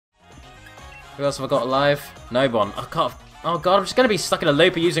Who else have I got alive? No one. I can't. Oh god, I'm just gonna be stuck in a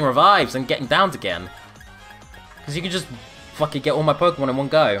loop of using revives and getting downed again. Because you can just fucking get all my Pokemon in one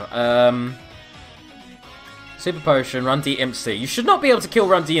go. Super Potion, Run DMC. You should not be able to kill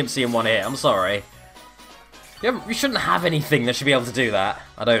Run DMC in one hit. I'm sorry. You shouldn't have anything that should be able to do that.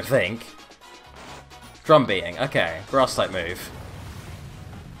 I don't think. Drum beating. Okay, grass type move.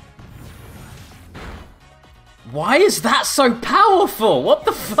 Why is that so powerful? What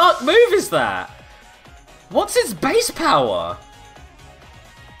the fuck move is that? What's its base power?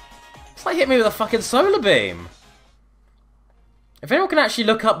 It's like hit me with a fucking solar beam. If anyone can actually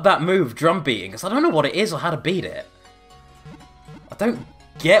look up that move, drum beating, because I don't know what it is or how to beat it. I don't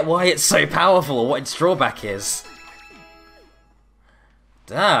get why it's so powerful or what its drawback is.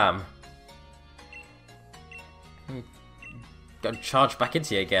 Damn. Gotta charge back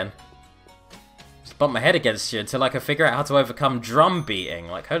into you again. Just bump my head against you until I can figure out how to overcome drum beating.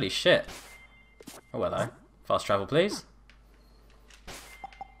 Like, holy shit. Oh, hello. Fast travel, please.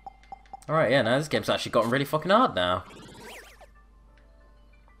 Alright, yeah, no, this game's actually gotten really fucking hard now.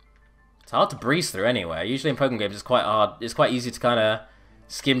 It's hard to breeze through anyway. Usually in Pokemon games it's quite hard. It's quite easy to kind of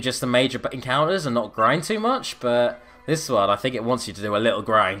skim just the major encounters and not grind too much, but this one, I think it wants you to do a little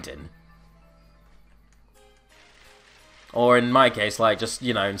grinding. Or in my case, like, just,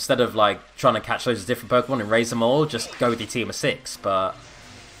 you know, instead of, like, trying to catch loads of different Pokemon and raise them all, just go with your team of 6, but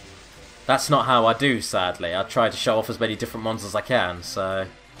that's not how I do, sadly. I try to show off as many different monsters as I can, so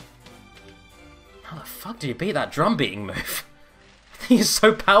how the fuck do you beat that drum beating move? I think it's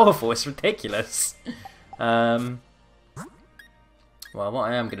so powerful, it's ridiculous. Well, what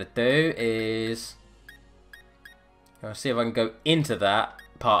I am going to do is see if I can go into that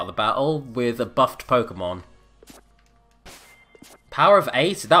part of the battle with a buffed Pokemon. Power of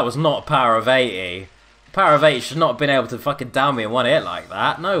 80? That was not a power of 80. Power of 80 should not have been able to fucking down me in one hit like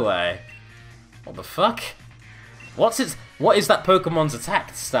that. No way. What the fuck? What is that Pokemon's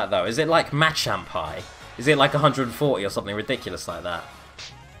attack stat though? Is it like Machamp high? Is it like 140 or something ridiculous like that?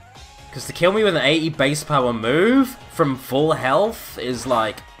 Because to kill me with an 80 base power move from full health is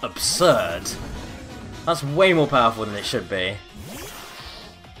like absurd. That's way more powerful than it should be.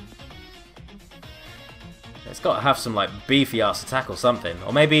 It's got to have some like beefy ass attack or something.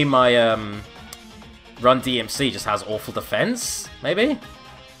 Or maybe my Run DMC just has awful defense? Maybe?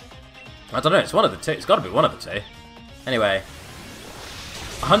 I don't know, it's one of the two. It's got to be one of the two. Anyway.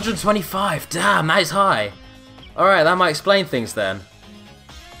 125, damn, that is high. Alright, that might explain things then.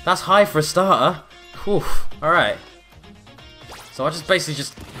 That's high for a starter. Whew, alright. So I just basically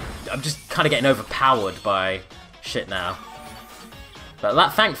I'm just kind of getting overpowered by shit now. But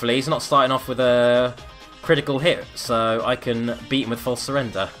that, thankfully, he's not starting off with a critical hit, so I can beat him with False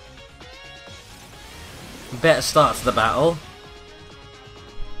Surrender. Better start to the battle.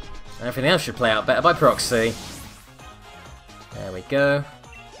 And everything else should play out better by proxy. There we go.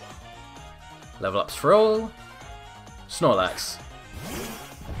 Level ups for all. Snorlax.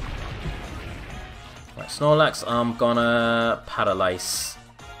 Right, Snorlax, I'm gonna Paralyze.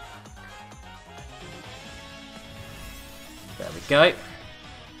 There we go.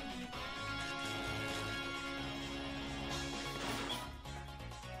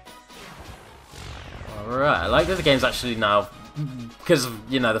 Alright, I like that the game's actually now, because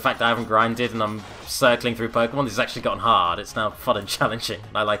of, you know, the fact that I haven't grinded and I'm circling through Pokemon, it's actually gotten hard. It's now fun and challenging.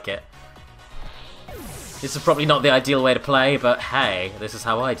 I like it. This is probably not the ideal way to play, but hey, this is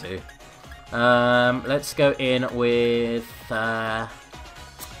how I do. Let's go in with... what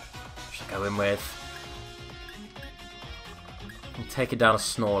should I go in with? I'm taking down a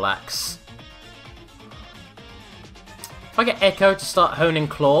Snorlax. If I get Echo to start honing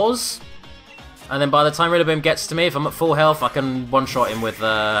claws, and then by the time Rillaboom gets to me, if I'm at full health, I can one-shot him with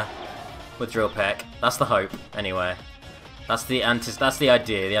Drill Peck. That's the hope, anyway. That's the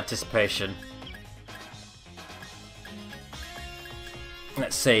idea, the anticipation.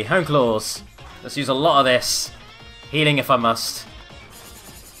 Let's see, Hone Claws. Let's use a lot of this. Healing if I must.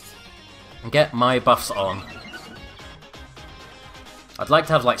 And get my buffs on. I'd like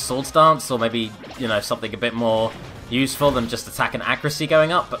to have like Sword Stance, or maybe, you know, something a bit more useful than just attack and accuracy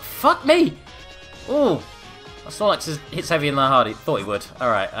going up, but fuck me! Ooh! Snorlax hits heavier than I thought he would.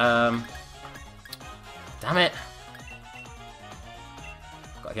 Alright, damn it.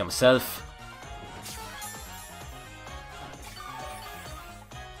 Gotta get myself.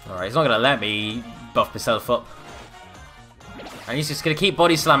 Alright, he's not gonna let me buff myself up. And he's just gonna keep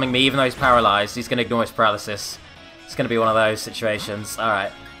body slamming me even though he's paralyzed. He's gonna ignore his paralysis. It's gonna be one of those situations.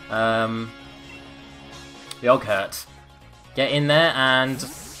 Alright. The Oghurt. Get in there and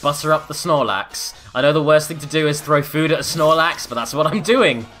butter up the Snorlax. I know the worst thing to do is throw food at a Snorlax, but that's what I'm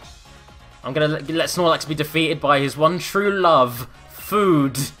doing. I'm gonna let Snorlax be defeated by his one true love,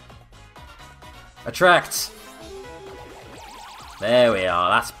 food. Attract. There we are,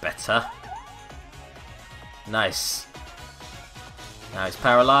 that's better. Nice. Now he's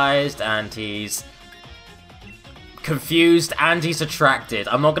paralyzed, and he's confused, and he's attracted.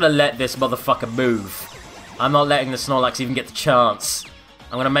 I'm not gonna let this motherfucker move. I'm not letting the Snorlax even get the chance.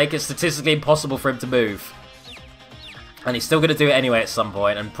 I'm gonna make it statistically impossible for him to move. And he's still gonna do it anyway at some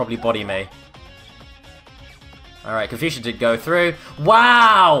point, and probably body me. Alright, Confusion did go through.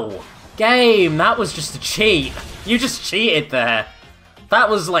 Wow! Game, that was just a cheat. You just cheated there. That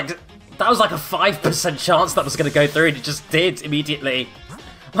was like a 5% chance that was gonna go through, and it just did immediately.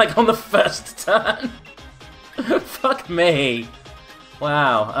 Like on the first turn. Fuck me.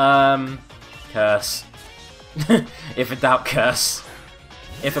 Wow, curse. If in doubt, curse.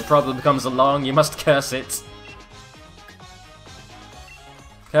 If a problem comes along, you must curse it.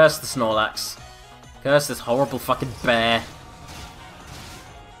 Curse the Snorlax. Curse this horrible fucking bear.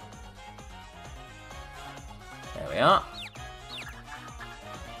 There we are.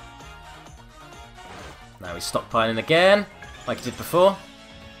 Now he's stockpiling again, like he did before.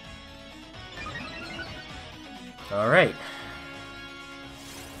 Alright.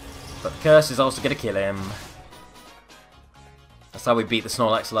 But the curse is also going to kill him. That's how we beat the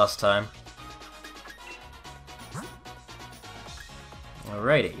Snorlax last time.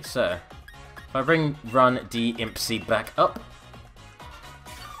 Alrighty, so if I bring Run D Imp Seed back up,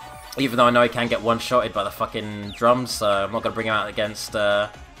 even though I know he can get one-shotted by the fucking drums, so I'm not going to bring him out against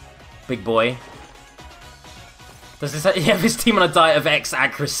Big Boy. Does this have his team on a diet of X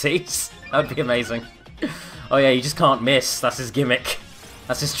accuracies? That would be amazing. Oh yeah, you just can't miss. That's his gimmick.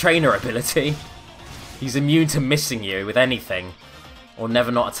 That's his trainer ability. He's immune to missing you with anything. Or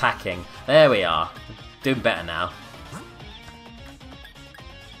never not attacking. There we are. Doing better now.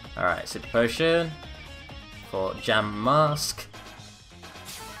 Alright, Super Potion. For Jam Mask.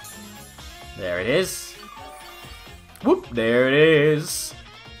 There it is. Whoop, there it is.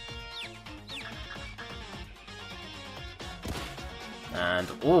 And,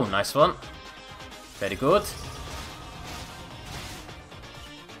 oh, nice one. Very good.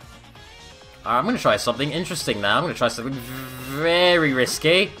 I'm going to try something interesting now. I'm going to try something very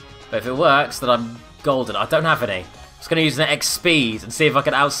risky. But if it works, then I'm golden. I don't have any. I'm just going to use an X speed and see if I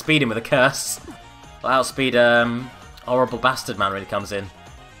can outspeed him with a curse. I'll outspeed Horrible Bastard Man when he comes in.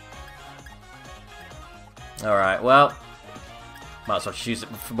 Alright, well. Might as well just use it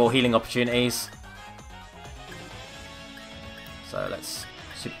for more healing opportunities. So let's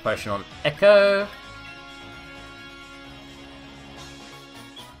Super Potion on Echo.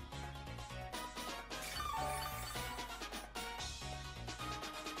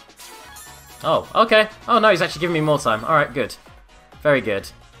 Oh, okay. Oh no, he's actually giving me more time. Alright, good. Very good.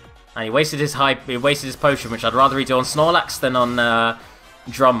 And he wasted his potion, which I'd rather he do on Snorlax than on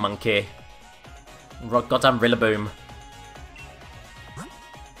Drum Monkey. Goddamn Rillaboom.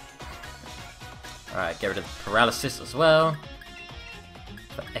 Alright, get rid of the paralysis as well.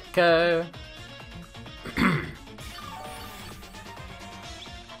 For Echo.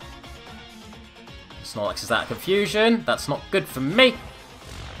 Snorlax is out of confusion. That's not good for me.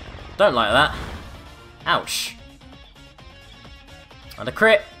 Don't like that. Ouch. And a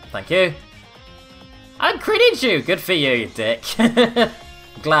crit. Thank you. I critted you. Good for you, you dick.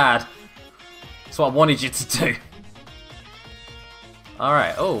 Glad. That's what I wanted you to do.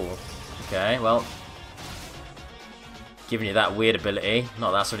 Alright. Oh. Okay, well. Giving you that weird ability.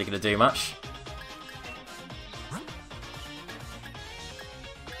 Not that's really going to do much.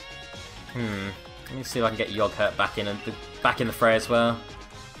 Let me see if I can get Yoghurt back in the fray as well.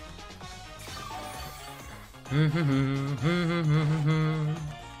 And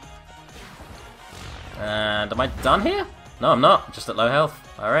am I done here? No, I'm not. Just at low health.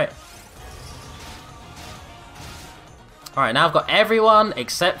 Alright. Alright, now I've got everyone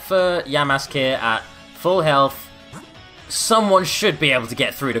except for Yamask here at full health. Someone should be able to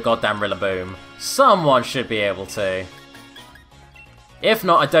get through the goddamn Rillaboom. Someone should be able to. If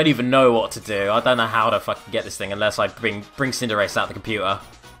not, I don't even know what to do. I don't know how to fucking get this thing unless I bring Cinderace out the computer.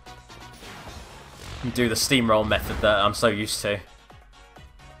 And do the steamroll method that I'm so used to.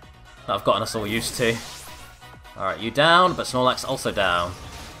 That I've gotten us all used to. Alright, you down, but Snorlax also down.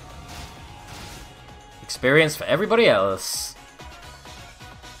 Experience for everybody else.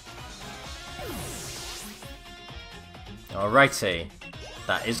 Alrighty.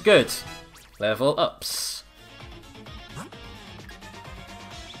 That is good. Level ups.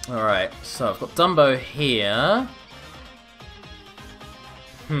 Alright, so I've got Dumbo here.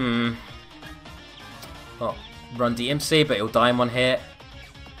 Oh, run DMC, but he'll die in one hit.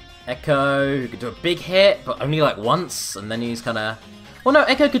 Echo, who could do a big hit, but only like once, and then he's kind of... Well, no,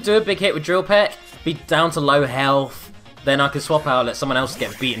 Echo could do a big hit with Drill Peck, be down to low health, then I could swap out, let someone else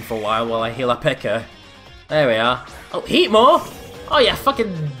get beaten for a while I heal up Echo. There we are. Oh, Heatmore! Oh, yeah,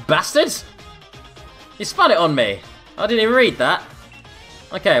 fucking bastard! You spun it on me. I didn't even read that.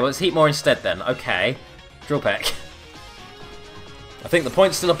 Okay, well, it's Heatmore instead then. Okay. Drill Peck. I think the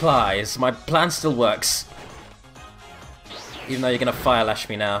point still applies. My plan still works. Even though you're going to Fire Lash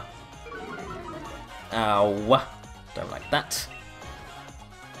me now. Ow. Don't like that.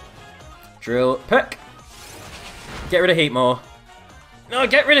 Drill Peck. Get rid of Heatmore. No,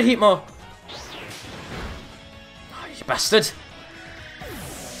 get rid of Heatmore. Oh, you bastard.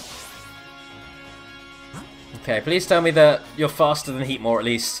 Okay, please tell me that you're faster than Heatmore at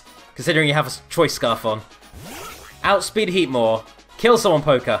least. Considering you have a Choice Scarf on. Outspeed Heatmore. Kill someone,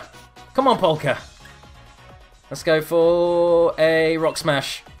 Poké. Come on, Poké. Let's go for a Rock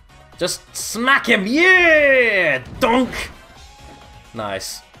Smash. Just smack him. Yeah! Donk!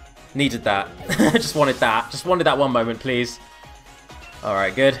 Nice. Needed that. Just wanted that. Just wanted that one moment, please.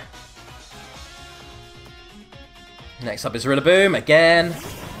 Alright, good. Next up is Rillaboom, again.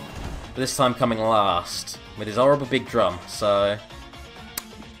 But this time coming last. With his horrible big drum, so...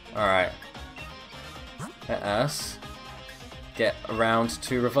 Alright. Let us get around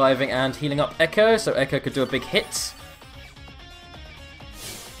to reviving and healing up Echo, so Echo could do a big hit.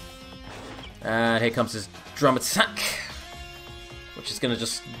 And here comes his drum attack, which is going to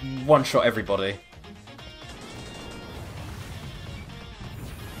just one-shot everybody.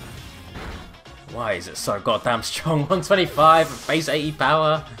 Why is it so goddamn strong? 125, base 80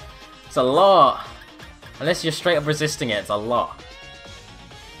 power. It's a lot. Unless you're straight up resisting it, it's a lot.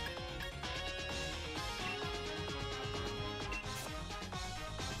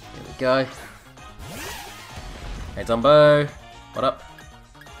 Here we go. Hey Dumbo, what up?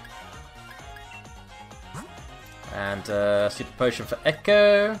 And Super Potion for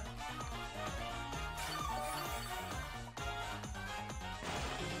Echo.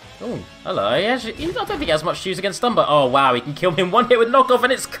 Oh, hello. I don't think he has much to use against Dumbo. Oh wow, he can kill me in one hit with knockoff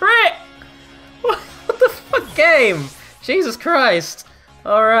and it's crit! What the fuck game? Jesus Christ.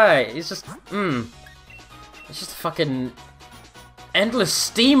 Alright, he's just... It's just a fucking endless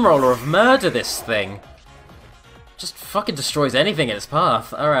steamroller of murder, this thing. Just fucking destroys anything in its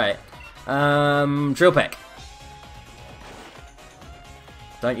path. Alright. Drill Peck.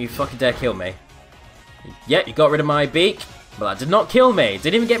 Don't you fucking dare kill me. Yep, you got rid of my beak, but that did not kill me.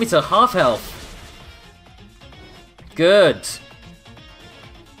 Didn't even get me to half health. Good.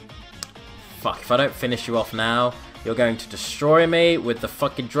 Fuck, if I don't finish you off now, you're going to destroy me with the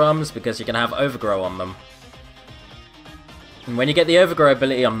fucking drums because you're going to have Overgrow on them. And when you get the Overgrow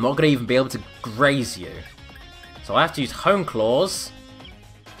ability, I'm not going to even be able to graze you. So I have to use Hone Claws,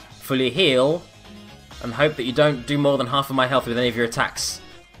 fully heal, and hope that you don't do more than half of my health with any of your attacks.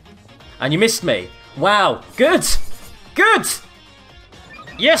 And you missed me. Wow. Good. Good.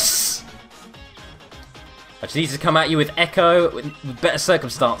 Yes. I just need to come at you with Echo with better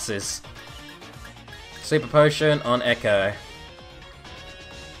circumstances. Super Potion on Echo.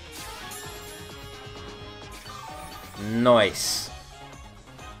 Nice.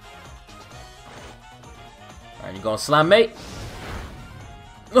 And you gonna slam me?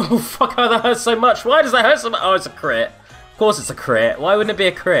 Oh fuck, how that hurts so much. Why does that hurt so much? Oh, it's a crit. Of course it's a crit. Why wouldn't it be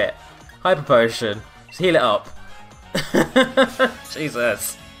a crit? Hyper Potion. Just heal it up.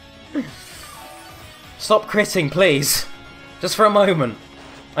 Jesus. Stop critting, please. Just for a moment.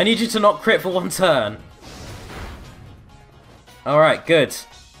 I need you to not crit for one turn. Alright, good.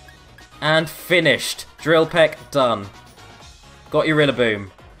 And finished. Drill Peck done. Got your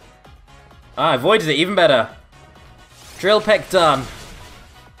Rillaboom. Ah, avoided it, even better. Drill Peck done.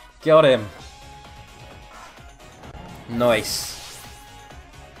 Got him. Nice.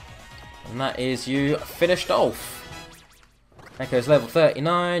 And that is you finished off. Echo's level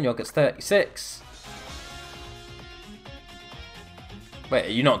 39, Yoggurt's 36. Wait, are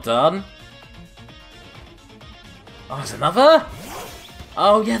you not done? Oh, there's another?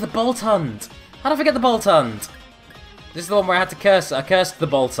 Oh yeah, the Boltund. How did I forget the Boltund? This is the one where I had to curse. I cursed the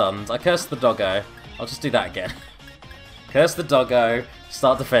Boltund. I cursed the Doggo. I'll just do that again. Curse the Doggo.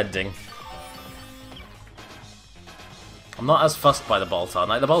 Start defending. I'm not as fussed by the Boltund.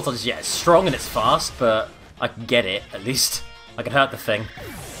 Like, the Boltund's, yeah, it's strong and it's fast, but I can get it, at least. I can hurt the thing.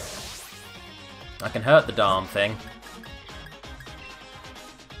 I can hurt the darn thing.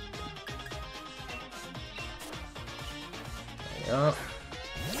 There you go.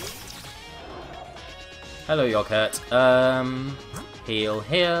 Hello, Yoghurt. Heal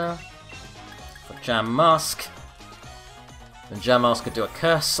here. For Jam Mask. And Jammas could do a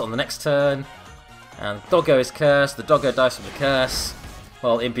curse on the next turn. And Doggo is cursed. The Doggo dies from the curse.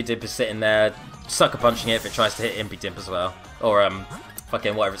 While Impy Dimp is sitting there, sucker punching it if it tries to hit Impy Dimp as well. Or,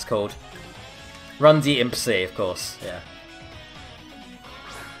 fucking whatever it's called. Rundy Imp C, of course, yeah.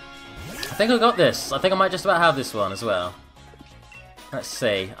 I think I got this. I think I might just about have this one as well. Let's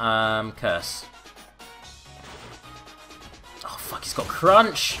see. Curse. Oh, fuck, he's got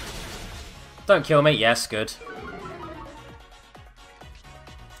Crunch! Don't kill me. Yes, good.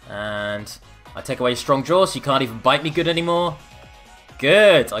 And I take away Strong Jaw, so you can't even bite me good anymore.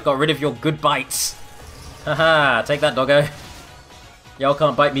 Good! I got rid of your good bites. Haha, take that, Doggo. Y'all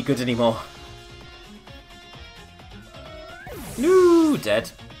can't bite me good anymore. No, dead.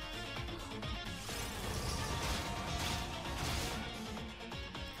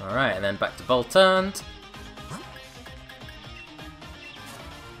 Alright, and then back to Volturned.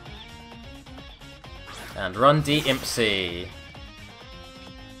 And Rundy Impsy.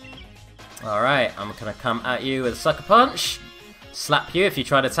 Alright, I'm gonna come at you with a Sucker Punch. Slap you if you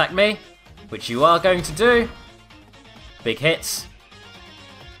try to attack me, which you are going to do. Big hits.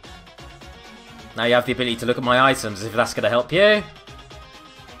 Now you have the ability to look at my items if that's gonna help you.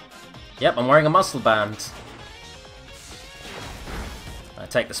 Yep, I'm wearing a muscle band. I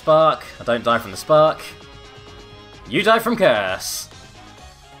take the spark. I don't die from the spark. You die from curse.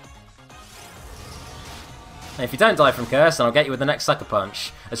 And if you don't die from curse, then I'll get you with the next Sucker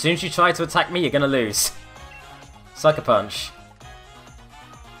Punch. As soon as you try to attack me, you're gonna lose. Sucker Punch.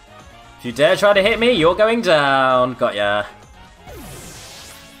 If you dare try to hit me, you're going down. Got ya.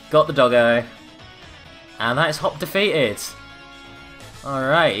 Got the Doggo. And that is Hop defeated.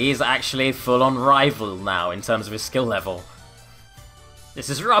 Alright, he's actually full-on rival now in terms of his skill level. This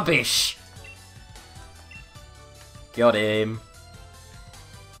is rubbish! Got him.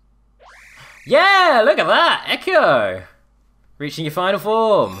 Yeah, look at that! Echo! Reaching your final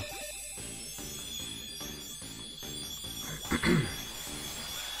form.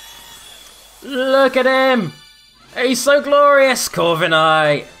 Look at him! He's so glorious,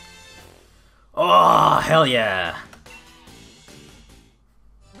 Corviknight! Oh, hell yeah!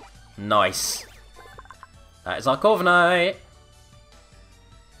 Nice. That is our Corviknight.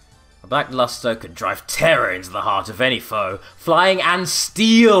 A Black Luster could drive terror into the heart of any foe. Flying and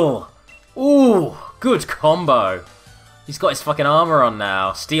steel! Ooh, good combo. He's got his fucking armor on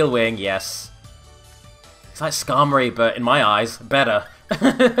now. Steel Wing, yes. It's like Skarmory, but in my eyes, better.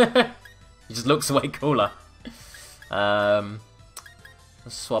 He just looks way cooler. Let's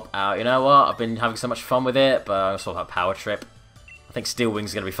swap out. You know what? I've been having so much fun with it, but I'm going to swap out Power Trip. I think Steel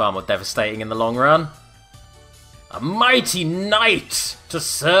Wing's going to be far more devastating in the long run. A mighty knight to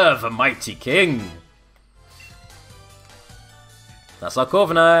serve a mighty king. That's our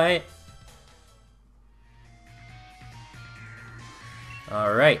Corviknight.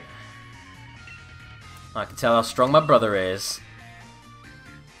 Alright. I can tell how strong my brother is.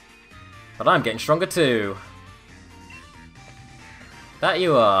 But I'm getting stronger too. That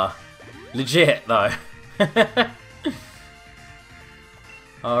you are. Legit, though.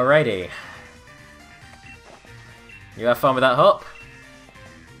 Alrighty. You have fun with that hop.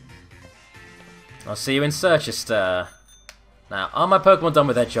 I'll see you in Searchester. Now, are my Pokemon done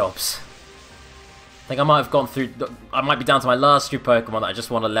with their jobs? I think I might have gone through... I might be down to my last few Pokemon that I just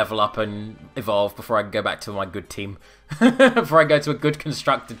want to level up and evolve before I can go back to my good team. Before I go to a good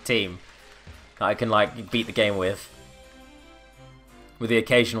constructed team that I can, like, beat the game with. With the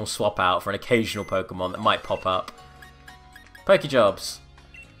occasional swap out for an occasional Pokemon that might pop up. Pokejobs.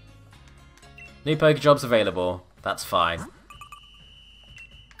 New Pokejobs available. That's fine.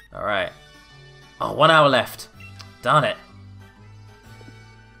 Alright. Oh, 1 hour left. Darn it.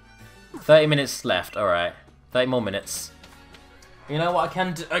 30 minutes left. Alright. 30 more minutes. You know what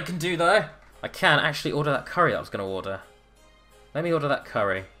I can do though? I can actually order that curry that I was going to order. Let me order that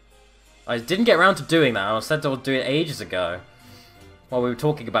curry. I didn't get around to doing that. I said I would do it ages ago. While we were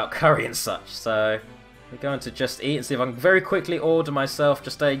talking about curry and such. So, we're going to just eat and see if I can very quickly order myself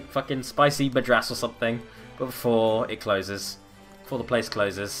just a fucking spicy madras or something before it closes. Before the place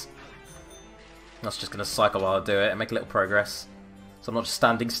closes. I was just going to cycle while I do it and make a little progress. So I'm not just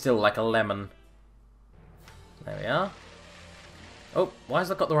standing still like a lemon. There we are. Oh, why has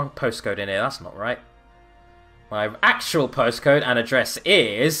that got the wrong postcode in here? That's not right. My actual postcode and address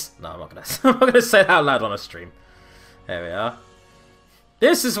is... No, I'm not going to say that out loud on a stream. There we are.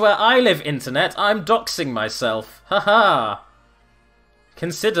 This is where I live, internet. I'm doxing myself. Haha.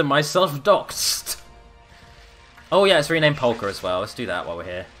 Consider myself doxed. Oh yeah, it's renamed Polka as well. Let's do that while we're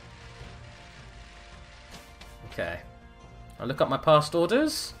here. Okay. I'll look up my past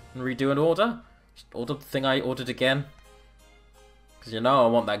orders and redo an order. Just order the thing I ordered again. Because you know I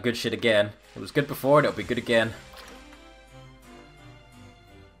want that good shit again. It was good before and it'll be good again.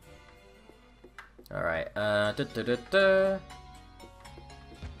 Alright,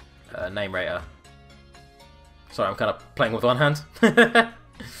 name rater. Sorry, I'm kind of playing with one hand.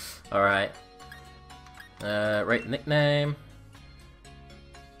 Alright. Rate the nickname.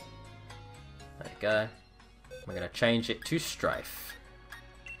 There you go. We're going to change it to Strife.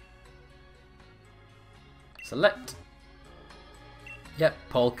 Select. Yep,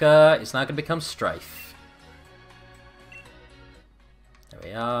 Polka is now going to become Strife. There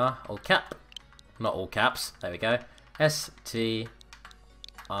we are. All cap. Not all caps. There we go. S-T-R-I-F-E.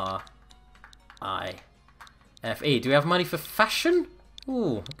 Do we have money for fashion?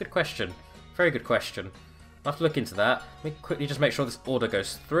 Ooh, good question. Very good question. I'll have to look into that. Let me quickly just make sure this order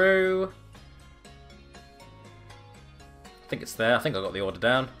goes through. I think it's there. I think I got the order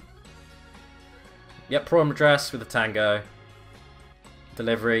down. Yep, prawn dress with a tango.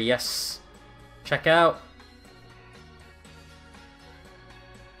 Delivery, yes. Checkout.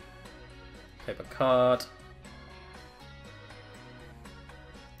 Paper card.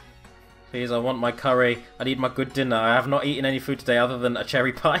 Please, I want my curry. I need my good dinner. I have not eaten any food today other than a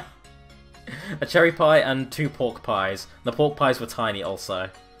cherry pie. A cherry pie and 2 pork pies. The pork pies were tiny also.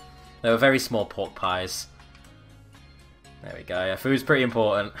 They were very small pork pies. There we go. Yeah, food's pretty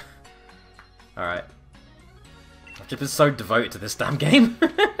important. Alright. I've just been so devoted to this damn game.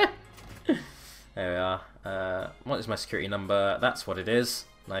 There we are. What is my security number? That's what it is.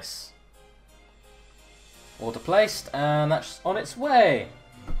 Nice. Order placed, and that's on its way.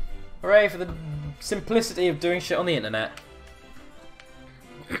 Hooray for the simplicity of doing shit on the internet.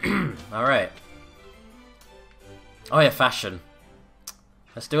 Alright. Oh yeah, fashion.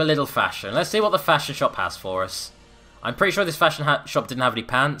 Let's do a little fashion. Let's see what the fashion shop has for us. I'm pretty sure this fashion shop didn't have any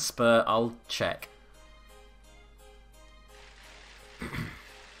pants, but I'll check.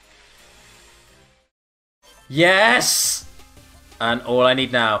 Yes! And all I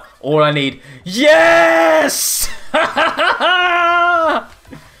need now, yes!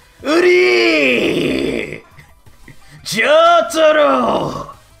 Uri!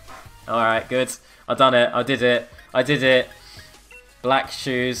 Jotaro! Alright, good. I've done it. I did it. I did it. Black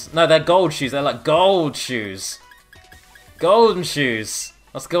shoes. No, they're gold shoes. They're like gold shoes. Golden shoes.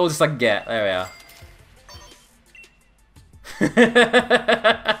 That's the goldest I can get. There we are.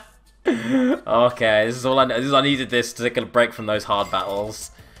 Okay, this is all I needed this to take a break from those hard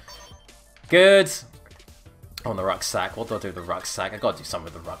battles. Good. Oh, and the rucksack. What do I do with the rucksack? I gotta do something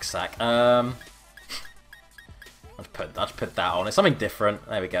with the rucksack. I'll just put that on. It's something different.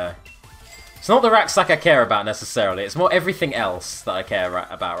 There we go. It's not the rucksack I care about necessarily. It's more everything else that I care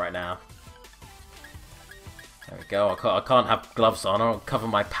about right now. There we go. I can't have gloves on. I'll cover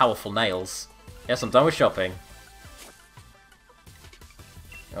my powerful nails. Yes, I'm done with shopping.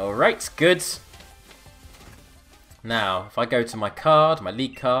 Alright, good. Now, if I go to my card, my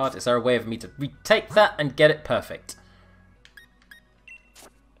league card, is there a way of me to retake that and get it perfect?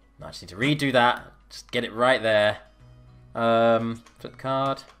 No, I just need to redo that. Just get it right there. Flip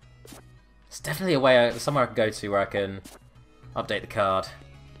card. There's definitely a way, somewhere I can go to where I can update the card.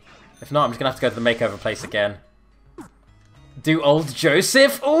 If not, I'm just going to have to go to the makeover place again. Do old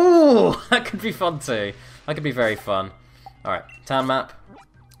Joseph? Ooh, that could be fun too. That could be very fun. Alright, town map.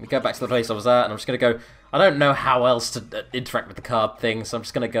 We go back to the place I was at, and I'm just going to go... I don't know how else to interact with the card thing, so I'm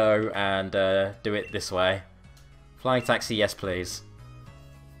just going to go and do it this way. Flying taxi, yes please.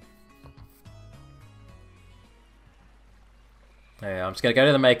 There we are. I'm just going to go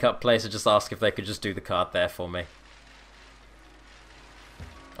to the makeup place and just ask if they could just do the card there for me.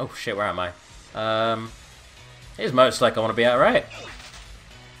 Oh shit, where am I? Here's Motorstoke I want to be at, right?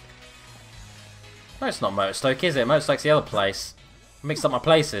 No, it's not Motorstoke, is it? Motorstoke's the other place. I mixed up my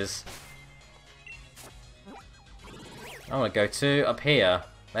places. I want to go to up here.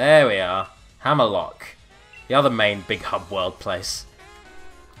 There we are. Hammerlock. The other main big hub world place.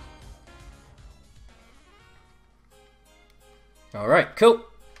 Alright, cool.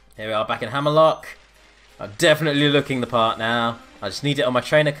 Here we are back in Hammerlock. I'm definitely looking the part now. I just need it on my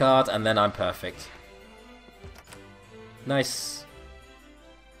trainer card and then I'm perfect. Nice.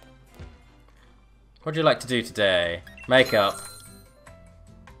 What would you like to do today? Makeup.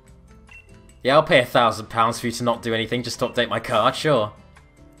 Yeah, I'll pay £1,000 for you to not do anything, just to update my card, sure.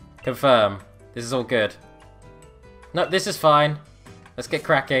 Confirm. This is all good. No, this is fine. Let's get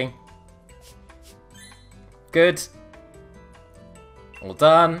cracking. Good. All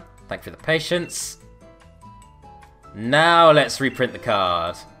done. Thank you for the patience. Now let's reprint the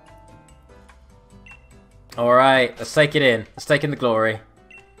card. Alright, let's take it in. Let's take in the glory.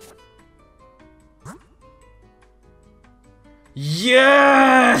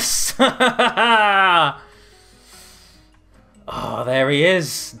 Yes! Oh, there he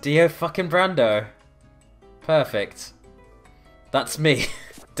is. Dio fucking Brando. Perfect. That's me.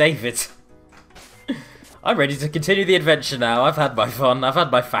 David. I'm ready to continue the adventure now. I've had my fun. I've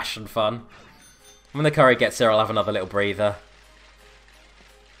had my fashion fun. When the curry gets here, I'll have another little breather.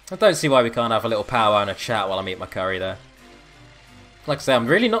 I don't see why we can't have a little powwow and a chat while I eat my curry there. Like I say, I'm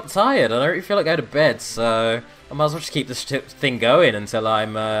really not tired. I don't really feel like going to bed, so I might as well just keep this thing going until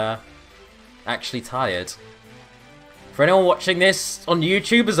I'm actually tired. For anyone watching this on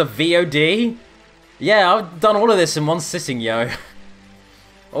YouTube as a VOD, yeah, I've done all of this in one sitting, yo.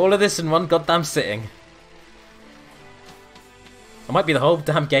 All of this in one goddamn sitting. I might be the whole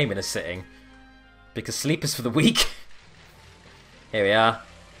damn game in a sitting. Because sleep is for the weak. Here we are.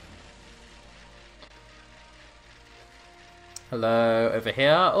 Hello, over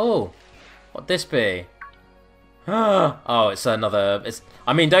here. Oh, what'd this be? Oh, it's another...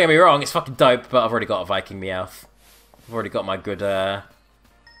 I mean, don't get me wrong, it's fucking dope, but I've already got a Viking Meowth. I've already got my good, yeah,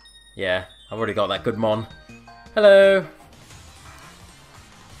 I've already got that good mon. Hello!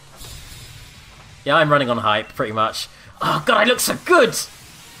 Yeah, I'm running on hype, pretty much. Oh god, I look so good!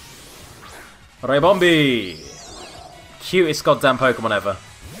 Raybombi! Cutest goddamn Pokemon ever.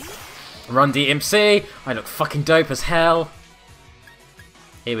 Rundi Imp C, I look fucking dope as hell.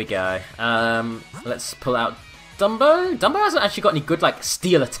 Here we go. Let's pull out Dumbo. Dumbo hasn't actually got any good, like,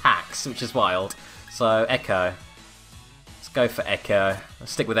 steel attacks, which is wild. So, Echo. Let's go for Echo. I'll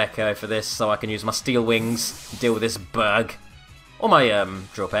stick with Echo for this so I can use my Steel Wings to deal with this bug. Or my,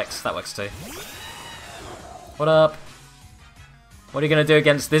 Drillpex. That works too. What up? What are you going to do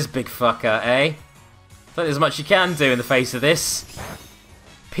against this big fucker, eh? I think there's much you can do in the face of this.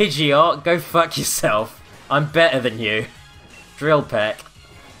 Pidgeot, go fuck yourself. I'm better than you. Drillpeck.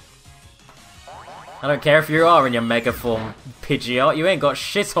 I don't care if you are in your mega form, Pidgeot. You ain't got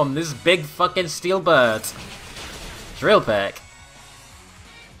shit on this big fucking steel bird. Drillpeck.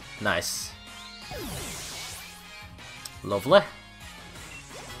 Nice. Lovely.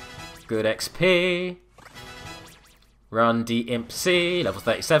 Good XP. Rundi Imp C, level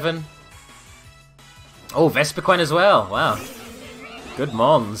 37. Oh, Vespiquen as well. Wow. Good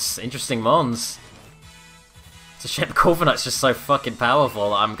mons. Interesting mons. It's a shame Corviknight's just so fucking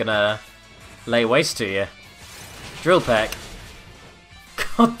powerful. I'm gonna lay waste to you. Drillpeck.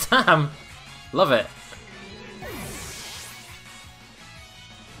 God damn. Love it.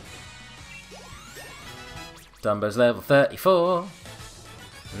 Dumbo's level 34.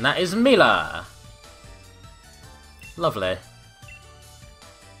 And that is Mila. Lovely.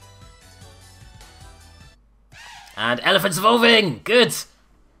 And Elephant's evolving! Good!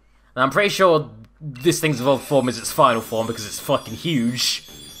 And I'm pretty sure this thing's evolved form is its final form because it's fucking huge.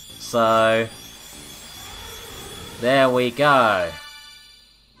 So... there we go.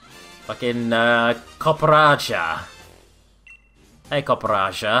 Fucking, Copperaja. Hey,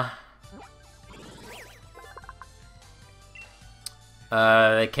 Copperaja.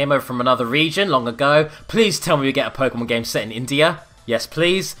 They came over from another region long ago. Please tell me we get a Pokemon game set in India. Yes,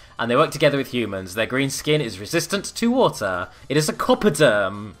 please. And they work together with humans. Their green skin is resistant to water. It is a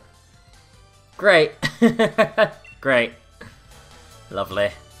Copperderm. Great. Great.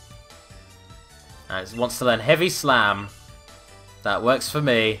 Lovely. And it wants to learn Heavy Slam. That works for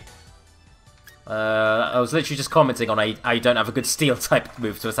me. I was literally just commenting on how you don't have a good Steel type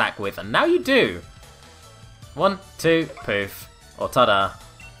move to attack with, and now you do. 1, 2, poof. Or ta-da.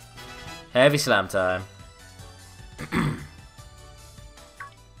 Heavy Slam time.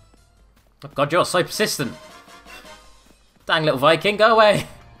 Oh god, you're so persistent. Dang little Viking, go away.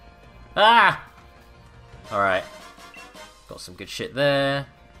 Ah! Alright. Got some good shit there.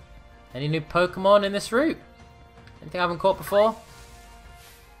 Any new Pokemon in this route? Anything I haven't caught before?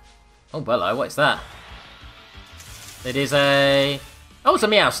 Oh, hello, what is that? It is a... oh, it's a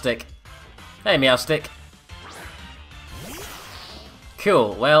Meowstick. Hey, Meowstick.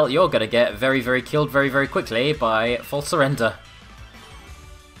 Cool, well, you're gonna get very, very killed very, very quickly by False Surrender.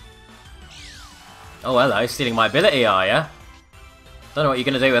 Oh, hello, stealing my ability, are ya? Don't know what you're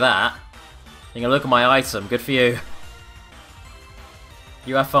gonna do with that. You're gonna look at my item, good for you.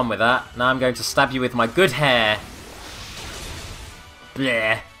 You have fun with that. Now I'm going to stab you with my good hair.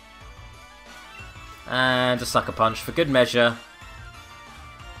 Bleh. And a Sucker Punch for good measure.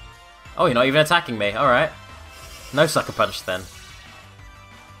 Oh, you're not even attacking me, alright. No Sucker Punch then.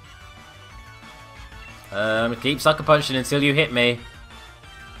 Keep Sucker Punching until you hit me.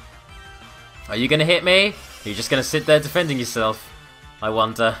 Are you gonna hit me? Or are you just gonna sit there defending yourself? I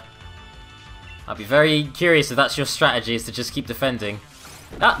wonder. I'd be very curious if that's your strategy, is to just keep defending.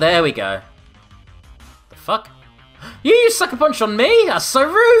 Ah, there we go. The fuck? You used Sucker Punch on me? That's so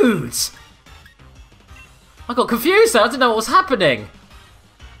rude! I got confused there, I didn't know what was happening.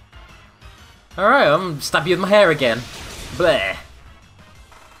 Alright, I'm gonna stab you with my hair again. Bleh.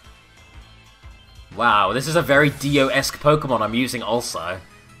 Wow, this is a very Dio-esque Pokemon I'm using also.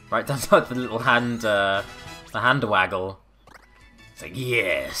 Right, that's like the little hand, the hand waggle. It's like,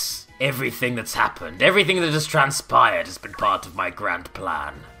 yes, everything that's happened, everything that has transpired has been part of my grand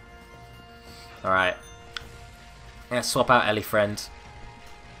plan. Alright. Let's swap out Ellie friend.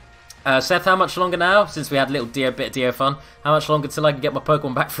 Seth, how much longer now? Since we had a little bit of Dio fun. How much longer till I can get my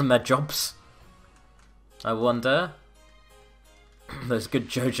Pokemon back from their jobs? I wonder. Those good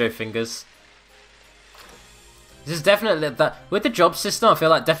JoJo fingers. This is definitely that with the job system. I feel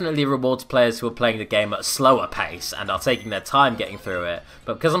like definitely rewards players who are playing the game at a slower pace and are taking their time getting through it.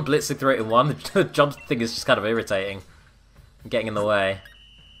 But because I'm blitzing through it in one, the job thing is just kind of irritating, getting in the way.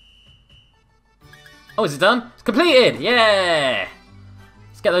 Oh, is it done? It's completed! Yeah!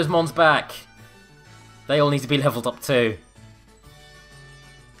 Let's get those mons back. They all need to be leveled up too.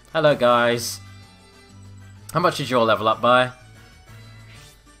 Hello, guys. How much did you all level up by?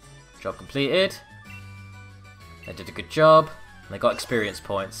 Job completed. They did a good job. And they got experience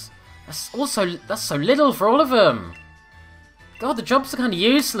points. That's so little for all of them. God, the jobs are kind of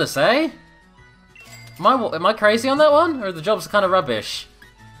useless, eh? Am I crazy on that one? Or the jobs are kind of rubbish?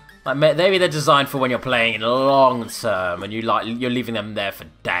 Like maybe they're designed for when you're playing in long term and you're leaving them there for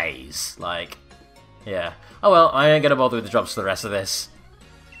days. Like, yeah. Oh well, I ain't gonna bother with the jobs for the rest of this.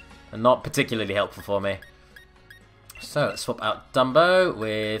 They're not particularly helpful for me. So let's swap out Dumbo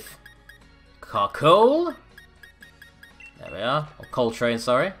with Carcoal. There we are. Or Coltrane,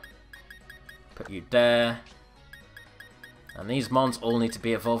 sorry. Put you there. And these mons all need to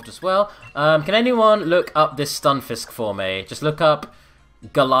be evolved as well. Can anyone look up this Stunfisk for me? Just look up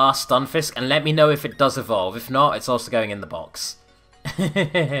Galar Stunfisk and let me know if it does evolve. If not, it's also going in the box.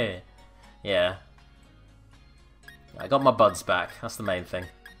 Yeah. I got my buds back. That's the main thing.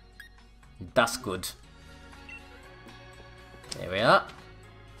 That's good. Here we are.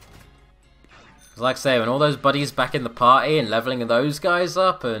 Like I say, when all those buddies back in the party and leveling those guys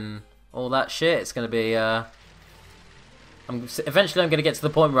up and all that shit, it's going to be, eventually I'm going to get to the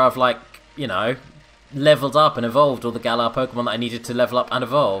point where I've, like, you know, leveled up and evolved all the Galar Pokemon that I needed to level up and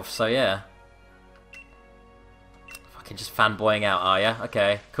evolve, so yeah. Fucking just fanboying out, are ya?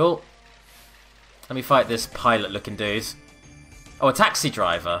 Okay, cool. Let me fight this pilot-looking dude. Oh, a taxi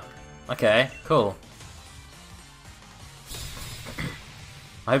driver. Okay, cool.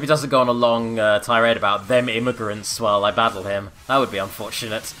 I hope he doesn't go on a long tirade about them immigrants while I battle him. That would be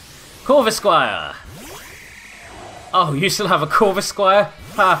unfortunate. Corvisquire! Oh, you still have a Corvisquire?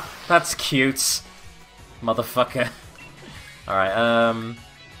 Ha! That's cute. Motherfucker. Alright, we'll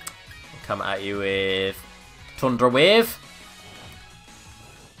come at you with Tundra Wave.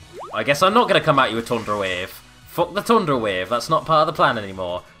 I guess I'm not going to come at you with Tundra Wave. Fuck the Tundra Wave. That's not part of the plan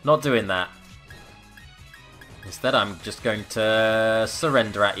anymore. Not doing that. Instead, I'm just going to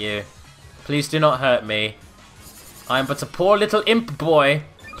surrender at you. Please do not hurt me. I am but a poor little imp boy.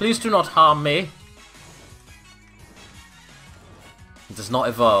 Please do not harm me. It does not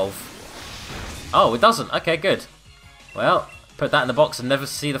evolve. Oh, it doesn't. Okay, good. Well, put that in the box and never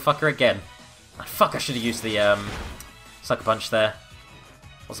see the fucker again. Ah, fuck, I should have used the Sucker Punch there.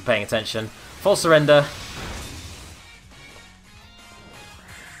 Wasn't paying attention. Full surrender.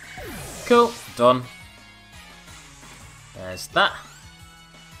 Cool. Done. There's that.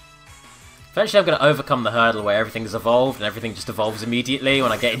 Eventually I'm going to overcome the hurdle where everything's evolved and everything just evolves immediately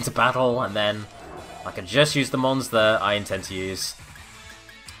when I get into battle, and then I can just use the mons that I intend to use.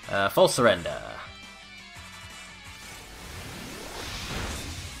 Full surrender.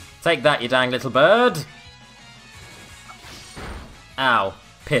 Take that, you dang little bird. Ow.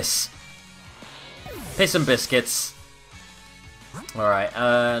 Piss. Piss and biscuits. Alright,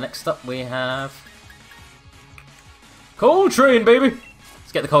 next up we have Coltrane, baby!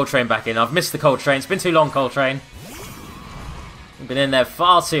 Let's get the Coltrane back in. I've missed the Coltrane. It's been too long, Coltrane. You've been in there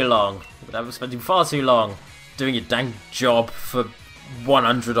far too long. I've spent far too long doing your dang job for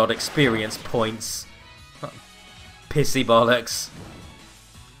 100 odd experience points. Pissy bollocks.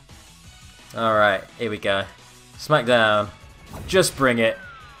 Alright, here we go. Smackdown. Just bring it.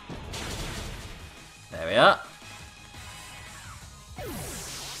 There we are.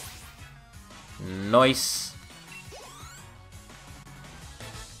 Nice.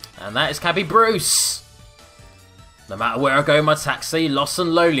 And that is Cabby Bruce. No matter where I go in my taxi, loss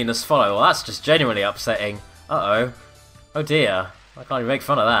and loneliness follow. Well, that's just genuinely upsetting. Uh-oh. Oh dear. I can't even make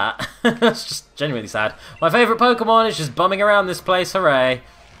fun of that. That's just genuinely sad. My favourite Pokemon is just bumming around this place. Hooray.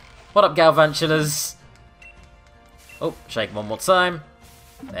 What up, Galvantulas? Oh, shake one more time.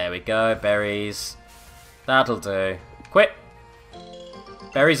 There we go, berries. That'll do. Quit.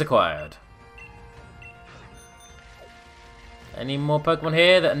 Berries acquired. Any more Pokemon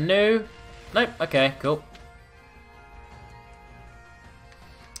here that are new? Nope, okay, cool.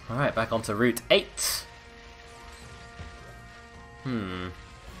 Alright, back onto Route 8. What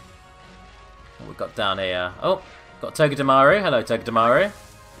we got down here? Oh, got Togedemaru. Hello, Togedemaru.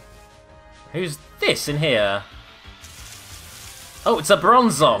 Who's this in here? Oh, it's a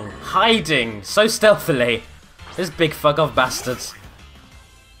Bronzong! Hiding so stealthily. This big fuck-off bastards.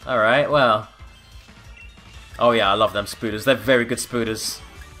 Alright, well. Oh yeah, I love them Spooders. They're very good Spooders.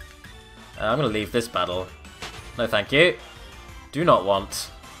 I'm gonna leave this battle. No thank you. Do not want.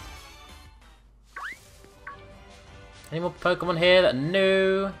 Any more Pokemon here that are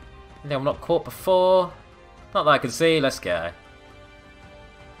new? Anything I've not caught before? Not that I can see. Let's go.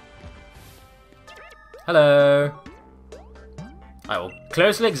 Hello. I will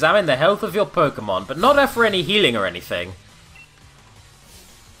closely examine the health of your Pokemon, but not offer any healing or anything.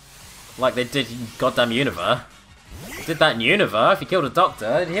 Like they did in goddamn Unova. Did that in Unova. If you killed a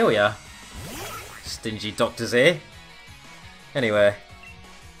doctor, it'd heal ya. Stingy doctors here. Anyway.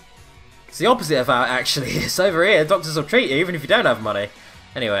 It's the opposite of how it actually is. Over here, doctors will treat you even if you don't have money.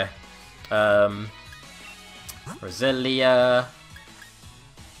 Anyway. Roselia.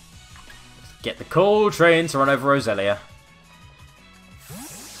 Let's get the coal train to run over Roselia.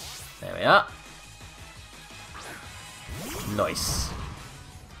 There we are. Nice.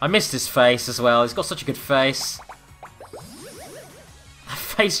 I missed his face as well. He's got such a good face. That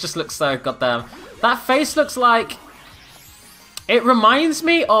face just looks so goddamn... That face looks like... It reminds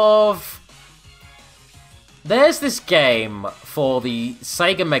me of... There's this game for the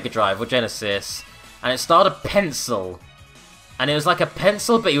Sega Mega Drive or Genesis, and it starred a pencil. And it was like a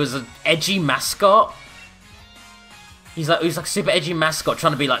pencil, but he was an edgy mascot. He was like a super edgy mascot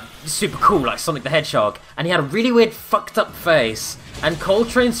trying to be like super cool, like Sonic the Hedgehog. And he had a really weird fucked up face. And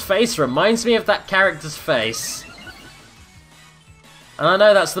Coltrane's face reminds me of that character's face. And I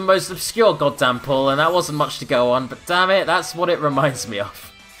know that's the most obscure goddamn pull, and that wasn't much to go on, but damn it, that's what it reminds me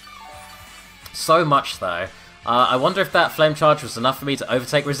of. So much, though. I wonder if that Flame Charge was enough for me to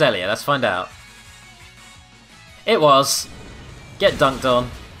overtake Roselia. Let's find out. It was. Get dunked on.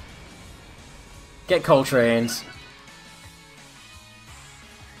 Get Coltrane'd.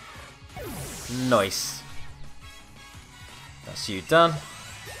 Nice. That's you done.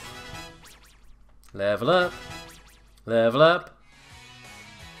 Level up. Level up.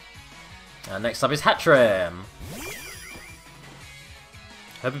 And next up is Hattrem.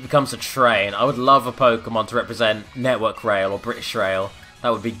 Hope it becomes a train. I would love a Pokemon to represent Network Rail or British Rail.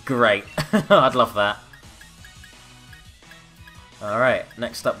 That would be great. I'd love that. Alright,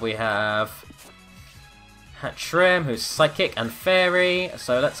 next up we have Hattrem, who's Psychic and Fairy.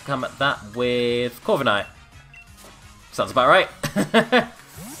 So let's come at that with Corviknight. Sounds about right.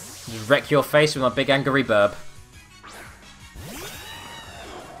 Just wreck your face with my big angry burb.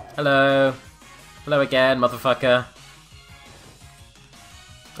 Hello. Hello again, motherfucker.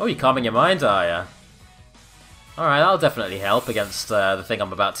 Oh, you're calming your mind, are ya? Alright, that'll definitely help against the thing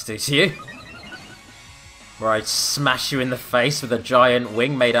I'm about to do to you. Where I smash you in the face with a giant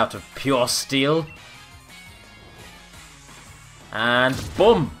wing made out of pure steel. And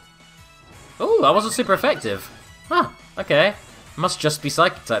boom! Oh, that wasn't super effective. Huh, okay. Must just be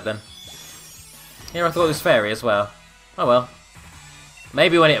Psychic type then. Here I thought it was Fairy as well. Oh well.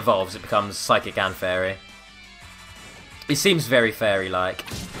 Maybe when it evolves it becomes Psychic and Fairy. It seems very Fairy-like.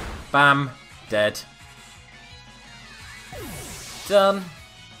 Bam. Dead. Done.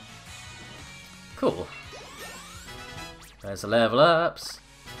 Cool. There's the level ups.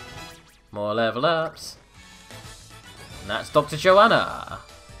 More level ups. And that's Dr. Joanna.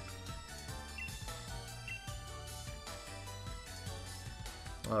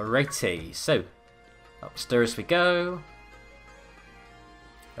 Alrighty, so upstairs we go.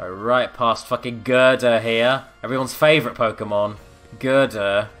 Go right past fucking Girder here. Everyone's favourite Pokemon.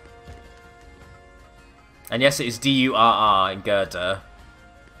 Girder. And yes, it is D-U-R-R in Girder.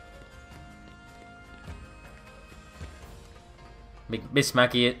 Miss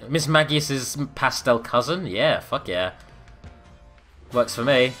Magius's pastel cousin? Yeah, fuck yeah. Works for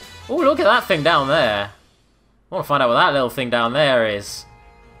me. Oh, look at that thing down there. I want to find out what that little thing down there is.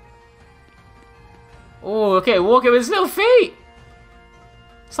 Oh, okay, walking with his little feet.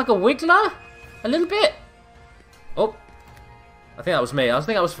 It's like a wiggler, a little bit. Oh, I think that was me. I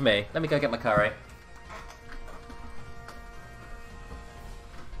think that was for me. Let me go get my curry.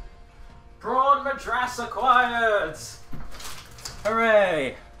 Prawn Madras acquired!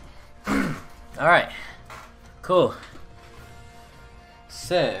 Hooray! Alright, cool.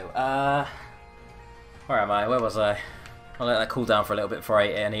 so, where am I? Where was I? I'll let that cool down for a little bit before I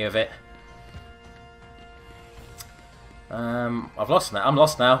eat any of it. I've lost now. I'm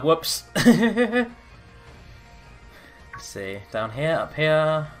lost now. Whoops. Let's see. Down here, up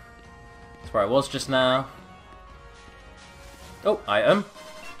here. That's where I was just now. Oh, item.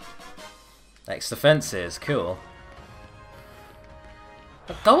 Next defenses. Cool.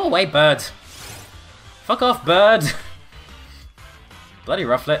 Go away, bird. Fuck off, bird. Bloody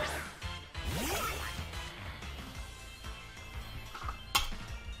rufflet.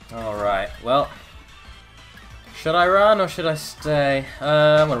 Alright, well. Should I run or should I stay?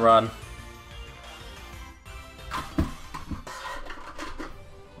 I'm gonna run.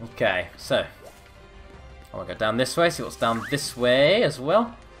 Okay, so. I wanna go down this way, see what's down this way as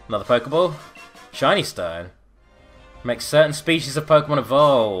well. Another Pokeball. Shiny Stone. Makes certain species of Pokemon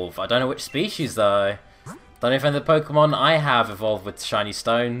evolve. I don't know which species though. Don't know if any of the Pokemon I have evolved with Shiny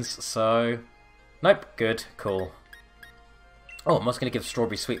Stones, so... Nope, good, cool. Oh, I'm also going to give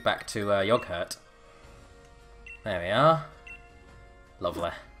Strawberry Sweet back to Yoghurt. There we are. Lovely.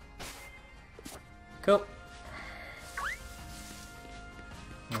 Cool.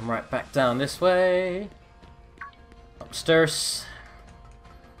 I'm right back down this way. Upstairs.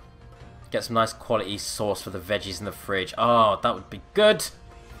 Get some nice quality sauce for the veggies in the fridge. Oh, that would be good.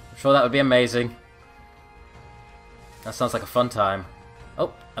 I'm sure that would be amazing. That sounds like a fun time.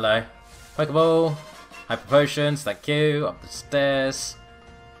 Oh, hello. Pokeball. Hyper Potions, thank you. Up the stairs.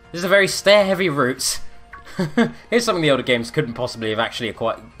 This is a very stair-heavy route. Here's something the older games couldn't possibly have actually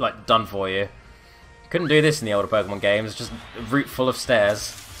quite done for you. Couldn't do this in the older Pokemon games. Just a route full of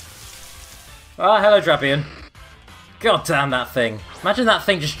stairs. Ah, hello, Drapion. God damn that thing. Imagine that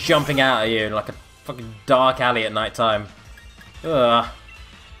thing just jumping out at you in like a fucking dark alley at night time. Ugh.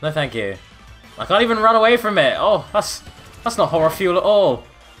 No, thank you. I can't even run away from it. Oh, that's not horror fuel at all.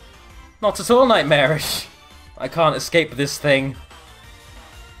 Not at all nightmarish. I can't escape this thing.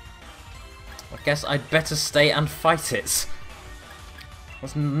 I guess I'd better stay and fight it.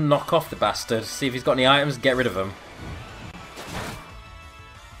 Let's knock off the bastard. See if he's got any items and get rid of him.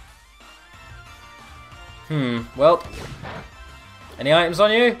 Well. Any items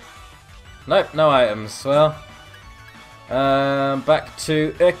on you? Nope, no items. Well. Back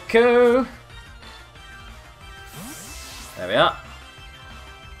to Echo. There we are.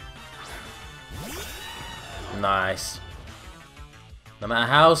 Nice. No matter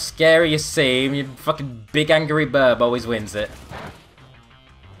how scary you seem, your fucking big angry burb always wins it.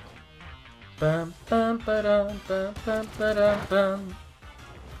 Bum, bum, ba-dum, bum, bum, ba-dum, bum.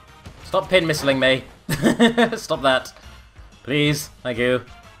 Stop pin missling me. Stop that. Please. Thank you.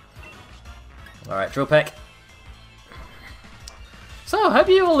 Alright, Drill Peck. So, hope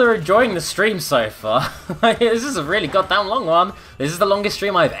you all are enjoying the stream so far. This is a really goddamn long one. This is the longest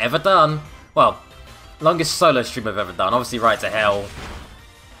stream I've ever done. Well, longest solo stream I've ever done. Obviously, Ride to Hell.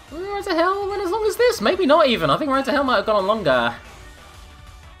 Ride to Hell went as long as this. Maybe not even. I think Ride to Hell might have gone on longer.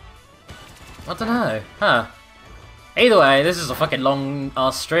 I don't know. Huh. Either way, this is a fucking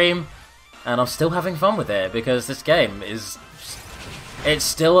long-ass stream. And I'm still having fun with it. Because this game is... It's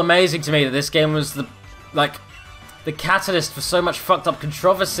still amazing to me that this game was the... the catalyst for so much fucked up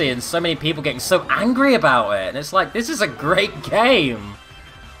controversy and so many people getting so angry about it. And it's like, this is a great game.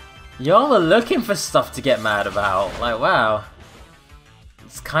 Y'all are looking for stuff to get mad about. Like, wow.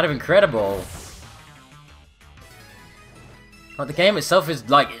 It's kind of incredible. Like, the game itself is,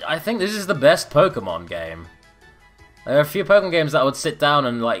 like, I think this is the best Pokemon game. There are a few Pokemon games that I would sit down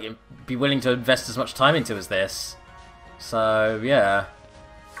and, like, be willing to invest as much time into as this. So, yeah.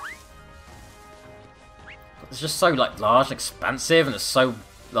 It's just so, like, large and expansive, and it's so,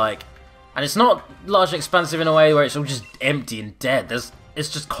 like... And it's not large and expansive in a way where it's all just empty and dead. It's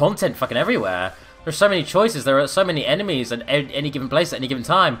just content fucking everywhere. There's so many choices, there are so many enemies at any given place at any given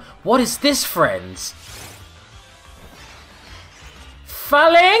time. What is this, friends?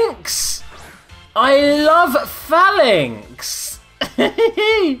 Phalanx! I love Phalanx!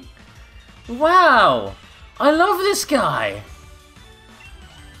 Wow! I love this guy!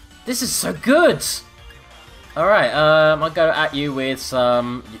 This is so good! Alright, I'll go at you with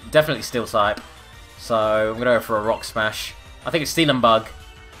some... Definitely Steel type. So, I'm gonna go for a Rock Smash. I think it's Steel and Bug.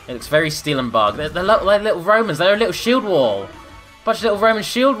 It looks very Steel and Bug. They're like little Romans. They're a little shield wall. Bunch of little Roman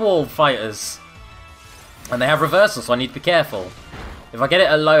shield wall fighters. And they have reversal, so I need to be careful. If I get it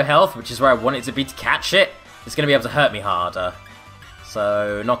at low health, which is where I want it to be to catch it, it's going to be able to hurt me harder.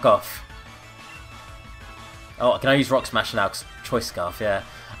 So, knock off. Oh, can I use Rock Smash now? 'Cause Choice Scarf, yeah.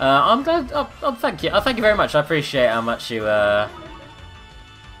 Thank you. Thank you very much. I appreciate how much you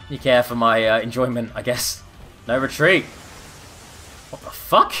care for my enjoyment, I guess. No retreat. What the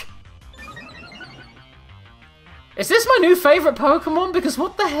fuck? Is this my new favourite Pokemon? Because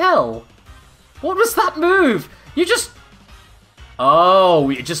what the hell? What was that move? You just...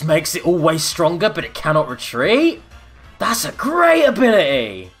 Oh, it just makes it always stronger, but it cannot retreat? That's a great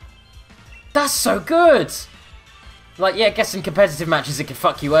ability! That's so good! Like, yeah, I guess in competitive matches it can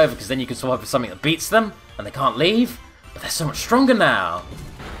fuck you over, because then you can swap with something that beats them, and they can't leave. But they're so much stronger now.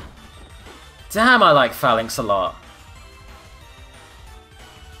 Damn, I like Phalanx a lot.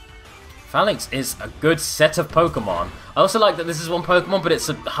 Phalanx is a good set of Pokemon. I also like that this is one Pokemon, but it's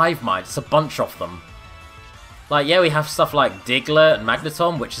a hive mind. It's a bunch of them. Like, yeah, we have stuff like Diglett and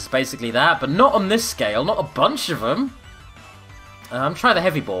Magneton, which is basically that, but not on this scale. Not a bunch of them. Try the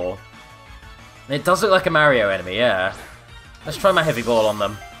Heavy Ball. It does look like a Mario enemy, yeah. Let's try my Heavy Ball on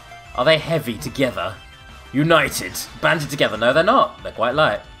them. Are they heavy together? United. Banded together. No, they're not. They're quite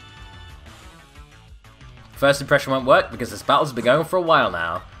light. First impression won't work because this battle's been going for a while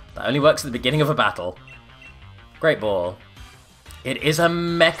now. That only works at the beginning of a battle. Great Ball. It is a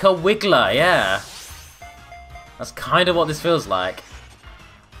Mecha Wiggler, yeah. That's kind of what this feels like.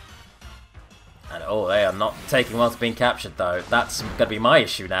 And oh, they are not taking well to being captured though. That's going to be my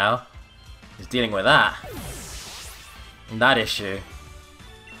issue now. Is dealing with that. And that issue.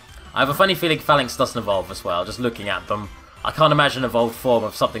 I have a funny feeling Phalanx doesn't evolve as well, just looking at them. I can't imagine an evolved form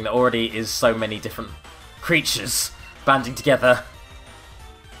of something that already is so many different creatures banding together.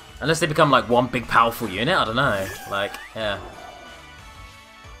 Unless they become like one big powerful unit, I don't know. Like, yeah.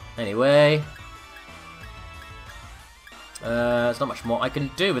 Anyway. There's not much more I can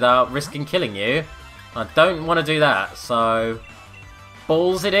do without risking killing you. I don't want to do that, so...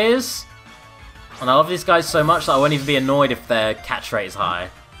 Balls it is. And I love these guys so much that I won't even be annoyed if their catch rate is high.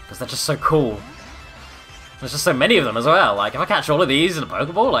 Because they're just so cool. There's just so many of them as well. Like, if I catch all of these in a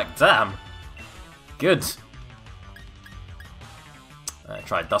Pokeball, like, damn. Good.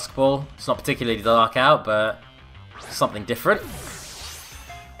 Try Dusk Ball. It's not particularly dark out, but something different.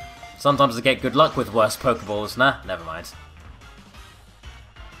 Sometimes I get good luck with worse Pokeballs. Nah, never mind.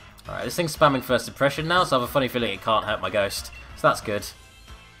 Alright, this thing's spamming First Impression now, so I have a funny feeling it can't hurt my Ghost. So that's good.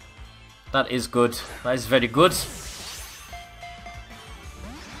 That is good. That is very good.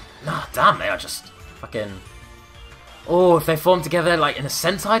 Nah, damn, they are just fucking... Oh, if they form together, like, in a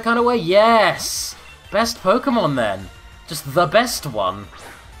Sentai kind of way? Yes! Best Pokemon, then. Just the best one.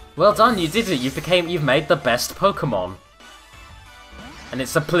 Well done, you did it. You've made the best Pokemon. And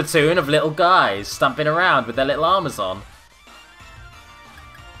it's a platoon of little guys stamping around with their little armors on.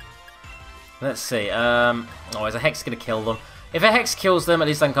 Let's see. Oh, is a Hex going to kill them? If a Hex kills them, at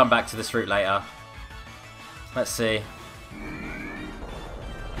least I can come back to this route later. Let's see.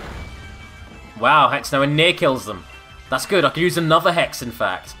 Wow, Hex nowhere near kills them. That's good. I could use another Hex, in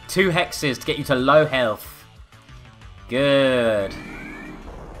fact. 2 Hexes to get you to low health. Good.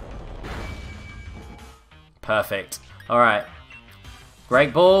 Perfect. Alright.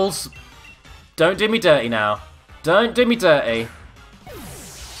 Great Balls. Don't do me dirty now. Don't do me dirty.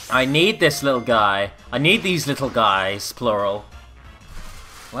 I need this little guy. I need these little guys, plural.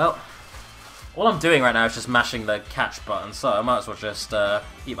 Well, all I'm doing right now is just mashing the catch button, so I might as well just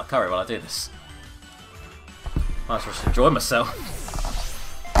eat my curry while I do this. Might as well just enjoy myself.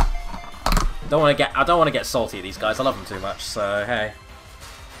 I don't want to get salty at these guys. I love them too much. So hey,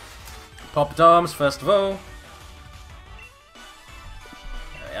 pop doms first of all.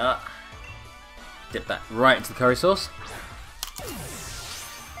 There we are. Dip that right into the curry sauce.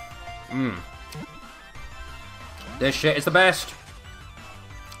 Mmm. This shit is the best.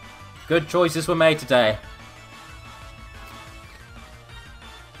 Good choices were made today.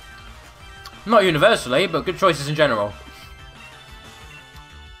 Not universally, but good choices in general.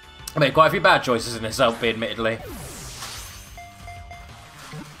 I made quite a few bad choices in this LP, admittedly.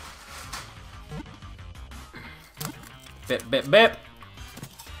 Bip, bip, bip.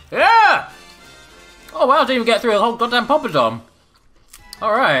 Yeah! Oh wow, I didn't even get through a whole goddamn Poppadom.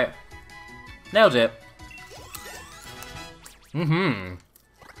 Alright. Nailed it. Mm-hmm.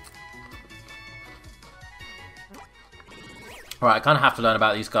 Alright, I kind of have to learn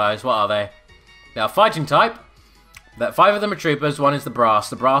about these guys. What are they? They are fighting type. 5 of them are troopers, 1 is the brass.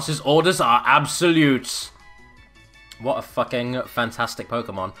 The brass's orders are absolute. What a fucking fantastic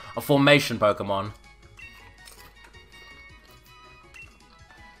Pokemon. A formation Pokemon.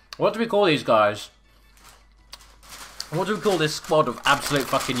 What do we call these guys? What do we call this squad of absolute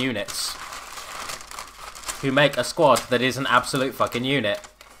fucking units? Who make a squad that is an absolute fucking unit.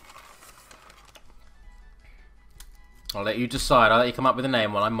 I'll let you decide. I'll let you come up with a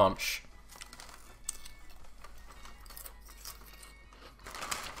name while I munch.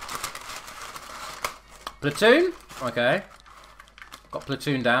 Platoon? Okay. Got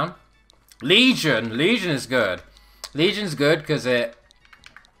Platoon down. Legion! Legion is good. Legion's good because it...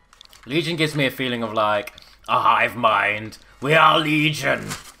 Legion gives me a feeling of like, a hive mind. We are Legion.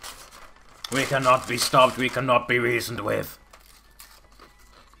 We cannot be stopped. We cannot be reasoned with.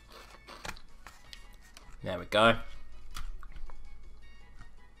 There we go.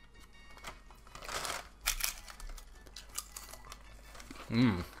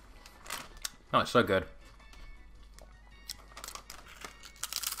 Mmm. Oh, it's so good.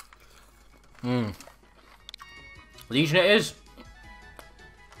 Mmm. Legion it is.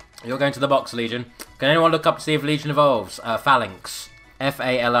 You're going to the box, Legion. Can anyone look up to see if Legion evolves? Phalanx.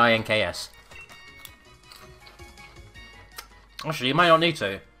 F-A-L-I-N-K-S. Actually, you might not need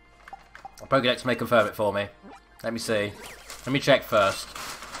to. Pokédex may confirm it for me. Let me see. Let me check first.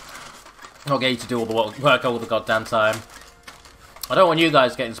 I'll get you to do all the work all the goddamn time. I don't want you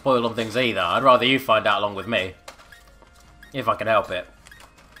guys getting spoiled on things either. I'd rather you find out along with me. If I can help it.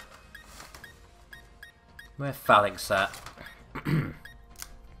 Where's Phalanx at?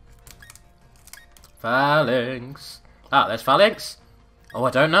 Phalanx. Ah, there's Phalanx. Oh,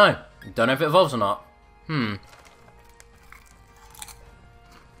 I don't know. Don't know if it evolves or not.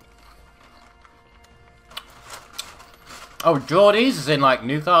 Oh, Geordies is in, like,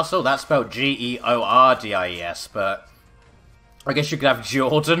 Newcastle. That's spelled G-E-O-R-D-I-E-S, but... I guess you could have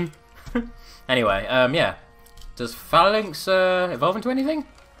Jordan. Anyway, yeah. Does Phalanx, evolve into anything?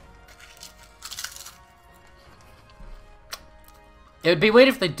 It would be weird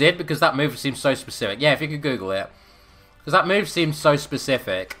if they did, because that move seems so specific. Yeah, if you could Google it. Because that move seems so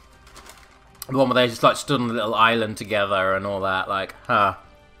specific. The one where they just, like, stood on a little island together and all that. Like, huh.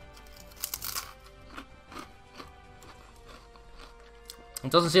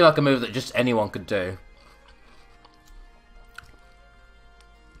 It doesn't seem like a move that just anyone could do.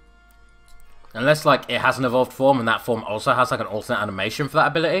 Unless, like, it has an evolved form, and that form also has, like, an alternate animation for that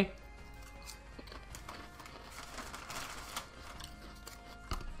ability.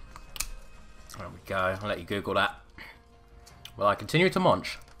 There we go. I'll let you Google that. Well, I continue to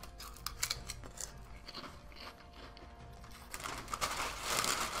munch.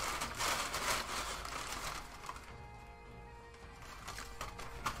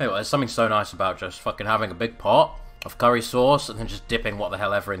 Anyway, there's something so nice about just fucking having a big pot of curry sauce and then just dipping what the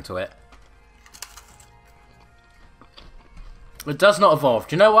hell ever into it. It does not evolve.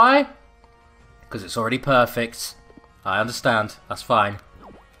 Do you know why? Because it's already perfect. I understand. That's fine.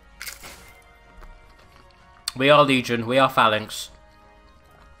 We are Legion. We are Phalanx.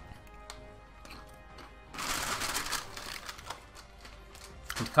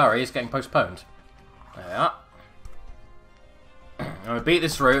 And curry is getting postponed. There we are. I'm going to beat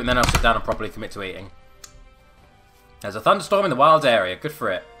this route and then I'll sit down and properly commit to eating. There's a thunderstorm in the wild area. Good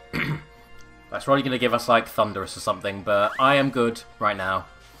for it. That's probably going to give us, like, thunderous or something, but I am good right now.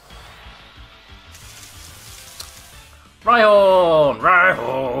 Rhyhorn!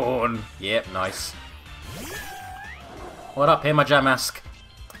 Rhyhorn! Yep, nice. What up here, my Jamask?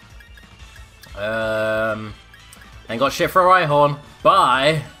 Ain't got shit for a Rhyhorn.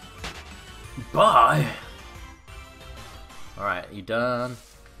 Bye! Bye! Alright, you done?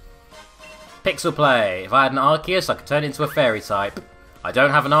 Pixel play. If I had an Arceus, I could turn it into a fairy type. I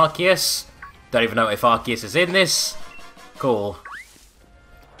don't have an Arceus. Don't even know if Arceus is in this. Cool.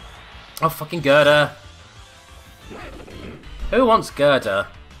 Oh, fucking Gerda. Who wants Gerda?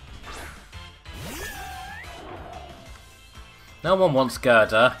 No one wants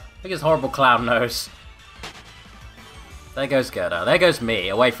Gerda. Look at his horrible clown nose. There goes Gerda. There goes me,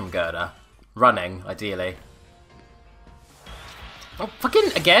 away from Gerda. Running, ideally. Oh,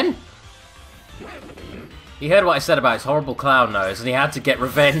 fucking again? He heard what I said about his horrible clown nose, and he had to get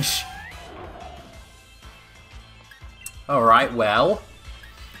revenge. Alright, well.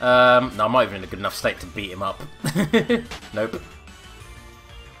 No, I'm not even in a good enough state to beat him up. Nope.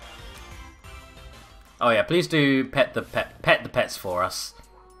 Oh yeah, please do pet the pets for us.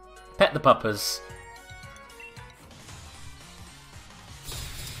 Pet the puppers.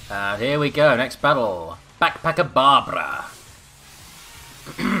 And here we go, next battle. Backpacker Barbara.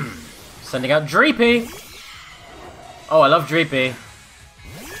 Sending out Dreepy. Oh, I love Dreepy.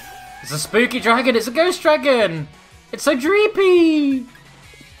 It's a spooky dragon, it's a ghost dragon! It's so dreepy!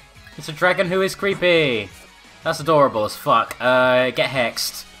 It's a dragon who is creepy. That's adorable as fuck. Get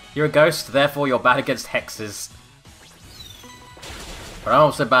hexed. You're a ghost, therefore you're bad against hexes. But I'm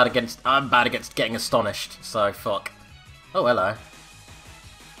also bad against getting astonished, so fuck. Oh, hello.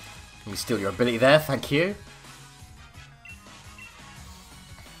 Let me steal your ability there, thank you.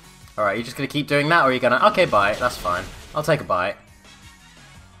 Alright, you just gonna keep doing that, or are you gonna... Okay, bite, that's fine. I'll take a bite.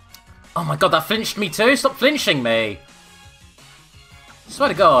 Oh my god, that flinched me too! Stop flinching me! Swear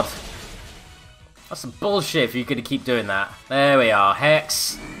to God. That's some bullshit if you're gonna keep doing that. There we are,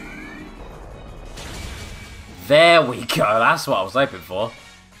 Hex. There we go, that's what I was hoping for.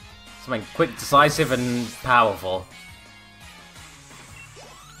 Something quick, decisive, and powerful.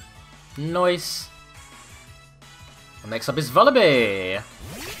 Nice. Next up is Vullaby.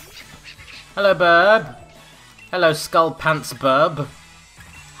 Hello, Burb. Hello, Skull Pants Burb.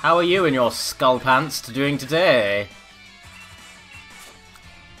 How are you and your Skull Pants doing today?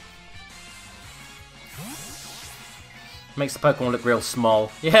 Makes the Pokemon look real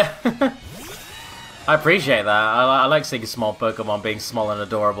small. Yeah. I appreciate that. I like seeing small Pokemon being small and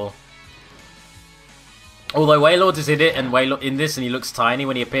adorable. Although Wailord is in it, and Wailord in this, and he looks tiny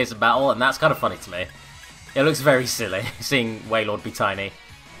when he appears in battle, and that's kind of funny to me. It looks very silly, seeing Wailord be tiny.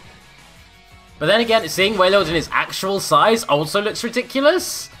 But then again, seeing Wailord in his actual size also looks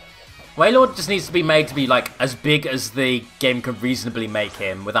ridiculous. Wailord just needs to be made to be, like, as big as the game can reasonably make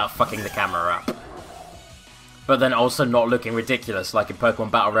him without fucking the camera up. But then also not looking ridiculous, like in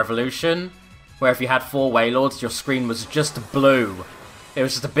Pokemon Battle Revolution, where if you had 4 Wailords, your screen was just blue. It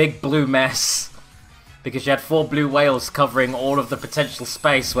was just a big blue mess. Because you had 4 blue whales covering all of the potential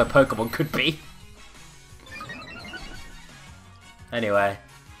space where Pokemon could be. Anyway.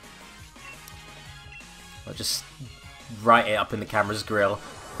 I'll just write it up in the camera's grill.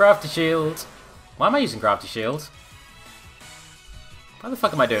 Crafty Shield. Why am I using Crafty Shield? Why the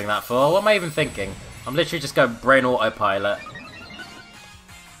fuck am I doing that for? What am I even thinking? I'm literally just going brain autopilot.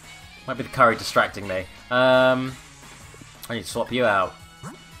 Might be the curry distracting me. I need to swap you out.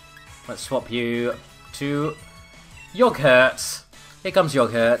 Let's swap you to Yogurt. Here comes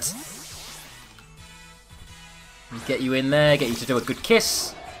Yogurt. Get you in there, get you to do a good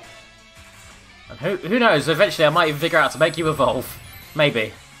kiss. And who knows, eventually I might even figure out how to make you evolve.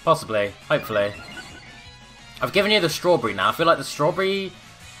 Maybe. Possibly. Hopefully. I've given you the strawberry now. I feel like the strawberry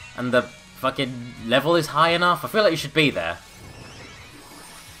and the fucking level is high enough. I feel like you should be there.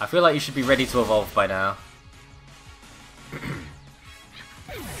 I feel like you should be ready to evolve by now. There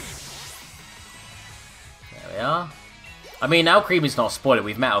we are. I mean, Alcreamy's not a spoiler.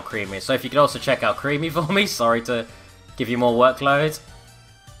 We've met Alcreamy. So if you could also check Alcreamy for me. Sorry to give you more workload.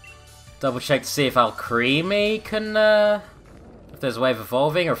 Double check to see if Alcreamy can, if there's a way of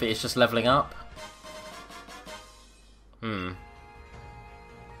evolving or if it's just leveling up.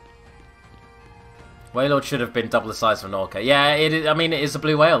 Wailord should have been double the size of an Orca. Yeah, I mean, it is a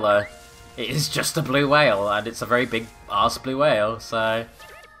blue whale, though. It is just a blue whale, and it's a very big-ass blue whale, so...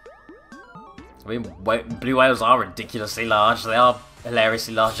 I mean, blue whales are ridiculously large. They are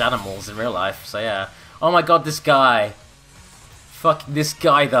hilariously large animals in real life, so yeah. Oh my god, this guy. Fuck this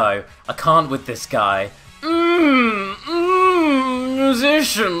guy, though. I can't with this guy.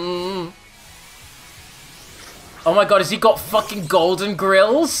 Musician. Oh my god, has he got fucking golden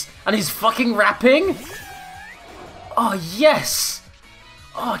grills? And he's fucking rapping? Oh, yes!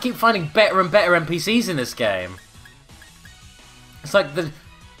 Oh, I keep finding better and better NPCs in this game. It's like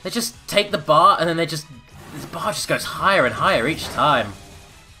they just take the bar and then the bar just goes higher and higher each time.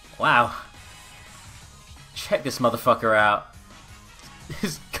 Wow. Check this motherfucker out.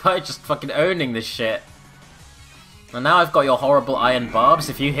 This guy just fucking owning this shit. And now I've got your horrible iron barbs.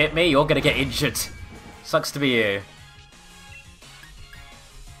 If you hit me, you're gonna get injured. Sucks to be you.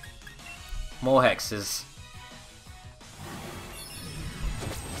 More hexes.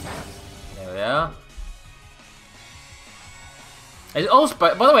 There we are. It also,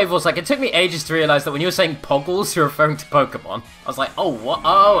 by the way, like, it took me ages to realise that when you were saying Poggles, you're referring to Pokemon. I was like, oh, what?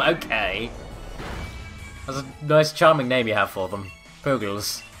 Oh, okay. That's a nice, charming name you have for them.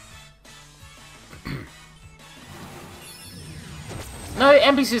 Poggles. No,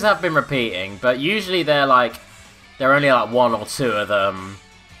 NPCs have been repeating, but usually there are only like 1 or 2 of them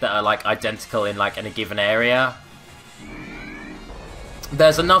that are like identical in like in a given area.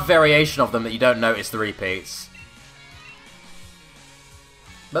 There's enough variation of them that you don't notice the repeats.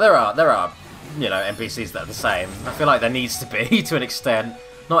 But there are, you know, NPCs that are the same. I feel like there needs to be to an extent.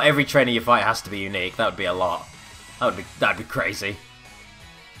 Not every trainer you fight has to be unique. That would be a lot. That'd be crazy.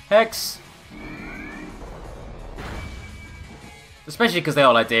 Hex. Especially because the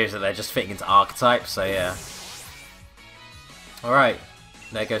whole idea is that they're just fitting into archetypes, so yeah. Alright.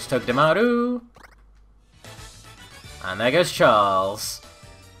 There goes Togedemaru. And there goes Charles.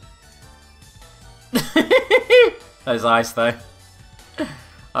 Those eyes, though.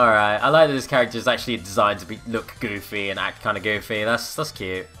 Alright, I like that this character is actually designed to look goofy and act kind of goofy. That's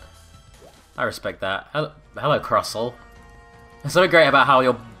cute. I respect that. Hello, Crossel. There's something great about how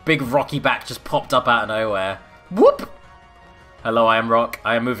your big rocky back just popped up out of nowhere. Whoop! Hello, I am Rock.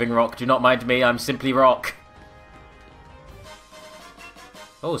 I am moving rock. Do not mind me, I'm simply rock.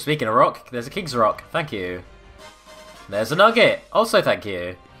 Oh, speaking of rock, there's a King's Rock. Thank you. There's a Nugget. Also thank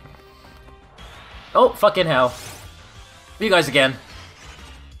you. Oh, fucking hell. You guys again.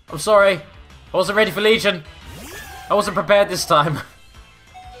 I'm sorry. I wasn't ready for Legion. I wasn't prepared this time.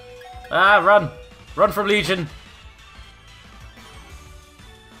 Ah, run. Run from Legion.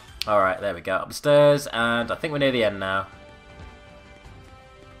 Alright, there we go. Upstairs, and I think we're near the end now.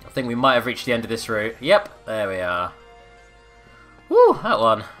 I think we might have reached the end of this route. Yep, there we are. Woo, that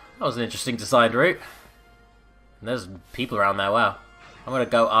one. That was an interesting designed route. And there's people around there, wow. I'm going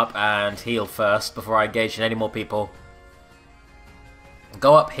to go up and heal first before I engage in any more people.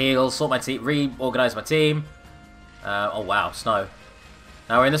 Go up, heal, sort my team, reorganize my team. Oh wow, snow.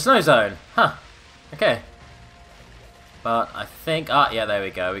 Now we're in the snow zone. Huh. Okay. But I think... Ah, yeah, there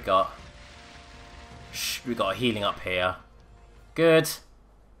we go. We got a healing up here. Good.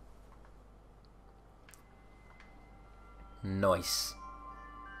 Nice.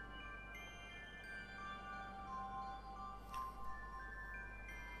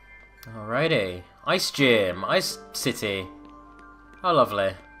 Alrighty. Ice Gym. Ice City. Oh,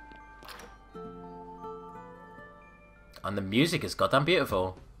 lovely. And the music is goddamn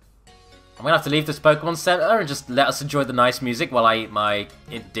beautiful. I'm gonna have to leave this Pokemon Center and just let us enjoy the nice music while I eat my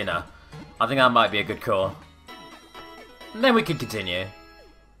dinner. I think that might be a good call. And then we can continue.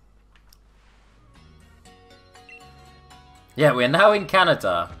 Yeah, we're now in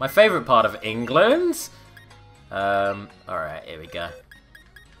Canada. My favourite part of England. Alright, here we go.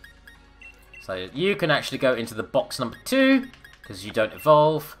 So you can actually go into the box number 2, because you don't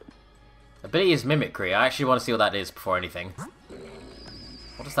evolve. Ability is Mimicry. I actually want to see what that is before anything.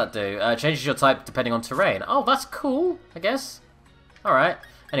 What does that do? Changes your type depending on terrain. Oh, that's cool, I guess. Alright.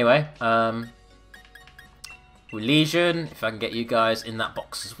 Anyway, Legion, if I can get you guys in that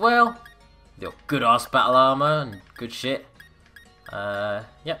box as well. With your good-ass battle armor and good shit.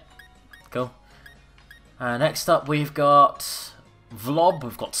 Yep. Cool. Next up, we've got Vlob.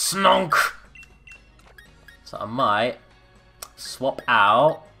 We've got Snonk. So I might swap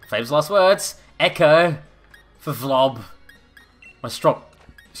out, famous last words, Echo for Vlob. My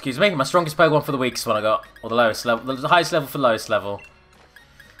strongest Pokemon for the weakest one I got. Or the lowest level, the highest level for lowest level.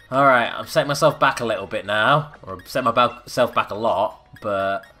 Alright, I'm setting myself back a little bit now. Or I'm setting myself back a lot,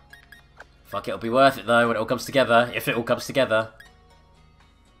 but fuck, it'll be worth it though when it all comes together. If it all comes together.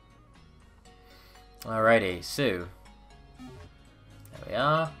 Alrighty, so there we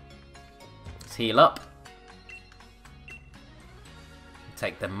are. Let's heal up.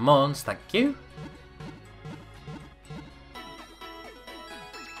 Take them mons, thank you.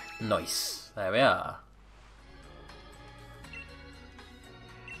 Nice. There we are.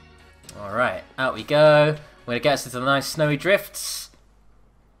 Alright, out we go. We're going to get us into the nice snowy drifts.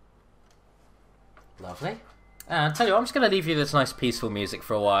 Lovely. And tell you what, I'm just going to leave you this nice peaceful music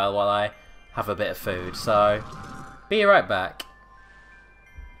for a while I have a bit of food. So, be right back.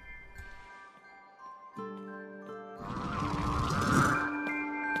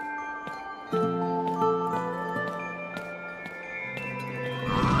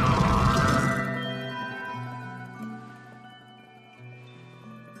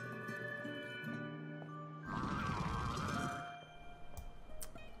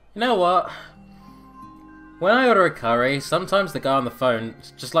 You know what? When I order a curry, sometimes the guy on the phone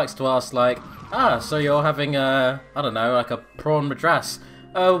just likes to ask like, ah, so you're having a, I don't know, like a prawn madras.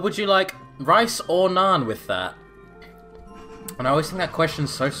 Would you like rice or naan with that? And I always think that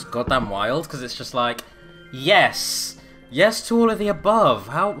question's so goddamn wild, because it's just like, yes. Yes to all of the above.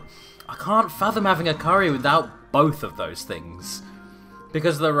 How... I can't fathom having a curry without both of those things.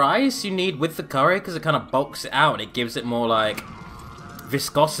 Because the rice you need with the curry, because it kind of bulks it out and it gives it more like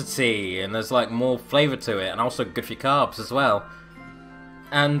viscosity, and there's like more flavour to it, and also good for your carbs as well.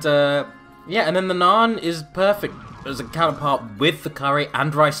 And yeah, and then the naan is perfect as a counterpart with the curry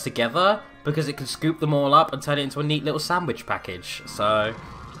and rice together, because it can scoop them all up and turn it into a neat little sandwich package. So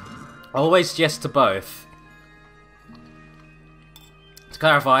always yes to both. To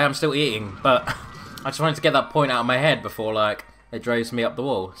clarify, I'm still eating, but I just wanted to get that point out of my head before like it drives me up the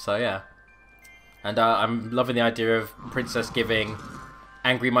wall. So yeah. And I'm loving the idea of Princess giving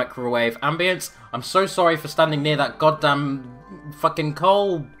angry microwave ambience. I'm so sorry for standing near that goddamn fucking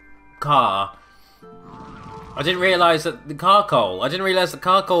coal car. I didn't realise that the car coal. I didn't realise the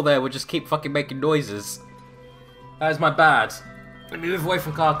car coal there would just keep fucking making noises. That is my bad. Let me move away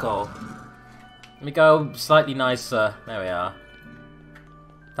from car coal. Let me go slightly nicer. There we are.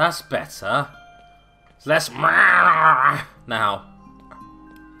 That's better. Less now.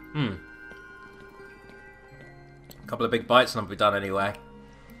 A couple of big bites and I'll be done anyway.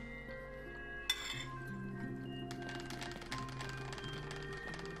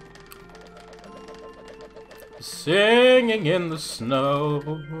 Singing in the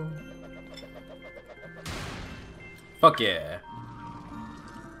snow. Fuck yeah.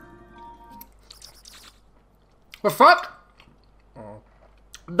 The fuck?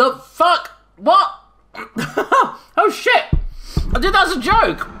 The fuck? What? Oh shit! I did that as a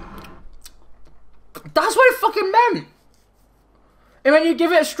joke! That's what it fucking meant! It meant you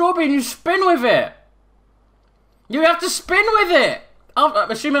give it a strawberry and you spin with it! You have to spin with it! I'm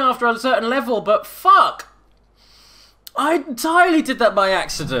assuming after a certain level, but fuck! I entirely did that by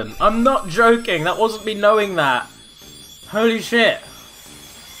accident. I'm not joking. That wasn't me knowing that. Holy shit.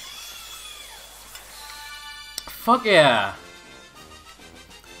 Fuck yeah.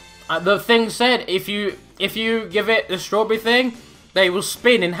 The thing said if you give it the strawberry thing, they will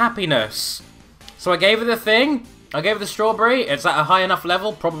spin in happiness. So I gave it the thing. I gave it the strawberry. It's at a high enough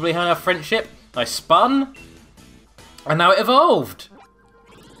level, probably high enough friendship. I spun. And now it evolved.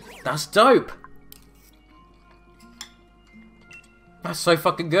 That's dope. That's so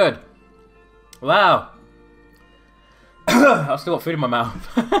fucking good. Wow. I've still got food in my mouth.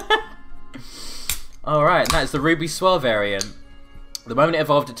 Alright, that is the Ruby Swirl variant. The moment it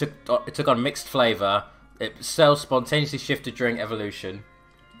evolved, it took on mixed flavour. Its cells spontaneously shifted during evolution.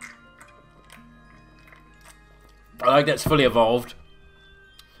 I like that it's fully evolved.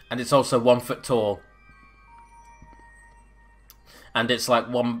 And it's also 1 foot tall. And it's like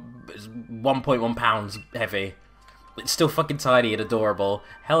 1.1 pounds heavy. It's still fucking tiny and adorable.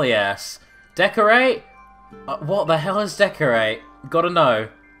 Hell yes. Decorate? What the hell is decorate? Gotta know.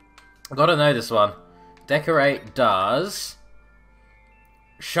 Gotta know this one. Decorate does...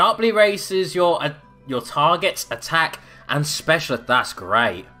 Sharply raises your target's attack and special... That's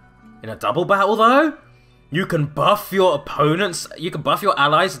great. In a double battle though? You can buff your opponent's... You can buff your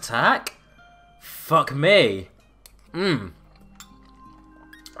ally's attack? Fuck me. I'm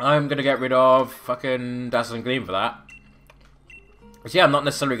gonna get rid of fucking Dazzling Gleam for that. So yeah, I'm not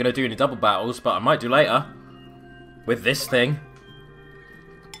necessarily gonna do any double battles, but I might do later. With this thing.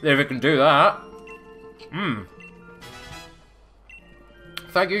 If it can do that.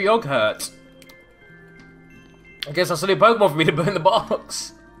 Thank you, Yogurt. I guess that's a new Pokemon for me to put in the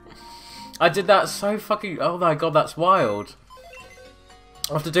box. I did that so fucking... Oh my god, that's wild.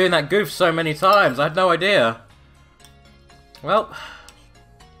 After doing that goof so many times, I had no idea. Well...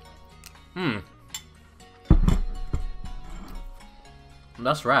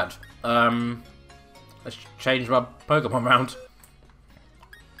 That's rad. Let's change my Pokemon round.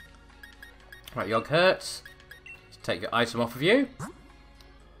 Right, Yogurt. Let's take your item off of you.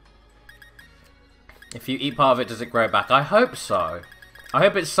 If you eat part of it, does it grow back? I hope so. I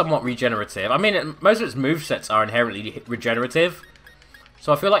hope it's somewhat regenerative. I mean, most of its movesets are inherently regenerative.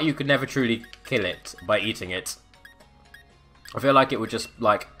 So I feel like you could never truly kill it by eating it. I feel like it would just,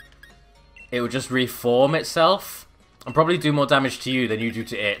 like... It would just reform itself. And probably do more damage to you than you do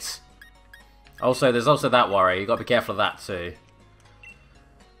to it. Also, there's also that worry. You gotta be careful of that too.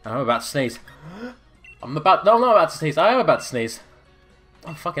 I'm about to sneeze. No, I'm not about to sneeze. I am about to sneeze.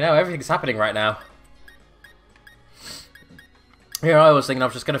 Oh, fucking hell. Everything's happening right now. Here I was thinking I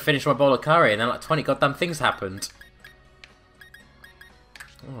was just gonna finish my bowl of curry, and then like 20 goddamn things happened.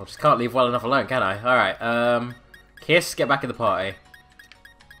 Oh, I just can't leave well enough alone, can I? Alright, Kiss, get back in the party.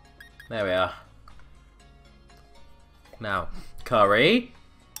 There we are. Now, curry.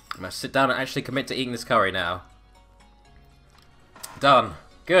 I'm gonna sit down and actually commit to eating this curry now. Done.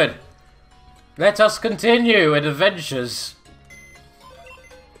 Good. Let us continue in adventures.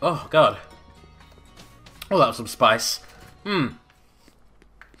 Oh, God. Oh, that was some spice. Here's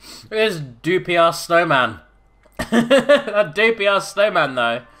doopy-ass snowman. That doopy-ass snowman,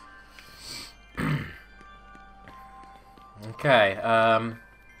 though. Okay,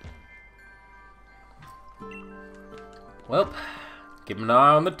 well, keep an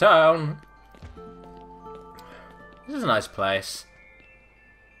eye on the town. This is a nice place.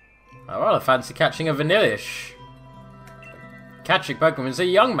 I rather fancy catching a Vanillish. Catching Pokemon is a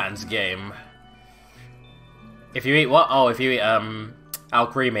young man's game. If you eat what? Oh, if you eat,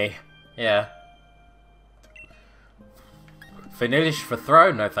 Alcremie. Yeah. Vanillish for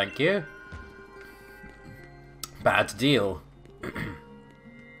throw? No, thank you. Bad deal. Is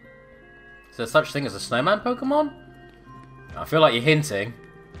there such thing as a snowman Pokemon? I feel like you're hinting.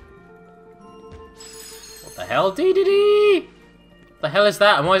 What the hell? Dee-dee-dee! What the hell is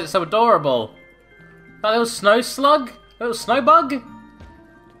that? And why is it so adorable? That little snow slug? Little snow bug? It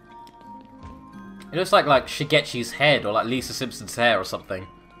looks like Shigechi's head or like Lisa Simpson's hair or something.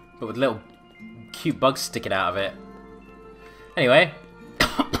 But with little cute bugs sticking out of it. Anyway.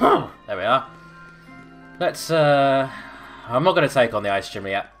 There we are. Let's, I'm not going to take on the ice gym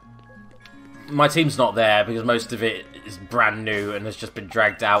yet. my team's not there because most of it is brand new and has just been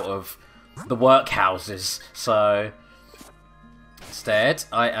dragged out of the workhouses. So instead,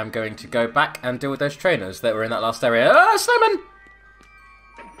 I am going to go back and deal with those trainers that were in that last area. Ah, snowman!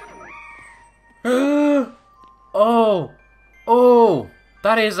 Oh,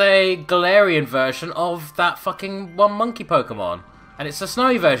 that is a Galarian version of that fucking one monkey Pokemon. And it's a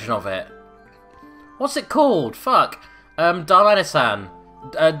snowy version of it. What's it called? Fuck. Darmanitan.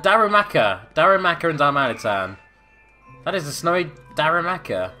 Darumaka and Darmanitan. That is a snowy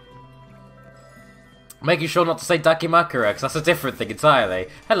Darumaka. Making sure not to say Dakimakura, because that's a different thing entirely.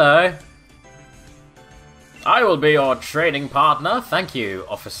 Hello. I will be your training partner. Thank you,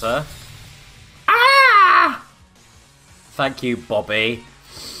 officer. Ah! Thank you, Bobby.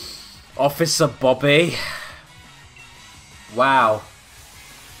 Officer Bobby. Wow.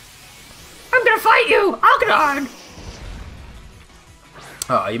 I'm gonna fight you, Arcanine!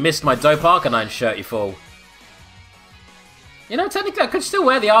 Oh, you missed my dope Arcanine shirt, you fool. You know, technically I could still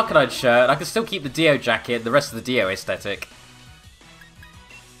wear the Arcanine shirt. I could still keep the Dio jacket, the rest of the Dio aesthetic.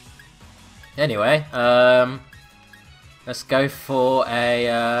 Anyway, let's go for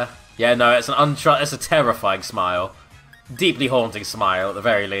a, yeah, no, it's it's a terrifying smile. Deeply haunting smile, at the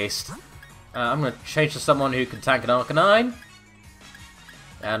very least. I'm going to change to someone who can tank an Arcanine.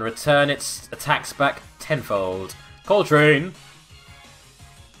 And return its attacks back tenfold. Coltrane!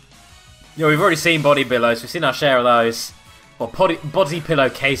 You know, we've already seen body pillows, we've seen our share of those. Or body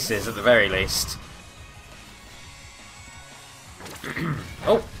pillow cases, at the very least.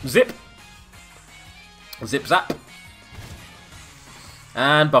 Oh, zip! Zip zap.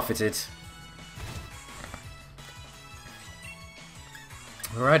 And buffeted.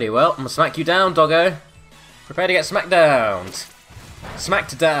 Alrighty, well, I'm gonna smack you down, doggo. Prepare to get smacked down.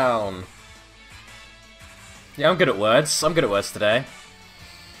 Smacked down. Yeah, I'm good at words. I'm good at words today.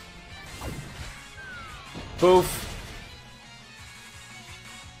 Boof.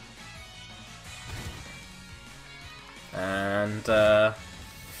 And,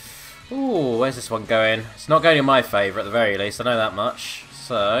 ooh, where's this one going? It's not going in my favour at the very least, I know that much.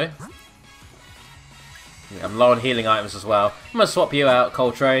 So, I'm low on healing items as well. I'm going to swap you out,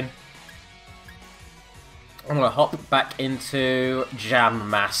 Coltrane. I'm going to hop back into Jam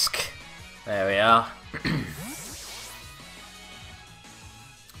Mask. There we are.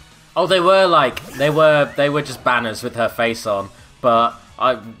 Oh, they were just banners with her face on, but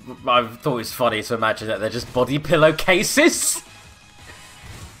I thought it was funny to imagine that they're just body pillow cases.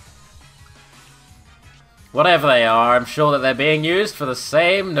 Whatever they are, I'm sure that they're being used for the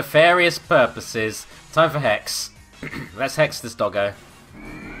same nefarious purposes. Time for Hex. Let's Hex this doggo.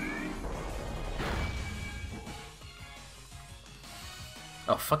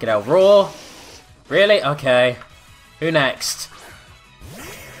 Oh, fucking hell. Raw? Really? Okay. Who next?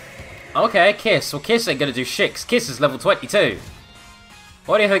 Okay, Kiss. Well, Kiss ain't gonna do shit, 'cause Kiss is level 22.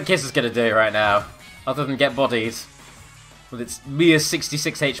 What do you think Kiss is gonna do right now? Other than get bodied? With its mere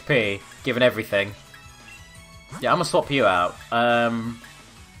 66 HP, given everything. Yeah, I'm gonna swap you out.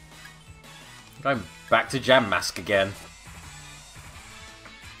 Going back to Jam Mask again.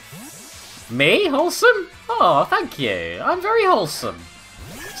 Me? Wholesome? Oh, thank you. I'm very wholesome.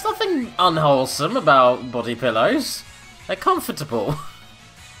 There's nothing unwholesome about body pillows. They're comfortable.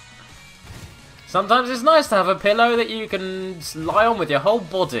 Sometimes it's nice to have a pillow that you can lie on with your whole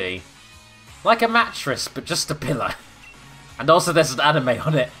body. Like a mattress, but just a pillow. And also there's an anime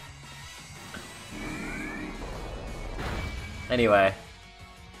on it. Anyway.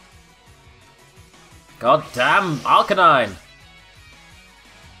 God damn, Arcanine!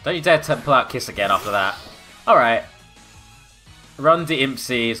 Don't you dare pull out Kiss again after that. Alright. Run to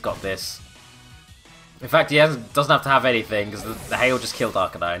Impsy's got this. In fact, he doesn't have to have anything, because the hail just killed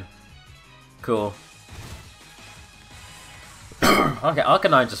Arcanine. Cool. Okay,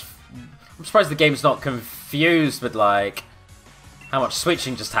 Arcanine just... I'm surprised the game's not confused with, like, how much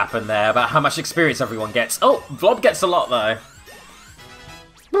switching just happened there, about how much experience everyone gets. Oh, Vlob gets a lot, though.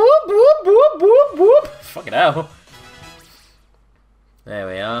 Whoop, whoop, whoop, whoop, whoop. Fucking hell. There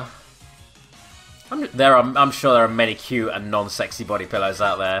we are. I'm sure there are many cute and non-sexy body pillows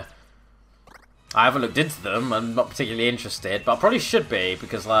out there. I haven't looked into them, I'm not particularly interested, but I probably should be,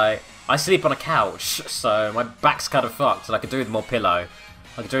 because, like, I sleep on a couch, so my back's kind of fucked, and I could do with more pillow.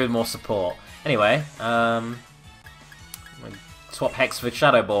 I could do with more support. Anyway, swap Hex with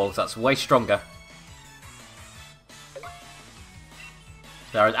Shadow Ball, because that's way stronger.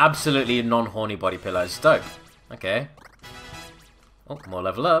 There are absolutely non-horny body pillows. Dope. Okay. Oh, more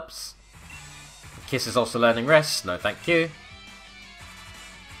level ups. Kiss is also learning rest. No, thank you.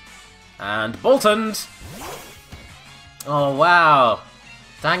 And Boltoned! Oh, wow.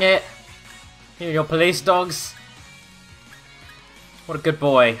 Dang it. You and your police dogs. What a good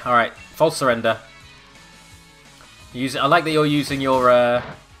boy. Alright, false surrender. I like that you're using your, I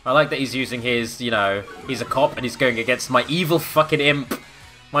like that he's using his, you know, he's a cop and he's going against my evil fucking imp.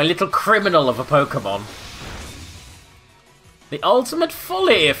 My little criminal of a Pokemon. The ultimate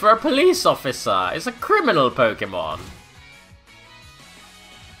folly for a police officer is a criminal Pokemon.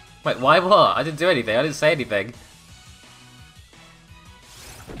 Wait, why what? I didn't do anything. I didn't say anything.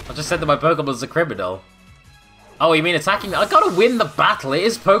 I just said that my Pokemon's a criminal. Oh, you mean attacking me? I gotta win the battle. It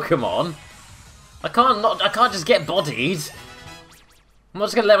is Pokemon. I can't just get bodied. I'm not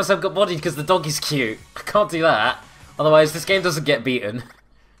just gonna let myself get bodied because the dog is cute. I can't do that. Otherwise, this game doesn't get beaten.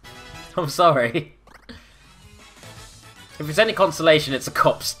 I'm sorry. If it's any consolation, it's a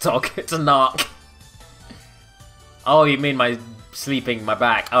cop's dog. It's a narc. Oh, you mean my sleeping my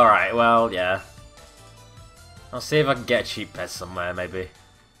back? Alright, well, yeah. I'll see if I can get a cheap pet somewhere, maybe.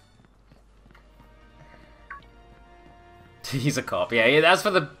 He's a cop. Yeah, as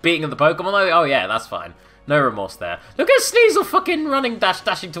for the beating of the Pokemon, oh yeah, that's fine. No remorse there. Look at Sneasel fucking running,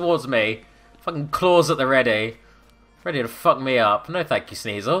 dashing towards me. Fucking claws at the ready. Ready to fuck me up. No thank you,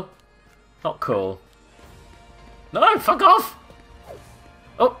 Sneasel. Not cool. No, fuck off!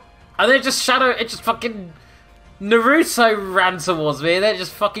 Oh, and then it just fucking... Naruto ran towards me, and then it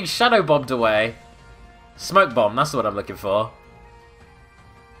just fucking shadow bombed away. Smoke bomb, that's what I'm looking for.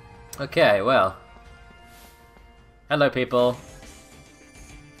 Okay, well. Hello, people.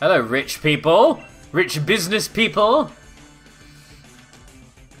 Hello, rich people. Rich business people.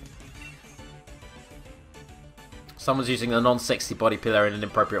 Someone's using the non-sexy body pillar in an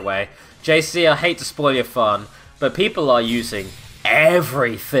inappropriate way. JC, I hate to spoil your fun, but people are using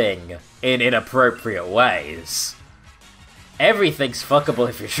everything in inappropriate ways. Everything's fuckable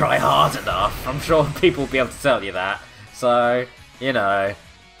if you try hard enough. I'm sure people will be able to tell you that. So, you know.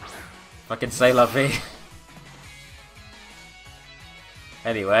 Fucking say lovey.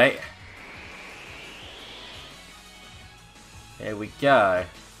 Anyway. Here we go.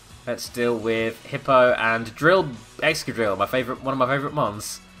 Let's deal with Hippo and Excadrill, one of my favourite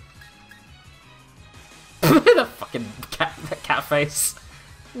mons. The fucking cat face.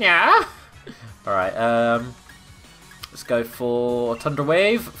 Yeah. Alright, let's go for Thunder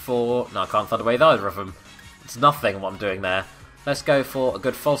Wave no, I can't Thunder Wave either of them. It's nothing what I'm doing there. Let's go for a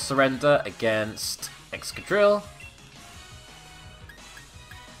good false surrender against Excadrill.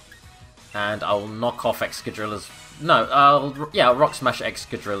 And I'll knock off Excadrill as... No, I'll Rock Smash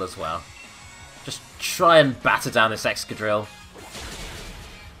Excadrill as well. Just try and batter down this Excadrill.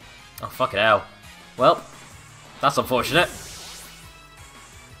 Oh, fucking hell. Well, that's unfortunate.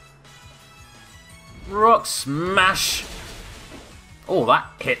 Rock Smash! Oh, that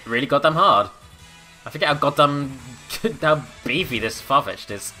hit really goddamn hard. I forget how beefy this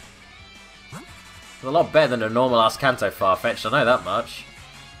Farfetch'd is. It's a lot better than a normal-ass Kanto Farfetch'd, I know that much.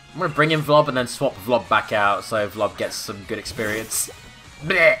 I'm gonna bring in Vlob and then swap Vlob back out so Vlob gets some good experience.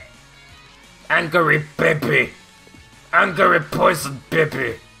 Blech! Angry baby! Angry poison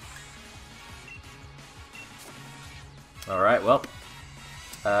baby! Alright, well.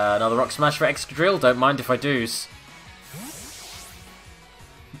 Another Rock Smash for Excadrill, don't mind if I do.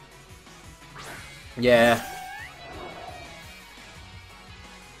 Yeah.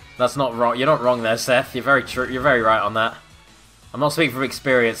 That's not wrong. You're not wrong there, Seth. You're very true. You're very right on that. I'm not speaking from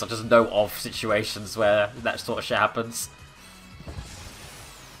experience, I just know of situations where that sort of shit happens.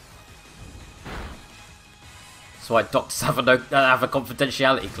 That's why doctors have a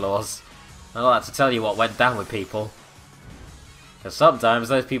confidentiality clause. I like to tell you what went down with people. Because sometimes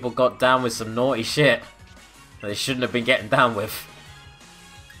those people got down with some naughty shit that they shouldn't have been getting down with.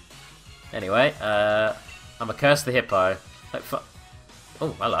 Anyway, I'm gonna curse the Hippo.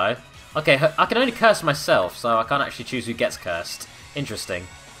 Oh, hello. Okay, I can only curse myself, so I can't actually choose who gets cursed. Interesting.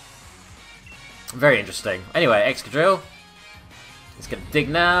 Very interesting. Anyway, Excadrill. It's going to dig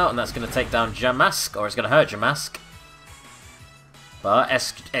now, and that's going to take down Jamask, or it's going to hurt Jamask. But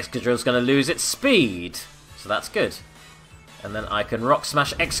Excadrill's going to lose its speed, so that's good. And then I can Rock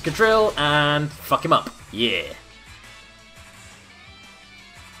Smash Excadrill and fuck him up. Yeah.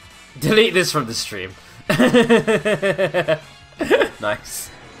 Delete this from the stream. Nice.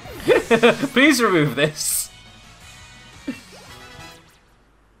 Please remove this.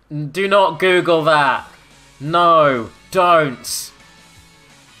 Do not Google that. No, don't.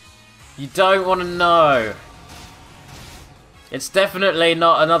 You don't want to know. It's definitely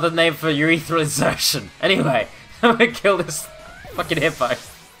not another name for urethral insertion. Anyway, I'm gonna kill this fucking Hippo.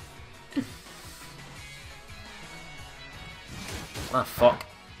 Ah, fuck.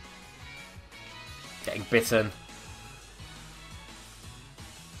 Getting bitten.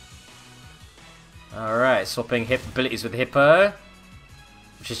 Alright, swapping abilities with Hippo.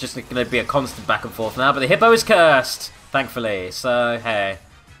 Which is just going to be a constant back and forth now. But the Hippo is cursed, thankfully. So, hey.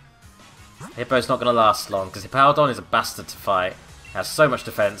 Hippo's not going to last long, because Hippowdon is a bastard to fight. Has so much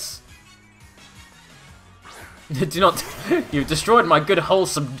defense. Do not... You've destroyed my good,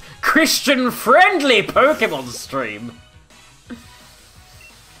 wholesome, Christian-friendly Pokemon stream!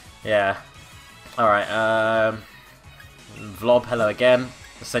 Yeah. Alright, Vlob, hello again.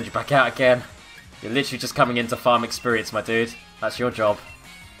 I'll send you back out again. You're literally just coming in to farm experience, my dude. That's your job.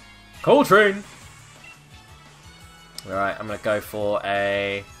 Coltrane! Alright, I'm gonna go for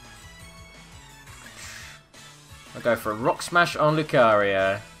a... I'll go for a Rock Smash on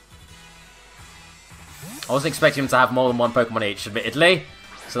Lucario. I wasn't expecting him to have more than one Pokemon each, admittedly.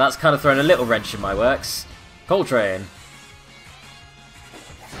 So that's kind of thrown a little wrench in my works. Coltrane.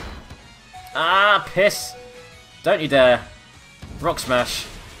 Ah, piss. Don't you dare. Rock Smash.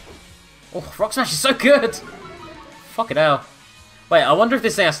 Oh, Rock Smash is so good! Fucking hell. Wait, I wonder if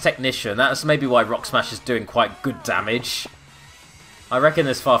this thing has Technician. That's maybe why Rock Smash is doing quite good damage. I reckon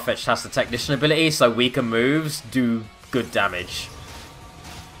this Farfetch'd has the Technician ability, so weaker moves do good damage.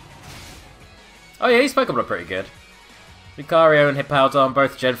 Oh yeah, these Pokemon are pretty good. Lucario and Hippowdon,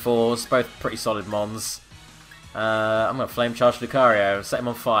 both Gen 4s, both pretty solid mons. I'm gonna Flame Charge Lucario, set him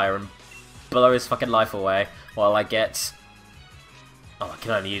on fire, and blow his fucking life away while I get... Oh, I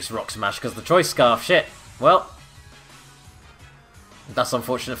can only use Rock Smash because of the Choice Scarf. Shit. Well, that's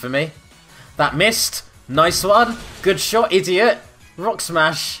unfortunate for me. That missed. Nice one. Good shot, idiot. Rock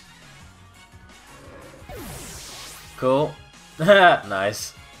Smash. Cool.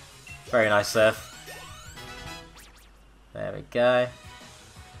 Nice. Very nice, Seth. There we go.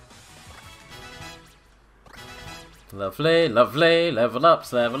 Lovely, lovely. Level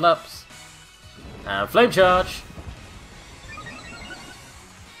ups, level ups. And Flame Charge.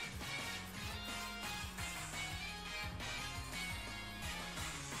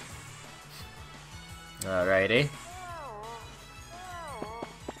 Alrighty.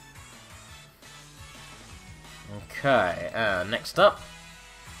 Okay, next up.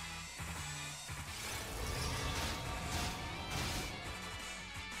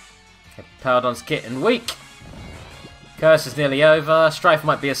 Hippowdon's getting weak. Curse is nearly over. Strife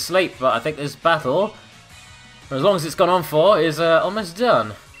might be asleep, but I think this battle, for as long as it's gone on for, is almost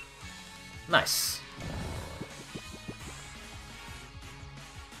done. Nice.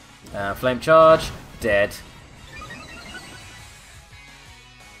 Flame Charge. Dead.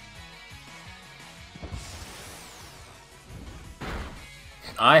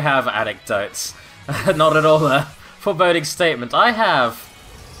 I have anecdotes. Not at all a foreboding statement. I have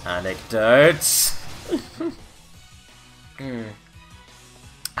anecdotes. There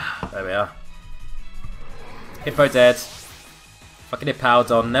we are. Hippo dead. Fucking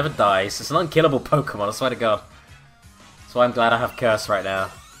Hippowdon never dies. It's an unkillable Pokemon, I swear to God. That's why I'm glad I have Curse right now.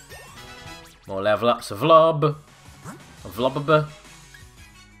 More level ups of Vlob. Vlobba.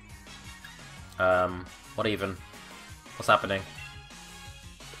 What even? What's happening?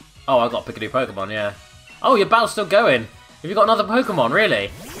 Oh, I got to pick a new Pokemon, yeah. Oh, your battle's still going. Have you got another Pokemon, really?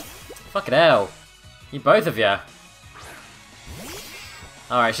 Fucking hell. You both of you.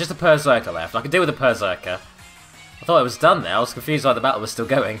 Alright, it's just a Berserker left. I can deal with a Berserker. I thought it was done there. I was confused why the battle was still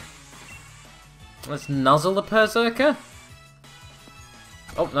going. Let's nuzzle the Berserker.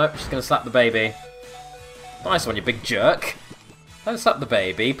 Oh, no, just gonna slap the baby. Nice one, you big jerk. Don't slap the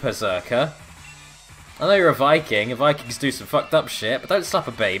baby, Berserker. I know you're a Viking, and Vikings do some fucked up shit, but don't slap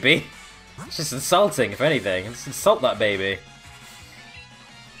a baby. It's just insulting, if anything. Just insult that baby.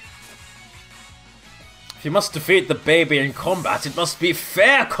 If you must defeat the baby in combat, it must be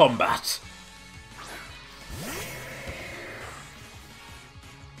fair combat!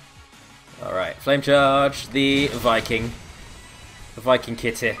 Alright, Flame Charge, the Viking. The Viking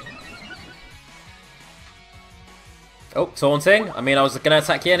kitty. Oh, taunting. I mean, I was going to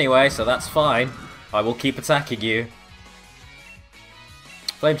attack you anyway, so that's fine. I will keep attacking you.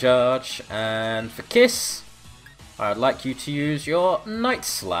 Flame Charge. And for Kiss, I'd like you to use your Night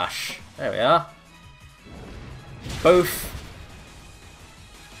Slash. There we are. Both.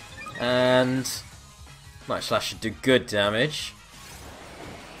 And Night Slash should do good damage.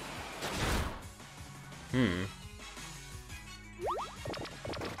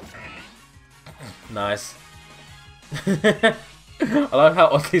 Nice. I love how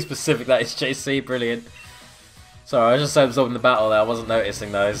oddly specific that is, JC. Brilliant. Sorry, I was just so absorbed in the battle there, I wasn't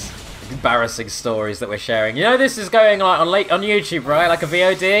noticing those embarrassing stories that we're sharing. You know this is going like on YouTube, right? Like a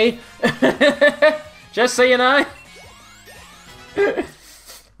VOD? Just so you know.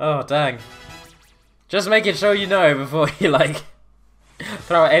 Oh, dang. Just making sure you know before you, like,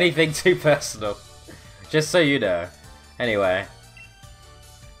 throw out anything too personal. Just so you know. Anyway.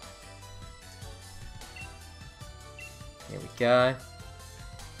 Here we go.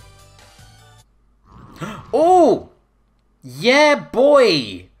 Oh! Yeah,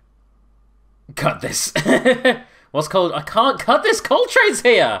 boy! Cut this. What's cold? I can't cut this. Coltrane's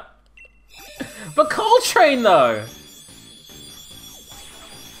here! But Coltrane, though!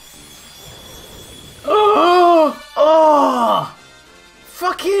 Oh! Oh!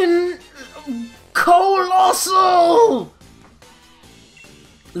 Fucking colossal!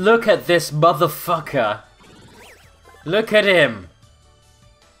 Look at this motherfucker. Look at him.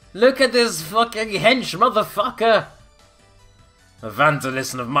 Look at this fucking hench motherfucker. A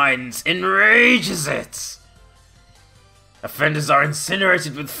vandalism of minds enrages it. Offenders are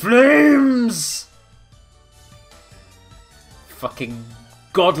incinerated with flames. Fucking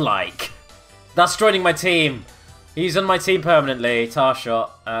godlike. That's joining my team. He's on my team permanently. Tar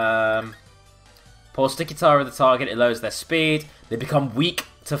shot. Pour sticky tar at the target. It lowers their speed. They become weak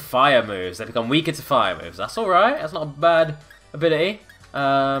to fire moves. They become weaker to fire moves. That's alright. That's not a bad ability.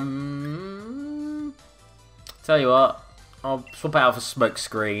 Tell you what. I'll swap it out for smoke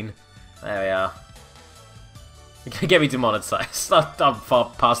screen. There we are. You're gonna get me demonetized. I'm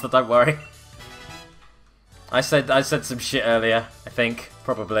far past that, don't worry. I said some shit earlier, I think.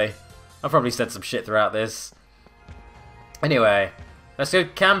 Probably. I probably said some shit throughout this. Anyway, let's go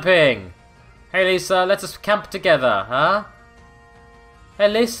camping. Hey Lisa, let us camp together, huh? Hey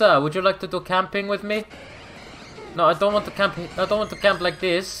Lisa, would you like to do camping with me? No, I don't want to camp. I don't want to camp like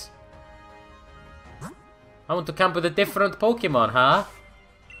this. I want to camp with a different Pokemon, huh?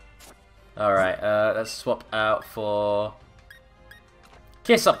 Alright, let's swap out for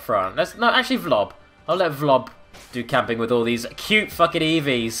Kiss up front. No, actually Vlob. I'll let Vlob do camping with all these cute fucking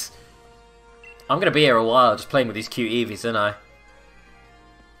Eevees. I'm gonna be here a while just playing with these cute Eevees, aren't I?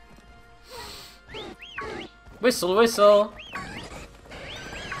 Whistle, whistle!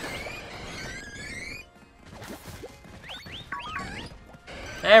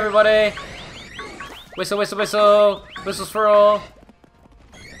 Hey everybody! Whistle, whistle, whistle! Whistles for all!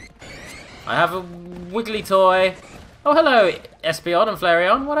 I have a wiggly toy. Oh, hello, Espeon and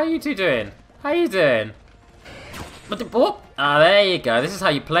Flareon. What are you two doing? How you doing? Ah, there you go. This is how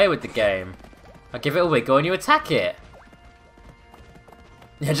you play with the game. I give it a wiggle and you attack it.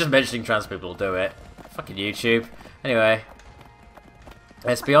 Yeah, just mentioning trans people will do it. Fucking YouTube. Anyway.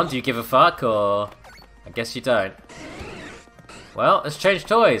 Espeon, do you give a fuck or... I guess you don't. Well, let's change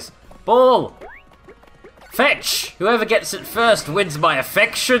toys. Ball! Fetch! Whoever gets it first wins my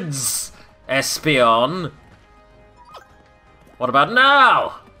affections! Espeon. What about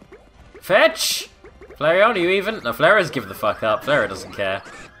now? Fetch! Flareon, are you even? No, Flareon's given the fuck up. Flareon doesn't care.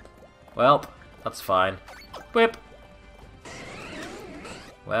 Well, that's fine. Whip!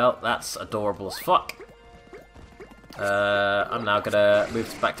 Well, that's adorable as fuck. I'm now gonna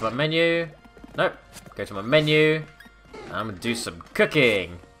move back to my menu. Nope. Go to my menu. I'm gonna do some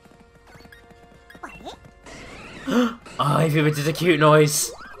cooking. Oh, Eevee did a cute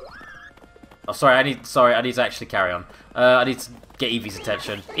noise. Oh, sorry, I need to actually carry on. I need to get Eevee's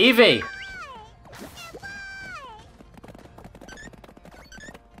attention. Eevee!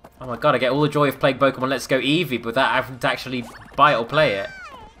 Oh my god, I get all the joy of playing Pokemon Let's Go Eevee without having to actually buy it or play it.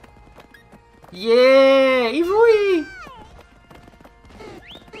 Yeah! Eevee!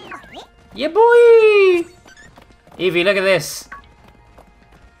 Yeah, boy! Eevee, look at this.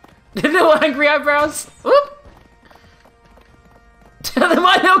 Little angry eyebrows. Whoop!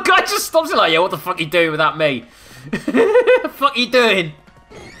 My little guy just stops it like, yeah, what the fuck are you doing without me? What the fuck are you doing?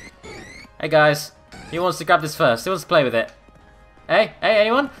 Hey guys, who wants to grab this first? Who wants to play with it? Hey,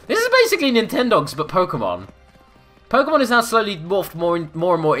 anyone? This is basically Nintendogs, but Pokemon. Pokemon is now slowly morphed more and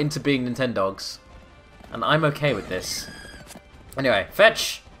more into being Nintendogs. And I'm okay with this. Anyway,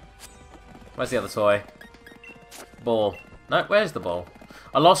 fetch! Where's the other toy? Ball. No, where's the ball?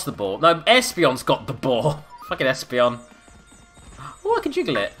 I lost the ball. No, Espeon's got the ball. Fucking Espeon. Oh, I can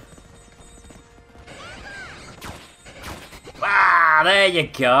jiggle it. Ah, there you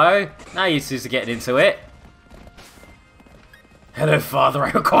go. Now you two are getting into it. Hello, father. I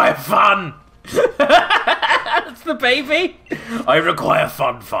require fun. That's the baby. I require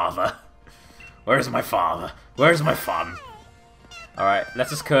fun, father. Where is my father? Where is my fun? All right,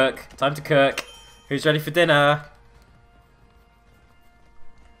 let us cook. Time to cook. Who's ready for dinner?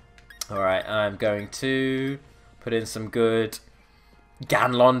 All right, I'm going to put in some good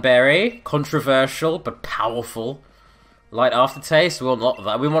Ganlon berry. Controversial but powerful. Light aftertaste. We want a lot of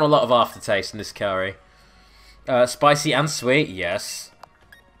that. We want a lot of aftertaste in this curry. Spicy and sweet. Yes.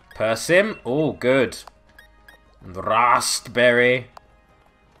 Persim. Oh, good. Raspberry.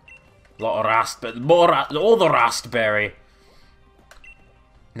 Lot of raspberry. All the raspberry.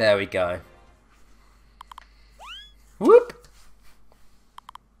 There we go. Whoop!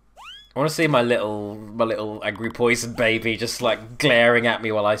 I want to see my little angry poison baby just like glaring at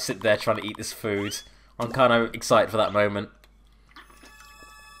me while I sit there trying to eat this food. I'm kind of excited for that moment.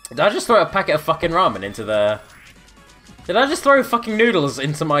 Did I just throw a packet of fucking ramen into the... Did I just throw fucking noodles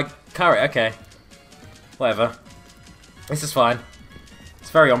into my curry? Okay. Whatever. This is fine. It's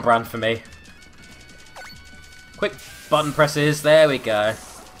very on brand for me. Quick button presses. There we go.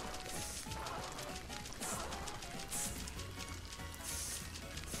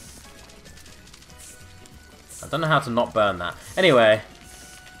 I don't know how to not burn that. Anyway.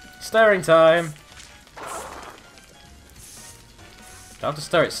 Stirring time. Do I have to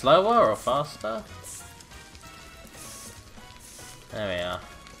stir it slower or faster? There we are.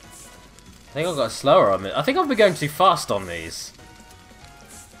 I think I've got slower on this. I think I've been going too fast on these.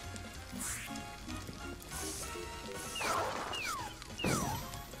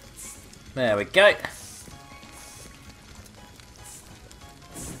 There we go.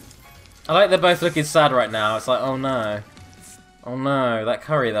 I like they're both looking sad right now. It's like, oh no. Oh no, that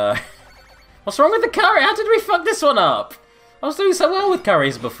curry though. What's wrong with the curry? How did we fuck this one up? I was doing so well with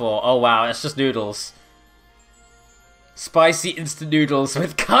curries before. Oh wow, it's just noodles. Spicy instant noodles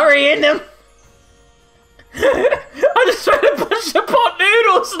with curry in them. I just tried to push a pot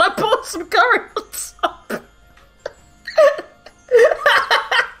noodles and I poured some curry on top.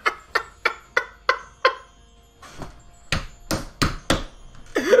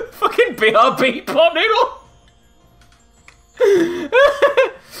 Fucking BRB pot noodle.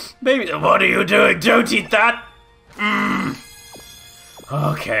 Maybe. What are you doing? Don't eat that.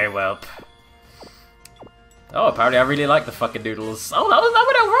 Okay, well. Oh, apparently I really like the fucking noodles. Oh, that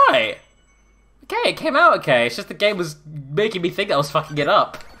went alright. Okay, it came out okay. It's just the game was making me think I was fucking it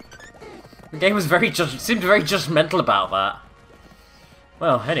up. The game was seemed very judgmental about that.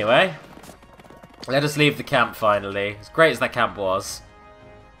 Well, anyway. Let us leave the camp finally. As great as that camp was.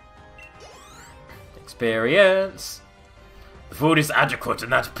 Experience. The food is adequate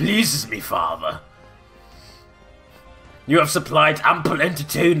and that pleases me, Father. You have supplied ample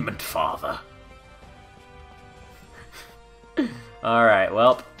entertainment, Father. Alright,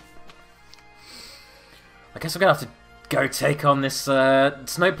 well. I guess we're gonna have to go take on this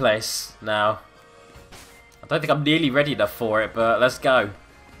snow place now. I don't think I'm nearly ready enough for it, but let's go.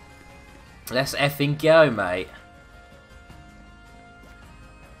 Let's effing go, mate.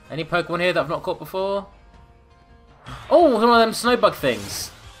 Any Pokemon here that I've not caught before? Oh, one of them snowbug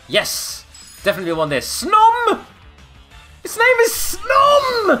things. Yes! Definitely want this. Snom! Its name is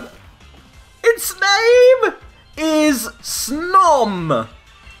Snom! Its name is Snom!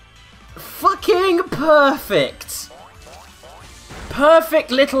 Fucking perfect!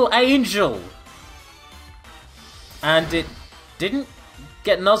 Perfect little angel! And it didn't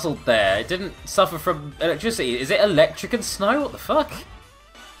get nuzzled there. It didn't suffer from electricity. Is it electric and snow? What the fuck?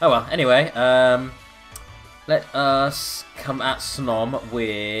 Oh well, anyway, let us come at Snom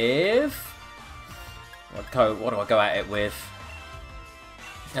with... What do I go at it with?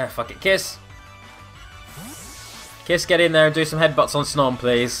 Ah, fuck it. Kiss! Kiss, get in there and do some headbutts on Snom,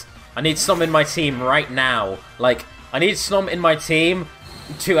 please. I need Snom in my team right now. Like, I need Snom in my team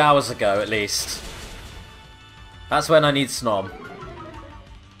 2 hours ago, at least. That's when I need Snom.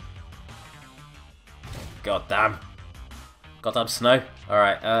 God damn. Goddamn snow.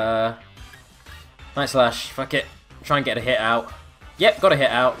 Alright, Night Slash. Fuck it. Try and get a hit out. Yep, got a hit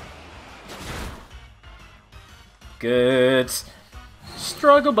out. Good.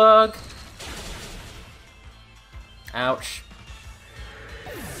 Struggle bug. Ouch.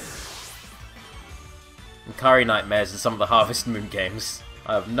 And Curry Nightmares in some of the Harvest Moon games.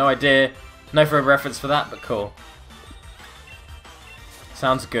 I have no idea, no frame reference for that, but cool.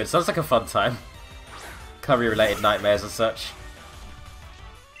 Sounds good. Sounds like a fun time. Curry-related nightmares and such.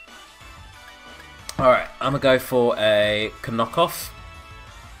 Alright, I'm gonna go for a knockoff,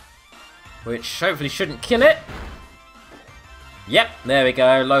 which hopefully shouldn't kill it. Yep, there we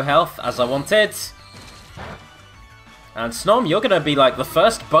go. Low health, as I wanted. And Snom, you're gonna be like the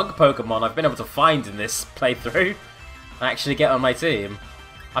first bug Pokemon I've been able to find in this playthrough. Actually get on my team.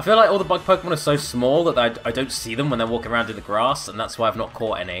 I feel like all the bug Pokemon are so small that I don't see them when they're walking around in the grass, and that's why I've not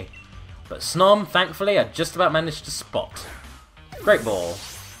caught any. But Snom, thankfully, I just about managed to spot. Great ball.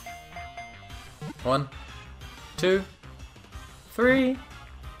 1, 2, 3.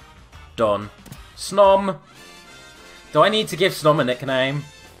 Done. Snom. Do I need to give Snom a nickname?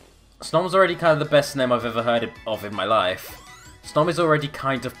 Snom's already kind of the best name I've ever heard of in my life. Snom is already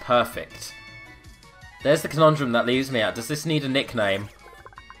kind of perfect. There's the conundrum that leaves me at. Does this need a nickname?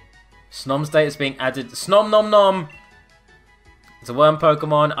 Snom's data is being added. Snom nom nom! It's a worm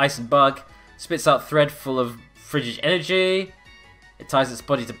Pokemon, Ice and Bug. Spits out thread full of frigid energy. It ties its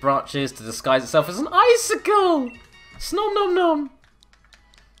body to branches to disguise itself as an icicle! Snom nom nom!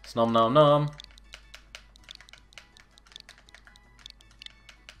 Snom nom nom.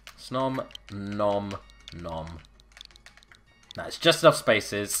 Snom nom nom. That's just enough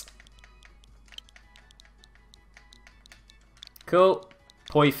spaces. Cool.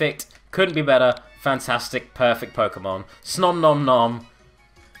 Perfect. Couldn't be better. Fantastic. Perfect Pokemon. Snom nom nom.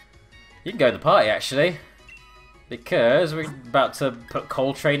 You can go to the party, actually. Because we're about to put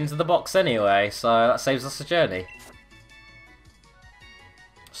Coltrane into the box anyway, so that saves us a journey.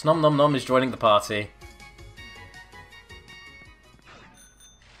 Snom nom nom is joining the party.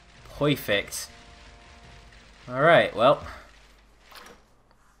 Perfect. Alright, well.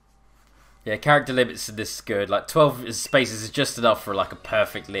 Yeah, character limits in this is good. Like 12 spaces is just enough for like a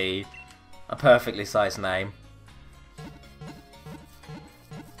perfectly sized name.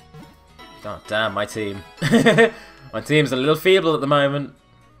 God damn, my team. My team's a little feeble at the moment.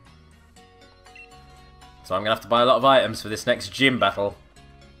 So I'm gonna have to buy a lot of items for this next gym battle.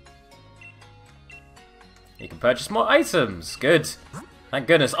 You can purchase more items. Good. Thank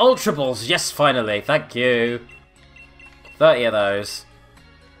goodness. Ultra Balls. Yes, finally. Thank you. 30 of those.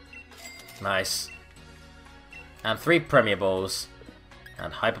 Nice. And 3 Premier Balls.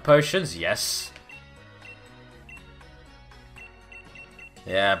 And Hyper Potions. Yes.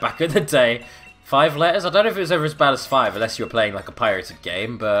 Yeah, back in the day. 5 letters? I don't know if it was ever as bad as 5, unless you were playing like a pirated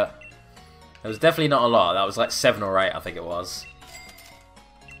game, but it was definitely not a lot. That was like 7 or 8, I think it was.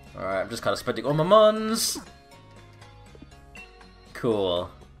 Alright, I'm just kind of spending all my mons. Cool.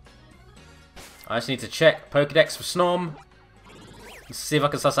 I just need to check Pokédex for Snom. Let's see if I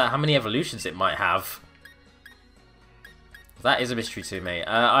can suss out how many evolutions it might have. That is a mystery to me.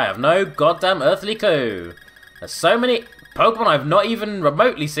 I have no goddamn earthly clue. There's so many Pokemon I've not even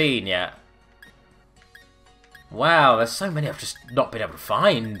remotely seen yet. Wow, there's so many I've just not been able to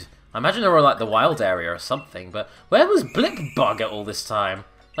find. I imagine they were like the wild area or something, but where was Blipbug at all this time?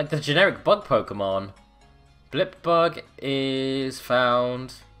 Like the generic bug Pokemon. Blipbug is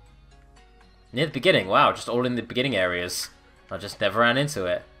found near the beginning. Wow, just all in the beginning areas. I just never ran into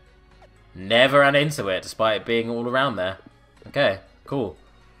it. Never ran into it, despite it being all around there. Okay, cool.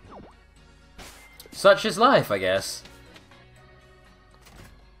 Such is life, I guess.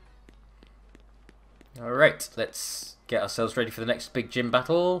 Alright, let's get ourselves ready for the next big gym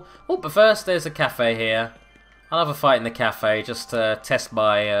battle. Oh, but first, there's a cafe here. I'll have a fight in the cafe just to test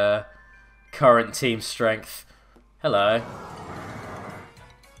my current team strength. Hello.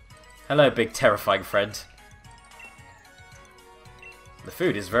 Hello, big terrifying friend. The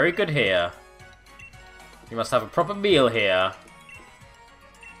food is very good here. You must have a proper meal here.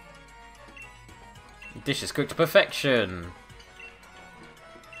 The dish is cooked to perfection.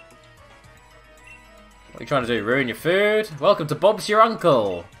 What are you trying to do? Ruin your food? Welcome to Bob's Your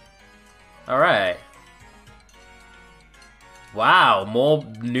Uncle. Alright. Wow, more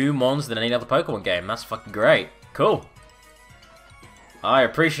new mons than any other Pokemon game. That's fucking great. Cool. I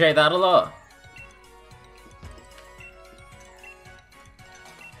appreciate that a lot.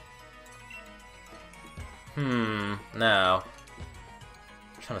 Now.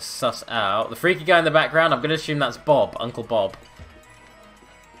 I'm trying to suss out. The freaky guy in the background, I'm going to assume that's Bob. Uncle Bob.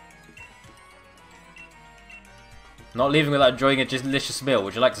 Not leaving without enjoying a delicious meal.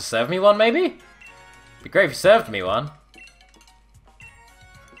 Would you like to serve me one, maybe? It'd be great if you served me one.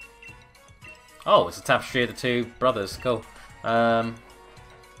 Oh, it's a tapestry of the two brothers. Cool.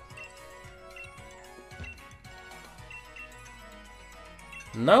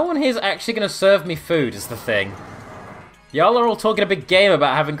 No one here's actually going to serve me food is the thing. Y'all are all talking a big game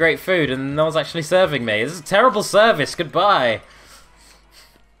about having great food and no one's actually serving me. This is a terrible service. Goodbye.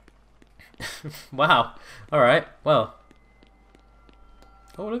 Wow. Alright, well.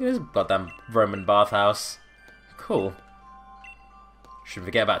 Oh, look at this goddamn Roman bathhouse. Cool. Shouldn't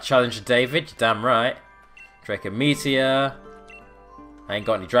forget about Challenger David, you're damn right. Draco Meteor. I ain't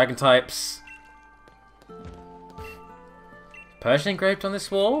got any dragon types. Persian engraved on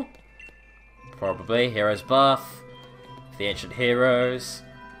this wall? Probably. Hero's Bath. The Ancient Heroes.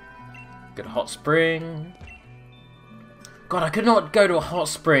 Good hot spring. God, I could not go to a hot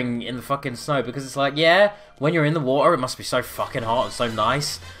spring in the fucking snow because it's like, yeah, when you're in the water it must be so fucking hot and so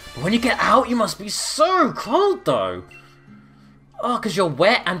nice. But when you get out you must be so cold though. Oh, because you're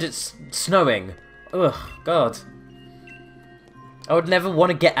wet and it's snowing. Ugh, God. I would never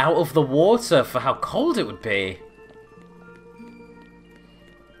want to get out of the water for how cold it would be.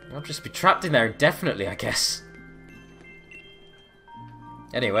 I'll just be trapped in there indefinitely, I guess.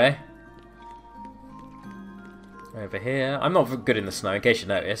 Anyway, Over here. I'm not good in the snow, in case you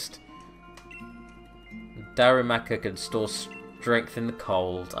noticed. Darumaka can store strength in the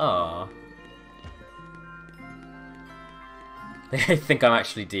cold. Ah. I think I'm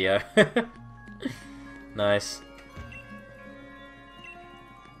actually Dio. Nice.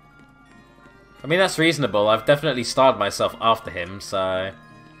 I mean, that's reasonable. I've definitely starred myself after him, so...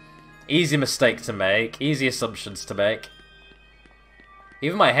 Easy mistake to make. Easy assumptions to make.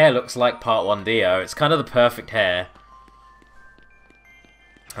 Even my hair looks like Part 1 Dio. It's kind of the perfect hair.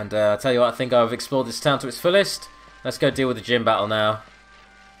 And I'll tell you what, I think I've explored this town to its fullest. Let's go deal with the gym battle now.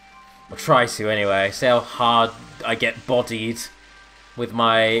 Or try to, anyway. See how hard I get bodied with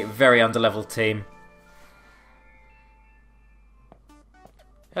my very underleveled team.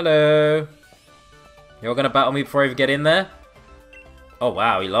 Hello. You're going to battle me before I even get in there? Oh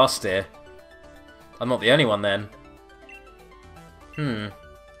wow, he lost here. I'm not the only one then.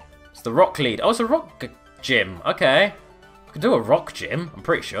 It's the rock lead. Oh, it's a rock gym. Okay. I can do a rock gym, I'm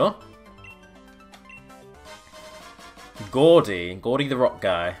pretty sure. Gordy. Gordy the rock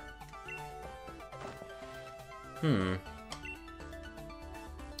guy.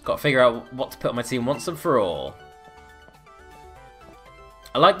 Got to figure out what to put on my team once and for all.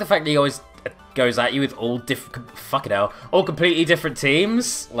 I like the fact that he always goes at you with all different... Fucking hell. All completely different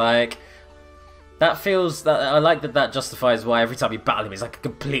teams. Like... That feels... I like that justifies why every time you battle him he's like a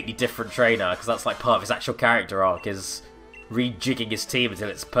completely different trainer. Because that's like part of his actual character arc, is rejigging his team until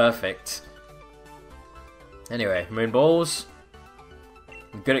it's perfect. Anyway, Moon Balls.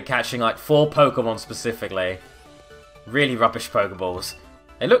 I'm good at catching like 4 Pokemon specifically. Really rubbish Pokeballs.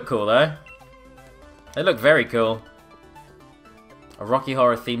 They look cool though. They look very cool. A Rocky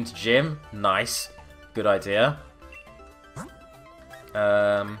Horror themed gym. Nice. Good idea.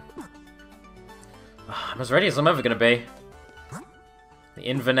 I'm as ready as I'm ever going to be. The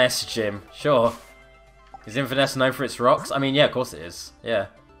Inverness gym. Sure. Is Inverness known for its rocks? I mean, yeah, of course it is. Yeah.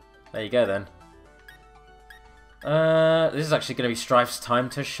 There you go then. This is actually going to be Strife's time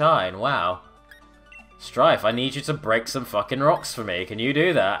to shine. Wow. Strife, I need you to break some fucking rocks for me. Can you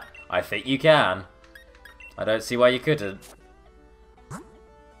do that? I think you can. I don't see why you couldn't.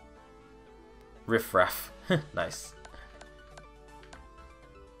 Riff Raff. Nice.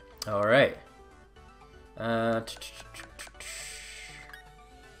 Alright.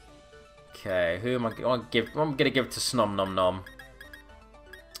 Okay, who am I going to give? I'm going to give it to Snom Nom Nom.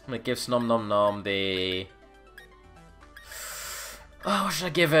 I'm going to give Snom Nom Nom the... Oh, what should I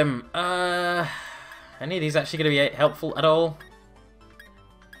give him? Any of these actually going to be helpful at all?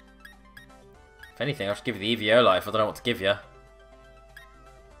 If anything, I should give you the EVO life. I don't know what to give you.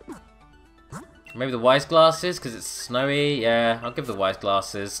 Maybe the Wise Glasses, because it's snowy. Yeah, I'll give the Wise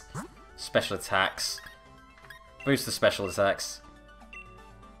Glasses. Special attacks. Boost the special attacks.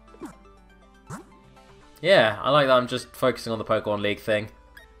 Yeah, I like that I'm just focusing on the Pokemon League thing.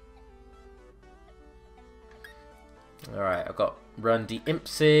 Alright, I've got Run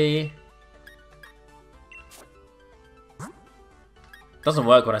Impsy. Doesn't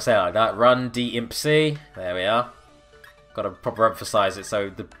work when I say it like that. Run Impsy. There we are. Got to proper emphasize it so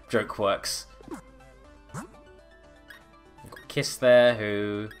the joke works. I've got Kiss there,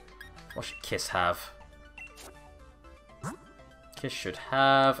 who... What should Kiss have? Kiss should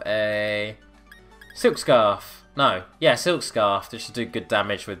have a... Silk Scarf. No. Yeah, Silk Scarf. This should do good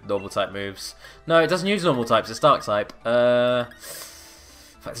damage with normal type moves. No, it doesn't use normal types. It's dark type.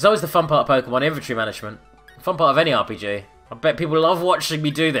 It's always the fun part of Pokemon, inventory management. Fun part of any RPG. I bet people love watching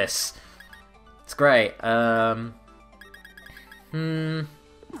me do this. It's great. Yeah,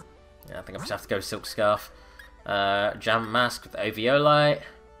 I think I just have to go Silk Scarf. Jam Mask with the OVO Light.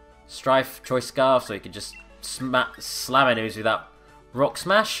 Strife Choice Scarf, so you can just slam enemies with that Rock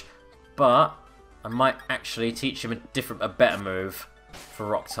Smash. But I might actually teach him a better move for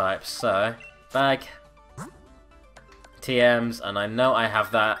Rock types. So, Bag. TMs, and I know I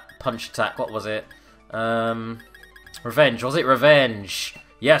have that Punch Attack. What was it? Revenge. Was it Revenge?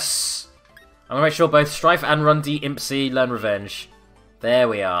 Yes! I'm going to make sure both Strife and Run Impsy learn Revenge. There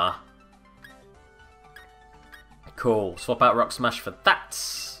we are. Cool. Swap out Rock Smash for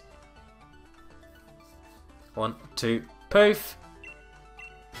that. 1, 2, poof.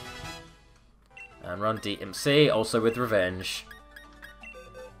 And Run Impsy, also with Revenge.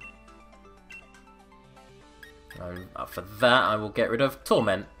 For that, I will get rid of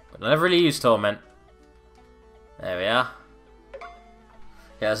Torment. I never really use Torment. There we are.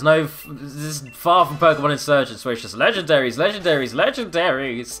 Yeah, there's no... This is far from Pokemon Insurgence, where it's just legendaries, legendaries,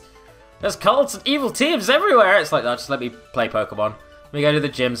 legendaries. There's cults and evil teams everywhere. It's like, just let me play Pokemon. Let me go to the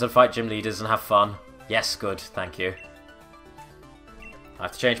gyms and fight gym leaders and have fun. Yes, good, thank you. I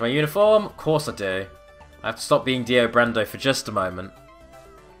have to change my uniform? Of course I do. I have to stop being Dio Brando for just a moment.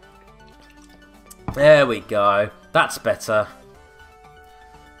 There we go. That's better.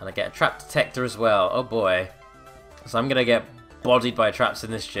 And I get a trap detector as well. Oh boy. So I'm gonna get bodied by traps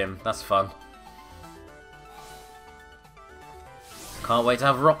in this gym. That's fun. Can't wait to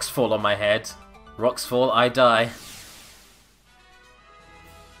have rocks fall on my head. Rocks fall, I die.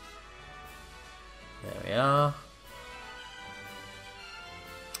 There we are.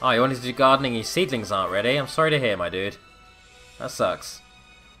 Oh, you wanted to do gardening, your seedlings aren't ready? I'm sorry to hear, my dude. That sucks.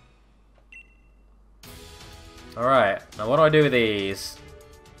 Alright, now what do I do with these?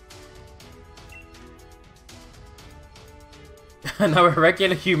 No, a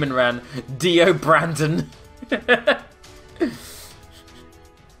regular human ran. Dio Brandon.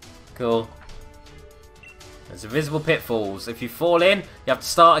 Cool. There's invisible pitfalls. If you fall in, you have to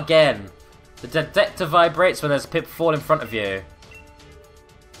start again. The detector vibrates when there's a pitfall in front of you.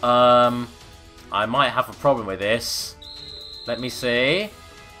 I might have a problem with this. Let me see.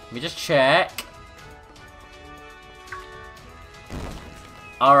 Let me just check.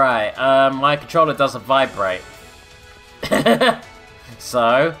 Alright, my controller doesn't vibrate.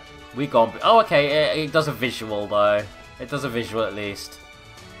 So, we gone. Oh, okay, it does a visual though. It does a visual at least.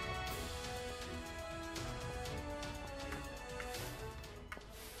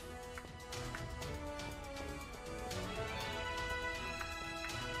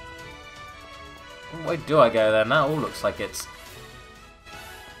 Where do I go then? That all looks like it's...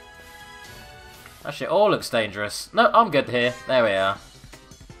 Actually, it all looks dangerous. No, I'm good here. There we are.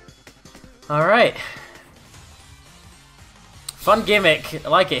 Alright. Fun gimmick. I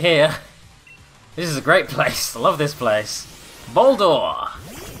like it here. This is a great place. I love this place. Boldor!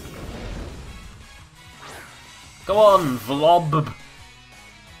 Go on, Vlob.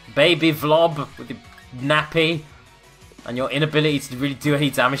 Baby Vlob with your nappy. And your inability to really do any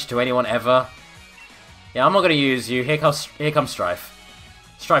damage to anyone ever. Yeah, I'm not going to use you. Here comes Strife.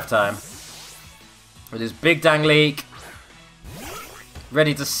 Strife time. With his big dang leak.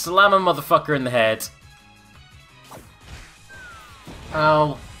 Ready to slam a motherfucker in the head.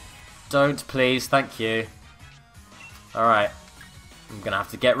 Oh. Don't, please. Thank you. Alright. I'm going to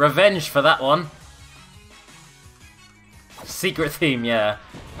have to get revenge for that one. Secret theme, yeah.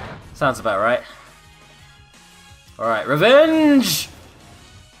 Sounds about right. Alright, revenge!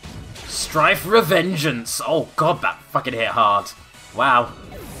 Strife Revengeance! Oh god, that fucking hit hard. Wow.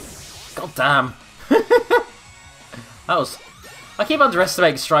 God damn. That was... I keep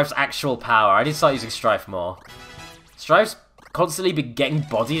underestimating Strife's actual power. I need to start using Strife more. Strife's constantly been getting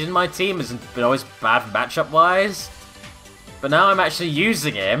bodied in my team. Has been always bad matchup-wise. But now I'm actually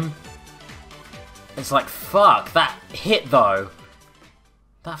using him. It's like, fuck, that hit though.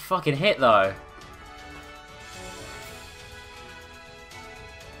 That fucking hit though.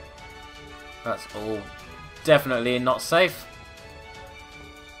 That's all definitely not safe.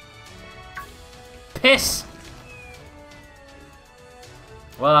 Piss!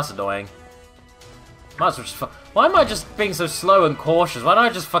 Well, that's annoying. Might as well just why am I just being so slow and cautious? Why don't I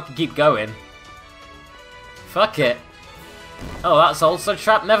just fucking keep going? Fuck it. Oh, that's also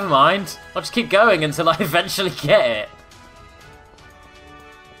trapped. Never mind. I'll just keep going until I eventually get it.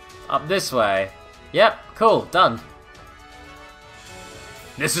 Up this way. Yep, cool, done.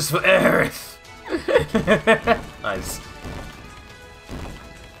 This is for Aerith! Nice.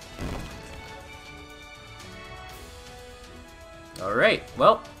 Alright,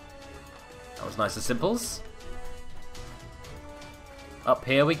 well. That was nice and simples. Up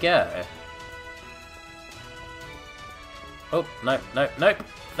here we go. Oh, nope, nope, nope.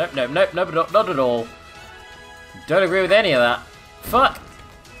 Nope, nope, nope, nope, not at all. Don't agree with any of that. Fuck!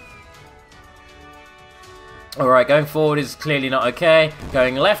 Alright, going forward is clearly not okay.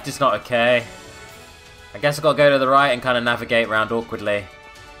 Going left is not okay. I guess I've got to go to the right and kind of navigate around awkwardly.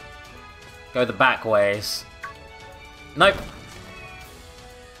 Go the back ways. Nope.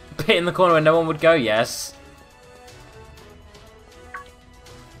 Pit in the corner where no one would go, yes.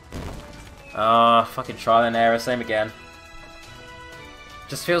 Ah, fucking trial and error, same again.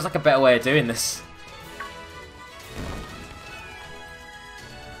 Just feels like a better way of doing this.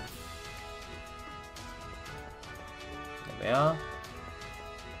 There we are.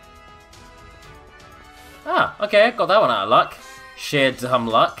 Ah, okay, got that one out of luck. Sheer dumb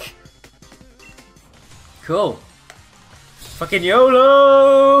luck. Cool. Fucking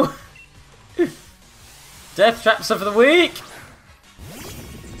YOLO! Death traps of the week!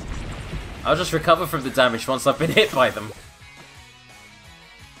 I'll just recover from the damage once I've been hit by them.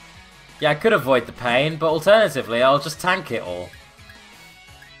 Yeah, I could avoid the pain, but alternatively, I'll just tank it all.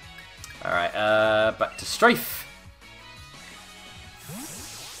 Alright, back to Strafe.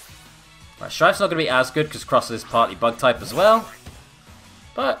 Right, Strife's not going to be as good because Cross is partly bug type as well.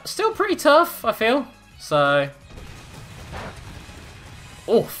 But still pretty tough, I feel. So...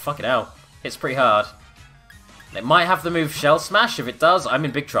 Oh, fucking hell. Hits pretty hard. It might have the move Shell Smash. If it does, I'm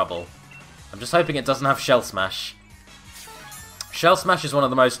in big trouble. I'm just hoping it doesn't have Shell Smash. Shell Smash is one of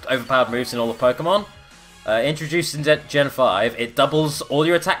the most overpowered moves in all of Pokemon. Introduced in Gen 5, it doubles all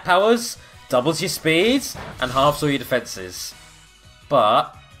your attack powers, doubles your speeds, and halves all your defenses.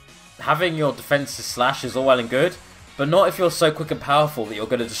 But having your defenses slash is all well and good, but not if you're so quick and powerful that you're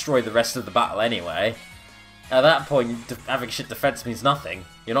going to destroy the rest of the battle anyway. At that point, having shit defense means nothing.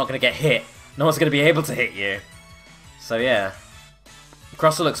 You're not going to get hit. No one's going to be able to hit you. So yeah.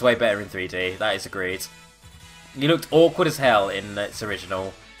 Crosser looks way better in 3D, that is agreed. He looked awkward as hell in its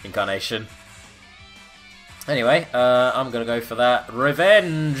original incarnation. Anyway, I'm going to go for that.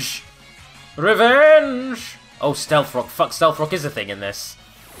 Revenge! Revenge! Oh, Stealth Rock. Fuck, Stealth Rock is a thing in this.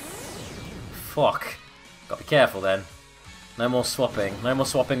 Fuck. Gotta be careful then. No more swapping. No more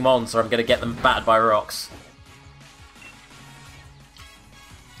swapping mons or I'm going to get them battered by rocks.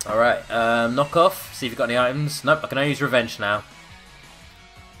 Alright, knock off. See if you've got any items. Nope, I can only use Revenge now.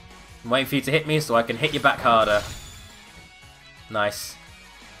 I'm waiting for you to hit me so I can hit you back harder. Nice.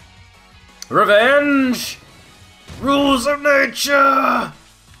 Revenge! Rules of nature!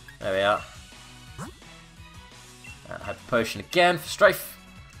 There we are. I had potion again for Strife.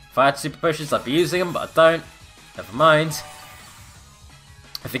 If I had super potions, I'd be using them, but I don't. Never mind.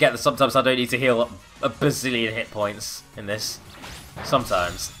 I forget that sometimes I don't need to heal a bazillion hit points in this.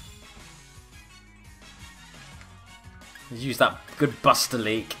 Sometimes. Use that good Buster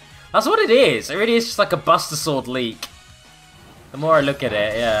Leak. That's what it is. It really is just like a Buster Sword leak. The more I look at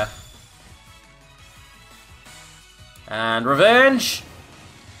it, yeah. And Revenge!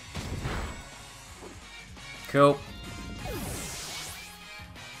 Cool.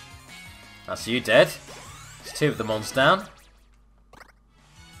 That's you dead. There's two of the mons down.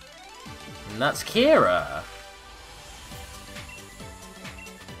 And that's Kira.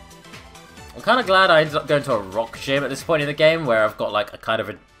 I'm kind of glad I ended up going to a rock gym at this point in the game where I've got like a kind of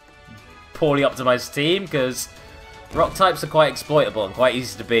a poorly optimized team because rock types are quite exploitable and quite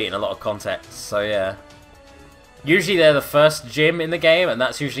easy to beat in a lot of contexts, so yeah. Usually they're the first gym in the game and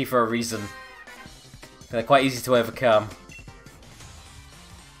that's usually for a reason. They're quite easy to overcome.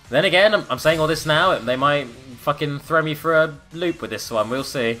 Then again, I'm saying all this now, they might fucking throw me for a loop with this one, we'll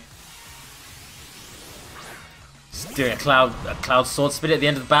see. Just doing a cloud sword spin at the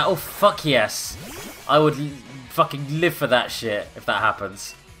end of the battle? Fuck yes. I would fucking live for that shit if that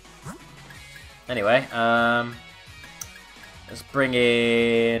happens. Anyway, let's bring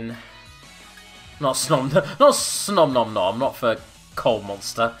in... Not Snom Nom Nom, not for Coal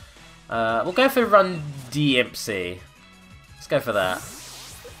Monster. We'll go for Run DMC. Let's go for that.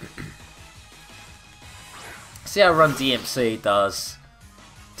 See how Run DMC does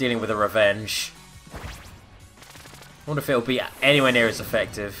dealing with a Revenge. I wonder if it'll be anywhere near as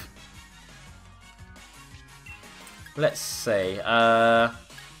effective. Let's see. In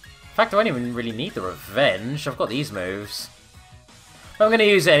fact, I don't even really need the Revenge. I've got these moves. But I'm going to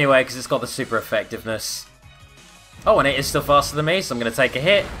use it anyway because it's got the super effectiveness. Oh, and it is still faster than me, so I'm going to take a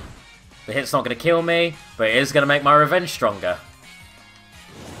hit. The hit's not going to kill me, but it is going to make my Revenge stronger.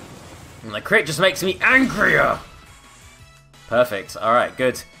 And the crit just makes me angrier! Perfect. Alright,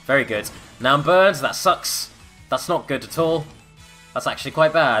 good. Very good. Now I'm burned. That sucks. That's not good at all. That's actually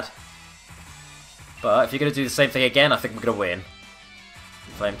quite bad. But if you're going to do the same thing again, I think we're going to win.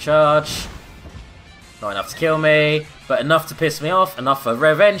 Flame Charge. Not enough to kill me, but enough to piss me off. Enough for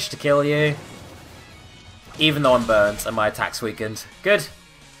Revenge to kill you. Even though I'm burned and my attack's weakened. Good.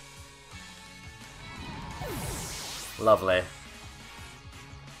 Lovely.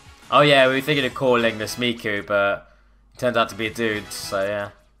 Oh yeah, we were thinking of calling this Miku, but it turned out to be a dude, so yeah.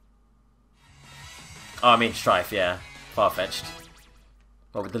 Oh, I mean Strife, yeah. Far-fetched.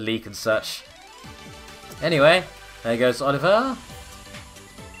 What with the leak and such. Anyway, there goes Oliver.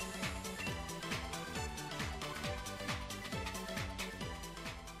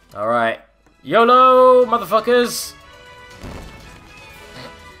 Alright. YOLO, motherfuckers!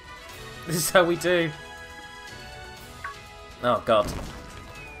 This is how we do. Oh, God.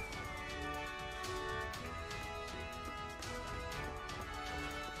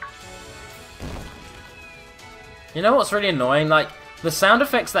 You know what's really annoying? Like, the sound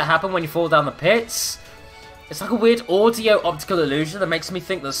effects that happen when you fall down the pits, it's like a weird audio optical illusion that makes me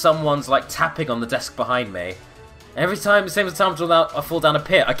think that someone's, like, tapping on the desk behind me. Every time, same time I fall down a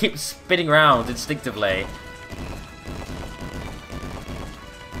pit, I keep spinning around instinctively.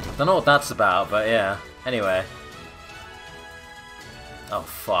 Don't know what that's about, but yeah. Anyway. Oh,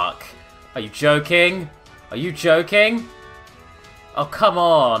 fuck. Are you joking? Are you joking? Oh, come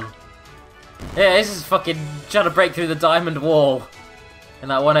on. Yeah, this is fucking trying to break through the diamond wall in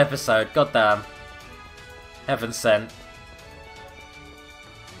that one episode. Goddamn. Heaven sent.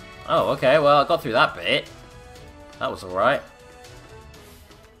 Oh, okay, well, I got through that bit. That was alright.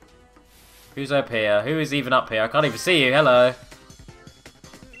 Who's up here? Who is even up here? I can't even see you. Hello.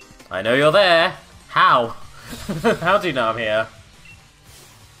 I know you're there. How? How do you know I'm here?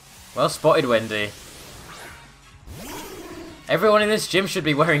 Well spotted, Wendy. Everyone in this gym should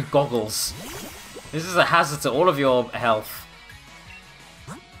be wearing goggles. This is a hazard to all of your health.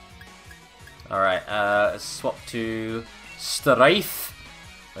 Alright, let's swap to Strafe.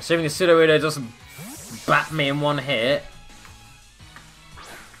 Assuming the Pseudo-Widow doesn't bat me in one hit.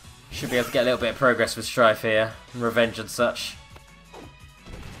 Should be able to get a little bit of progress with Strife here. And revenge and such.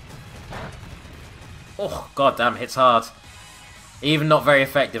 Oh, goddamn, hits hard. Even not very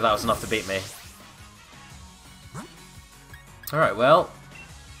effective, that was enough to beat me. Alright, well.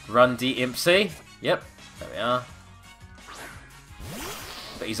 Run D Impsy. Yep, there we are.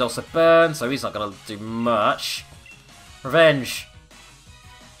 But he's also burned, so he's not going to do much. Revenge.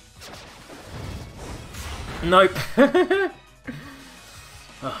 Nope.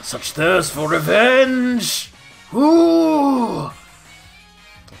 Oh, such thirst for revenge! Ooh!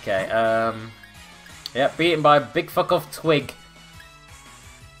 Okay, yep, beaten by a big fuck off twig.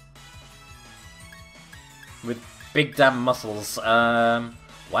 With big damn muscles. Wow,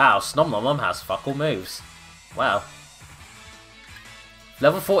 Snom has fuck all moves. Wow.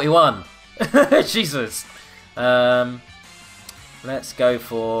 Level 41. Jesus. Let's go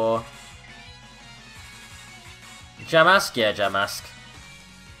for Jamask? Yeah, Jamask.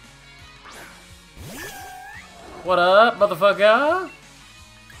 What up, motherfucker?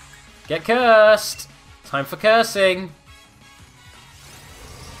 Get cursed! Time for cursing!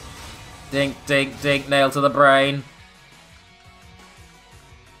 Dink, dink, dink, nail to the brain.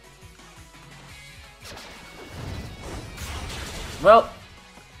 Well,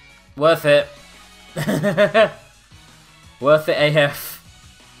 worth it. Worth it AF.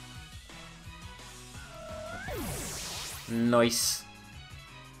 Nice.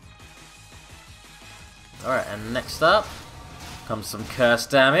 Alright, and next up comes some curse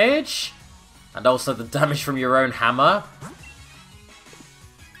damage. And also the damage from your own hammer.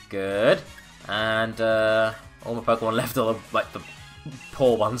 Good. And all my Pokemon left are like the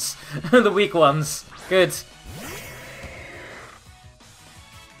poor ones. The weak ones. Good.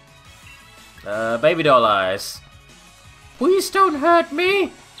 Baby doll eyes. Please don't hurt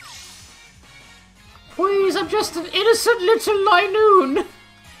me. Please, I'm just an innocent little Linoon.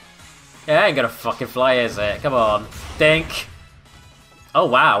 Yeah, I ain't gonna fucking fly, is it? Come on. Dink. Oh,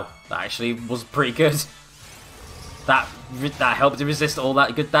 wow. That actually was pretty good. That helped to resist all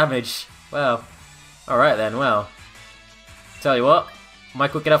that good damage. Well. Alright then, well. Tell you what. Am I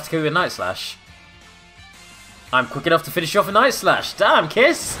quick enough to kill you with Night Slash? I'm quick enough to finish you off with Night Slash. Damn,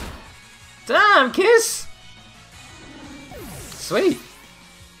 Kiss! Damn, Kiss! Sweet.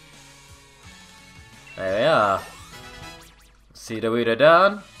 There we are. Pseudo-Widow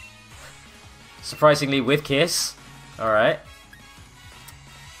down. Surprisingly with Kiss. Alright.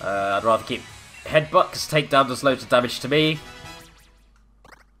 I'd rather keep Headbutt, because Takedown does loads of damage to me.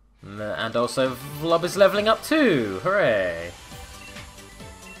 And also Vlob is leveling up too. Hooray.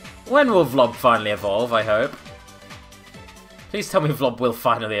 When will Vlob finally evolve, I hope? Please tell me Vlob will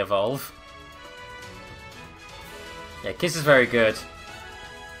finally evolve. Yeah, Kiss is very good.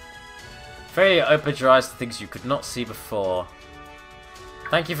 Very opened your eyes to things you could not see before.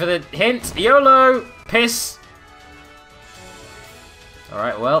 Thank you for the hint. YOLO! Piss!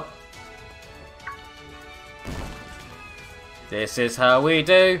 Alright, well. This is how we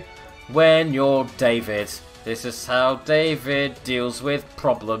do when you're David. This is how David deals with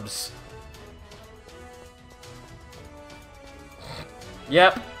problems.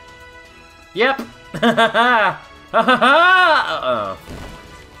 Yep. Yep. Uh-oh.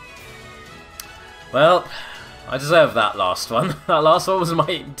 Well, I deserve that last one. That last one was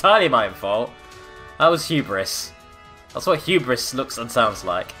entirely my fault. That was hubris. That's what hubris looks and sounds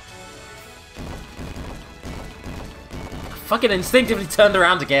like. I fucking instinctively turned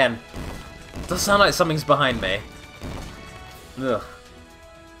around again. It does sound like something's behind me. Ugh.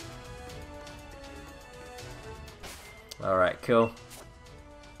 Alright, cool.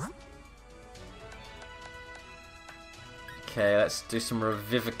 Okay, let's do some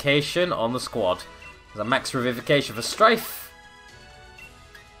revivification on the squad. There's a max revivification for Strife.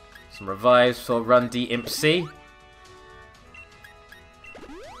 Some revives for Run D Imp C.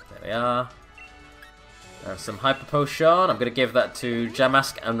 There we are. Some Hyper Potion. I'm going to give that to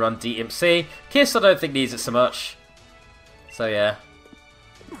Jamask and run DMC. Kiss, I don't think needs it so much. So yeah.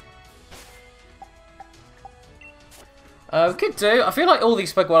 We could do. I feel like all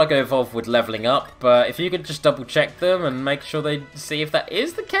these Pokemon are going to evolve with leveling up, but if you could just double check them and make sure they see if that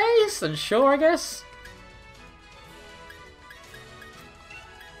is the case, then sure, I guess.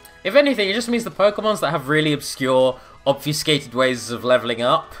 If anything, it just means the Pokemons that have really obscure, obfuscated ways of leveling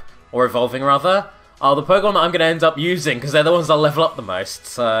up, or evolving rather, are the Pokemon that I'm going to end up using, because they're the ones I'll level up the most.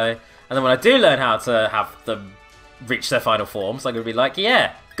 So, and then when I do learn how to have them reach their final forms, I'm going to be like,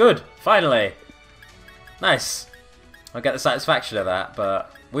 yeah, good, finally. Nice. I'll get the satisfaction of that,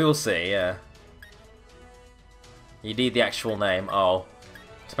 but we will see, yeah. You need the actual name. Oh,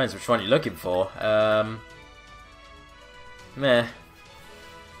 depends which one you're looking for. Meh.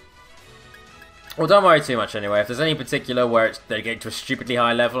 Well, don't worry too much anyway. If there's any particular where they're getting to a stupidly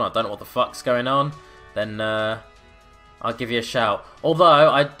high level and I don't know what the fuck's going on, then I'll give you a shout. Although,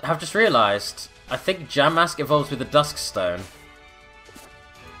 I have just realised, I think Jamask evolves with the Dusk Stone.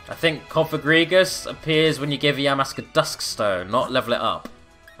 I think Cofagrigus appears when you give a Yamask a Dusk Stone, not level it up.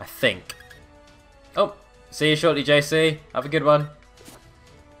 I think. Oh, see you shortly, JC. Have a good one.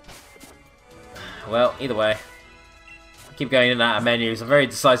 Well, either way. I keep going in and out of menus. I'm very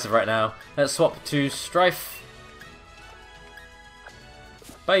decisive right now. Let's swap to Strife.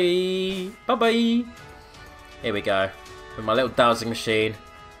 Bye. Bye-bye. Here we go. With my little dowsing machine.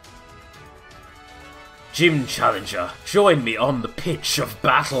 Gym Challenger, join me on the pitch of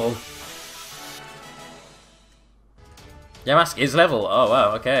battle. Yamask is level. Oh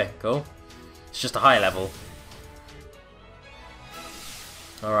wow, okay, cool. It's just a high level.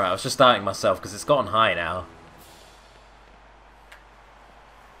 Alright, I was just doubting myself because it's gotten high now.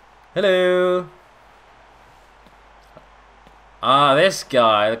 Hello. Ah, this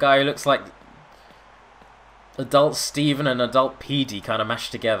guy. The guy who looks like adult Steven and adult Petey kind of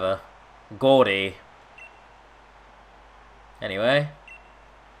mashed together. Gaudy. Anyway,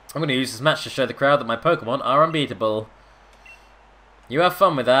 I'm going to use this match to show the crowd that my Pokemon are unbeatable. You have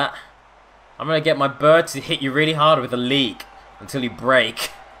fun with that. I'm going to get my bird to hit you really hard with a leak until you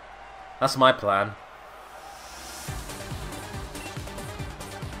break. That's my plan.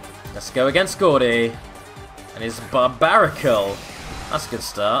 Let's go against Gordy. And his Barbaracle. That's a good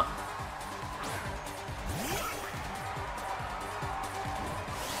start.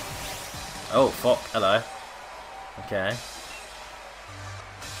 Oh, fuck. Hello. Okay.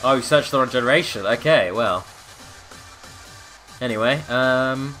 Oh, you searched the wrong generation. Okay, well. Anyway,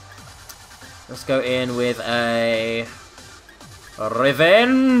 let's go in with a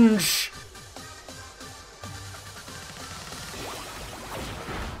Revenge.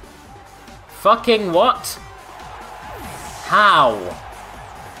 Fucking what? How?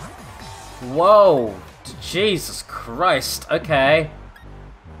 Whoa. Jesus Christ. Okay.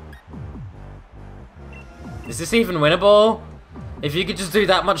 Is this even winnable? If you could just do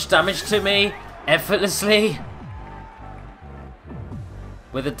that much damage to me effortlessly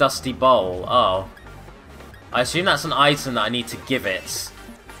with a Dusty Bowl. Oh. I assume that's an item that I need to give it.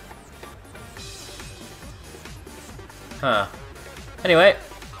 Huh. Anyway,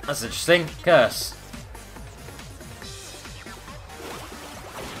 that's interesting. Curse.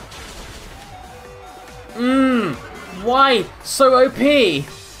 Why? So OP!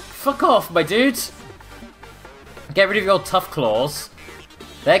 Fuck off, my dudes! Get rid of your tough claws.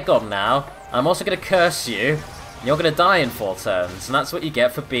 They're gone now. I'm also going to curse you. And you're going to die in 4 turns. And that's what you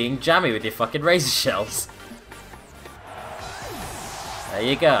get for being jammy with your fucking razor shells. There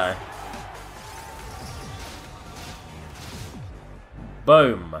you go.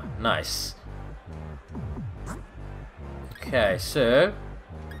 Boom. Nice. Okay, so...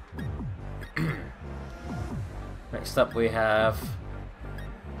 next up we have...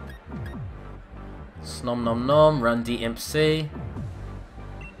 Snom Nom Nom, Run DMC.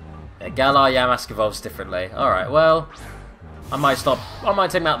 Yeah, Galar Yamask evolves differently. Alright, well, I might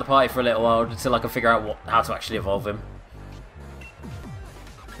take him out of the party for a little while until I can figure out how to actually evolve him.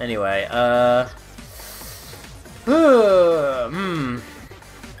 Anyway, I'm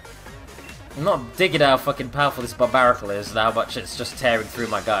not digging how fucking powerful this Barbaracle is and how much it's just tearing through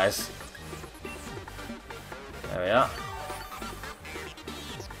my guys. There we are.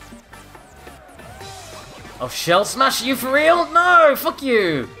 Oh, Shell Smash, are you for real? No, fuck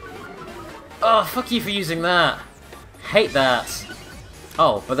you! Oh, fuck you for using that. Hate that.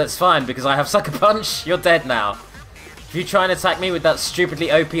 Oh, but that's fine because I have Sucker Punch. You're dead now. If you try and attack me with that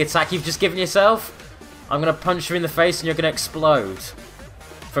stupidly OP attack you've just given yourself, I'm going to punch you in the face and you're going to explode.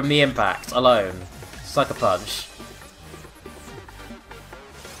 From the impact alone. Sucker Punch.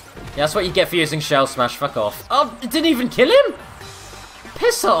 Yeah, that's what you get for using Shell Smash. Fuck off. Oh, it didn't even kill him?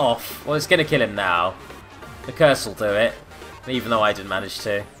 Piss off. Well, it's gonna kill him now. The curse will do it. Even though I didn't manage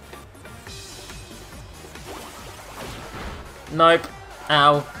to. Nope.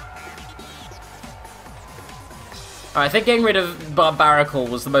 Ow. Alright, I think getting rid of Barbarical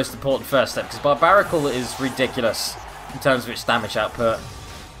was the most important first step, because Barbarical is ridiculous in terms of its damage output.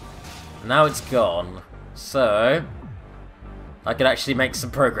 Now it's gone. So, I can actually make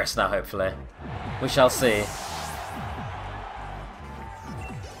some progress now, hopefully. We shall see.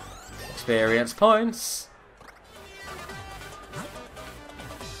 Experience points.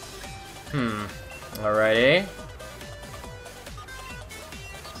 Alrighty.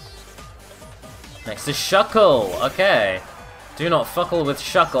 Next is Shuckle. Okay. Do not fuckle with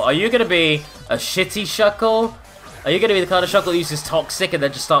Shuckle. Are you going to be a shitty Shuckle? Are you going to be the kind of Shuckle that uses Toxic and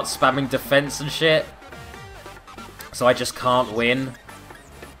then just starts spamming defense and shit? So I just can't win?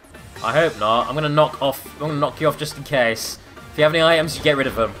 I hope not. I'm going to knock you off just in case. If you have any items, you get rid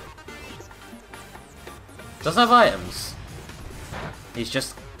of them. Doesn't have items. He's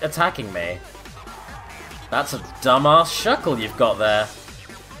just attacking me. That's a dumbass Shuckle you've got there.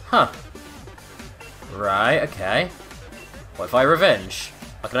 Huh. Right, okay. What if I revenge?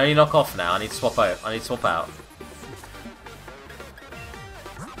 I can only knock off now. I need to swap out. I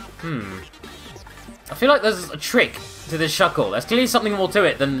feel like there's a trick to this Shuckle. There's clearly something more to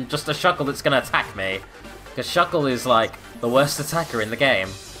it than just a Shuckle that's going to attack me. Because Shuckle is, like, the worst attacker in the game.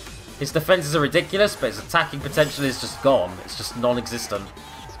 His defenses are ridiculous, but his attacking potential is just gone. It's just non-existent.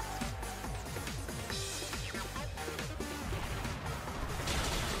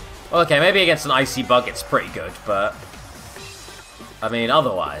 Okay, maybe against an Icy Bug it's pretty good, but... I mean,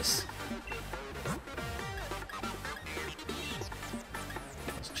 otherwise...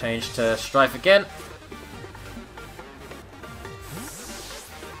 Let's change to Strife again.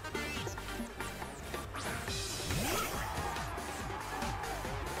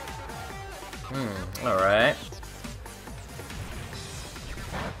 Alright.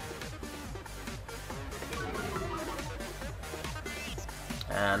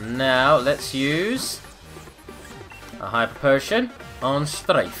 And now, let's use a Hyper Potion on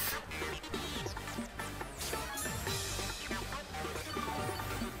Strife.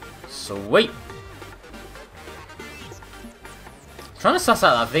 Sweet! Trying to suss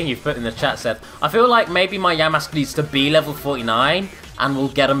out that thing you've put in the chat, Seth. I feel like maybe my Yamask needs to be level 49, and we'll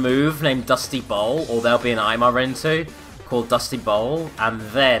get a move named Dusty Bowl, or there'll be an item I run into called Dusty Bowl, and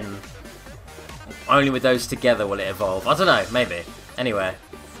then only with those together will it evolve. I don't know, maybe. Anyway,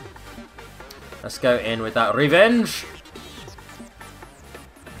 let's go in with that revenge.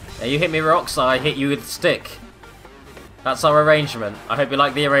 Yeah, you hit me rocks, I hit you with a stick. That's our arrangement. I hope you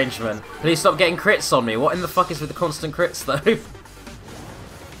like the arrangement. Please stop getting crits on me. What in the fuck is with the constant crits, though?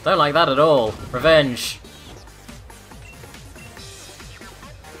 Don't like that at all. Revenge.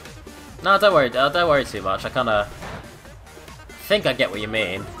 No, don't worry too much. I kinda think I get what you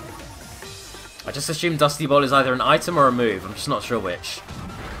mean. I just assume Dusty Ball is either an item or a move. I'm just not sure which.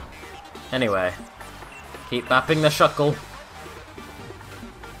 Anyway. Keep bapping the Shuckle.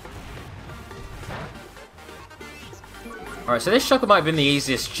 Alright, so this Shuckle might have been the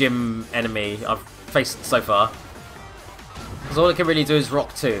easiest gym enemy I've faced so far. Because all it can really do is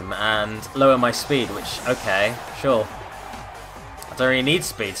Rock Tomb and lower my speed, which, okay, sure. I don't really need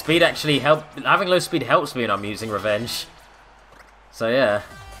speed. Speed actually having low speed helps me when I'm using Revenge. So yeah.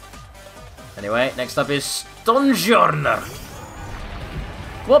 Anyway, next up is Stonjourner.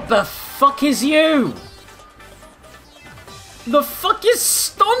 What the fuck is you? The fuck is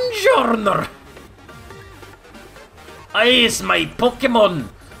Stonjourner? Is my Pokemon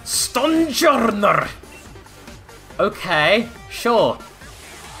Stonjourner. Okay, sure.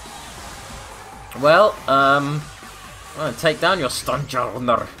 Well, I'm gonna take down your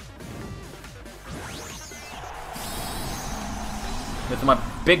Stonjourner with my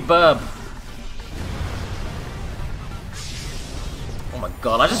big burb. Oh my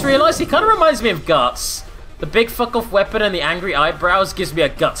god, I just realised he kind of reminds me of Guts. The big fuck-off weapon and the angry eyebrows gives me a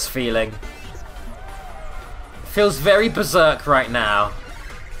Guts feeling. Feels very berserk right now.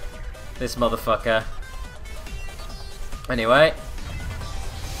 This motherfucker. Anyway.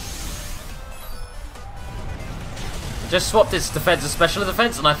 Just swapped its defense to special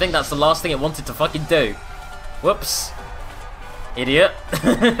defense, and I think that's the last thing it wanted to fucking do. Whoops. Idiot.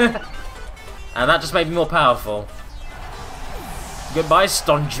 And that just made me more powerful. Goodbye,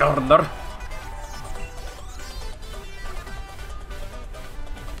 Stonjourner.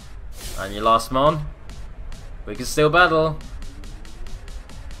 And your last mon. We can still battle.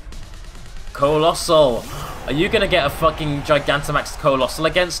 Colossal. Are you gonna get a fucking Gigantamax Colossal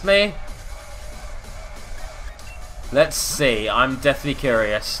against me? Let's see. I'm deathly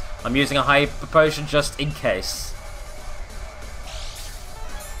curious. I'm using a Hyper Potion just in case.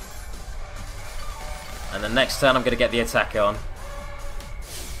 And the next turn I'm gonna get the attack on.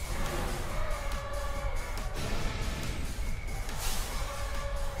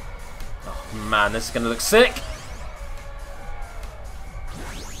 Oh man, this is gonna look sick!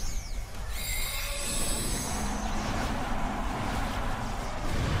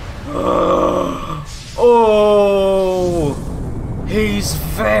 Oh, he's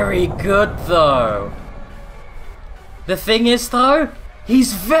very good though. The thing is though,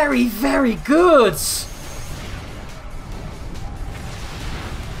 he's very, very good.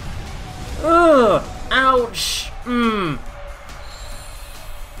 Ugh, ouch.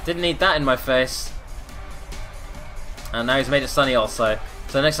 Didn't need that in my face. And now he's made it sunny also.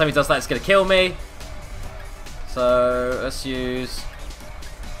 So next time he does that, it's gonna kill me. So let's use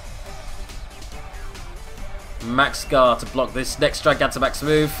Max Scar to block this next Gigantamax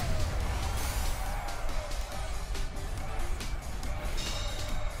move.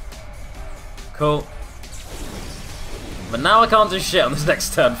 Cool. But now I can't do shit on this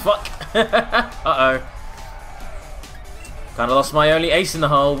next turn. Fuck. Uh-oh. Kinda lost my only ace in the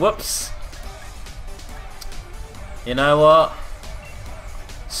hole. Whoops. You know what?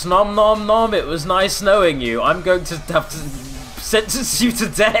 Snom nom nom, it was nice knowing you. I'm going to have to sentence you to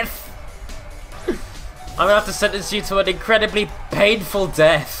death. I'm gonna have to sentence you to an incredibly painful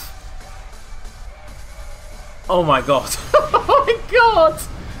death. Oh my god. Oh my god!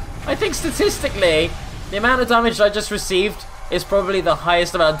 I think statistically, the amount of damage I just received is probably the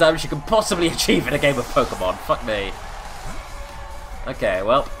highest amount of damage you can possibly achieve in a game of Pokemon. Fuck me. Okay,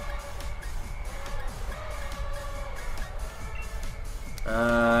 well.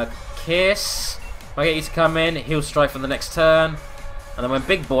 Kiss. If I get you to come in, he'll Strife on the next turn. And then when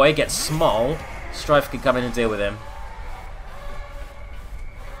Big Boy gets small, Strife can come in and deal with him.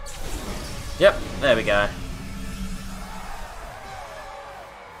 Yep, there we go.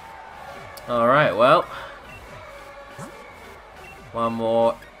 Alright, well. One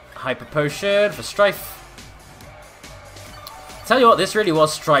more Hyper Potion for Strife. Tell you what, this really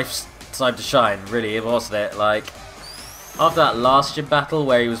was Strife's time to shine, really, wasn't it? Like, after that last gym battle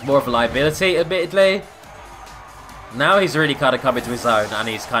where he was more of a liability, admittedly, now he's really kind of come into his own and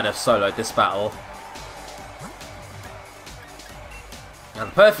he's kind of soloed this battle. Now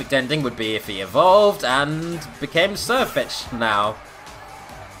the perfect ending would be if he evolved and became Surfetched now.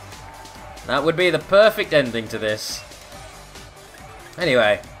 That would be the perfect ending to this.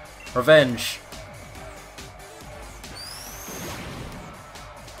 Anyway, revenge.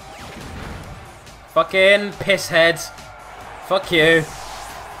 Fucking pisshead. Fuck you.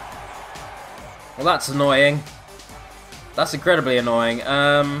 Well, that's annoying. That's incredibly annoying.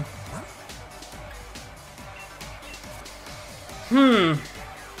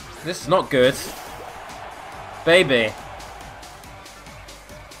 This is not good. Baby.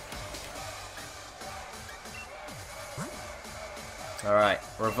 Alright,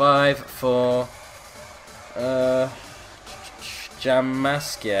 revive for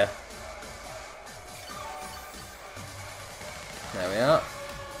Jamaskia. There we are.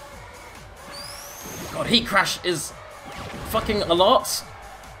 God, Heat Crash is fucking a lot.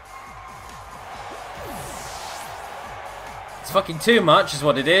 It's fucking too much is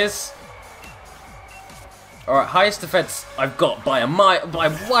what it is. Alright, highest defense I've got by a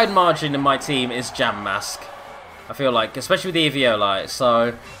wide margin in my team is Jam Mask. I feel like, especially with the Eviolite.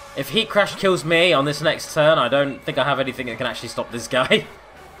 So, if Heat Crash kills me on this next turn, I don't think I have anything that can actually stop this guy.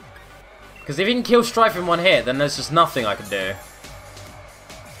 Because if he can kill Strife in one hit, then there's just nothing I can do.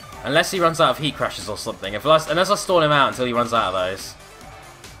 Unless he runs out of Heat Crashes or something. Unless I stall him out until he runs out of those.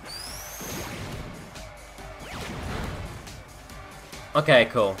 Okay,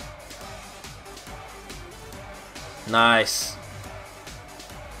 cool. Nice.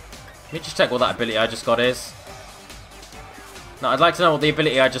 Let me just check what that ability I just got is. No, I'd like to know what the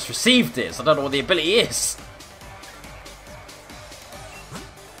ability I just received is. I don't know what the ability is.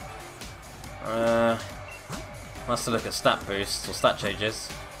 Must look at stat boosts or stat changes.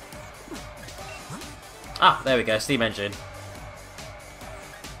 Ah, there we go, Steam Engine.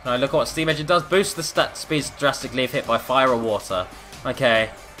 Now look at what Steam Engine does. Boost the stat speeds drastically if hit by fire or water. Okay.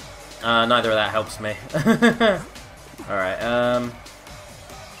 Neither of that helps me. Alright,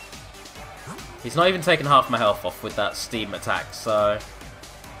 he's not even taken half my health off with that steam attack, so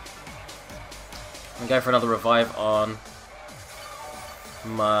I'm gonna go for another revive on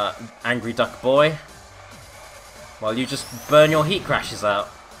my Angry Duck Boy. While you just burn your Heat Crashes out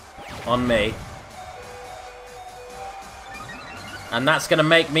on me. And that's going to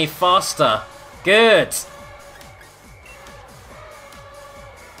make me faster. Good.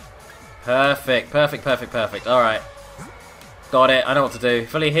 Perfect, perfect, perfect, perfect. Alright. Got it. I know what to do.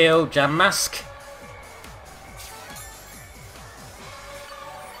 Fully heal. Jam mask.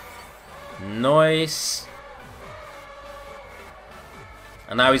 Nice.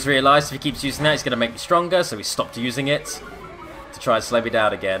 And now he's realised if he keeps using that, he's going to make me stronger, so he stopped using it to try and slow me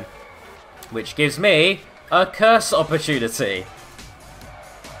down again. Which gives me a curse opportunity.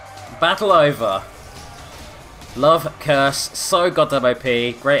 Battle over. Love curse. So goddamn OP.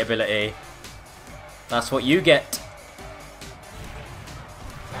 Great ability. That's what you get.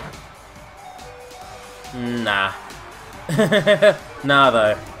 Nah. Nah,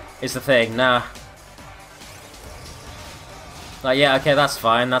 though. Is the thing. Nah. Like, yeah, okay, that's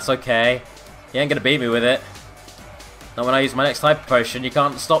fine. That's okay. You ain't gonna beat me with it. Not when I use my next hyper potion. You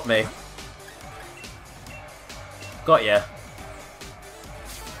can't stop me. Got ya.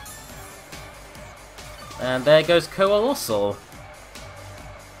 And there goes Colossal.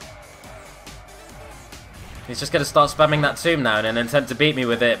 He's just gonna start spamming that tomb now and attempt to beat me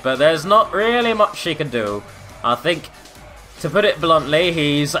with it, but there's not really much he can do. I think, to put it bluntly,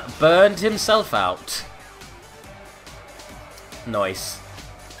 he's burned himself out. Nice.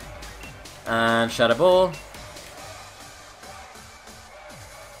 And Shadow Ball.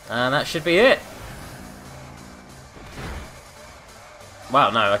 And that should be it. Wow,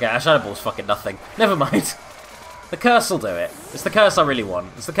 no, okay, Shadow Ball's fucking nothing. Never mind. The curse will do it. It's the curse I really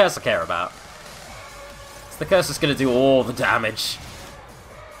want. It's the curse I care about. It's the curse that's gonna do all the damage.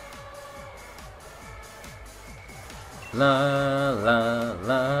 La la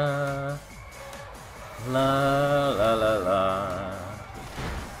la. La la la la.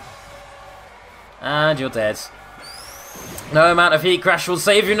 And you're dead. No amount of heat crash will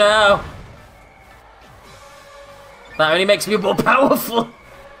save you now. That only makes me more powerful.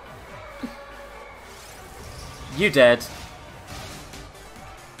 You dead.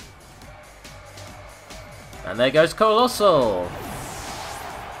 And there goes Colossal.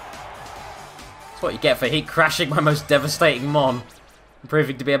 That's what you get for heat crashing my most devastating mon. And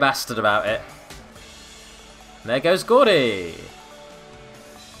proving to be a bastard about it. And there goes Gordy.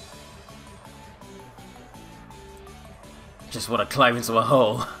 Just want to climb into a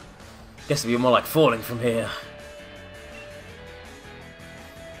hole. Guess it'd be more like falling from here.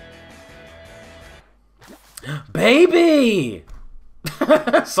 Baby!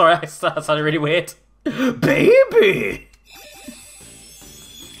 Sorry, that sounded really weird. Baby!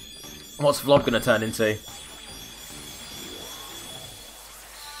 What's Vlog gonna turn into?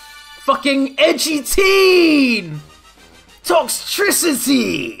 Fucking edgy teen!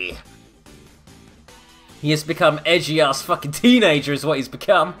 Toxtricity! He has become edgy-ass fucking teenager is what he's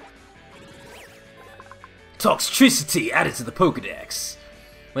become. Toxtricity added to the Pokédex.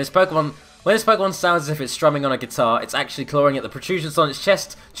 When this Pokemon sounds as if it's strumming on a guitar, it's actually clawing at the protrusions on its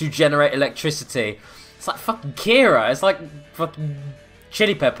chest to generate electricity. It's like fucking Kira. It's like fucking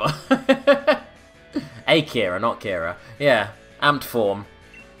Chili Pepper. A Kira, not Kira. Yeah, amped form.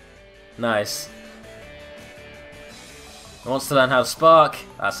 Nice. Wants to learn how to spark.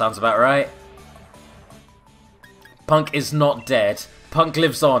 That sounds about right. Punk is not dead. Punk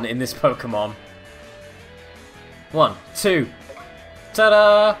lives on in this Pokemon. 1, 2.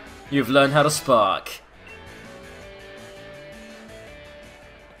 Ta-da! You've learned how to spark.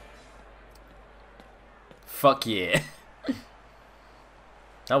 Fuck yeah.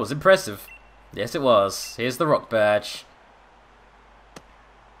 That was impressive. Yes, it was. Here's the rock badge.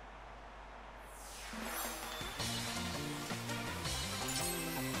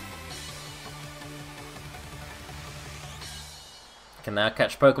 Can now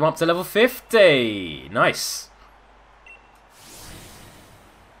catch Pokemon up to level 50. Nice.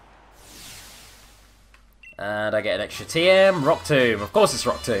 And I get an extra TM. Rock Tomb. Of course it's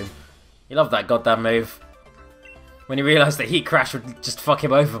Rock Tomb. You love that goddamn move. When you realise that Heat Crash would just fuck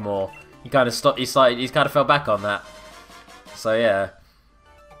him over more, he kind of stopped. He's kind of fell back on that. So yeah.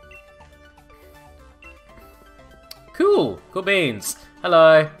 Cool. Cool beans.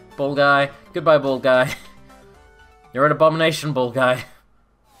 Hello, ball guy. Goodbye, ball guy. You're an abomination, ball guy.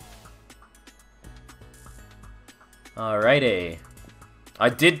 Alrighty. I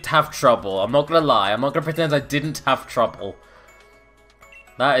did have trouble. I'm not gonna lie. I'm not gonna pretend I didn't have trouble.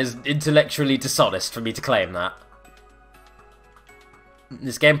 That is intellectually dishonest for me to claim that.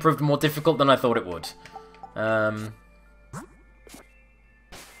 This game proved more difficult than I thought it would. Alright,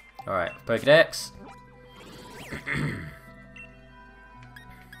 Pokédex.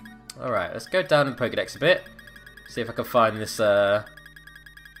 Alright, let's go down in Pokédex a bit. See if I can find this, see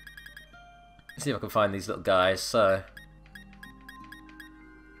if I can find these little guys, so...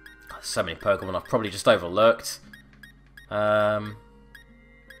 so many Pokemon I've probably just overlooked. Toxel,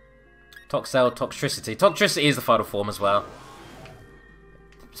 Toxtricity. Toxtricity is the final form as well.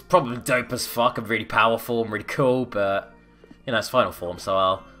 It's probably dope as fuck and really powerful and really cool, but, you know, it's final form, so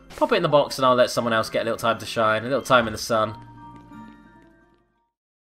I'll pop it in the box and I'll let someone else get a little time to shine, a little time in the sun.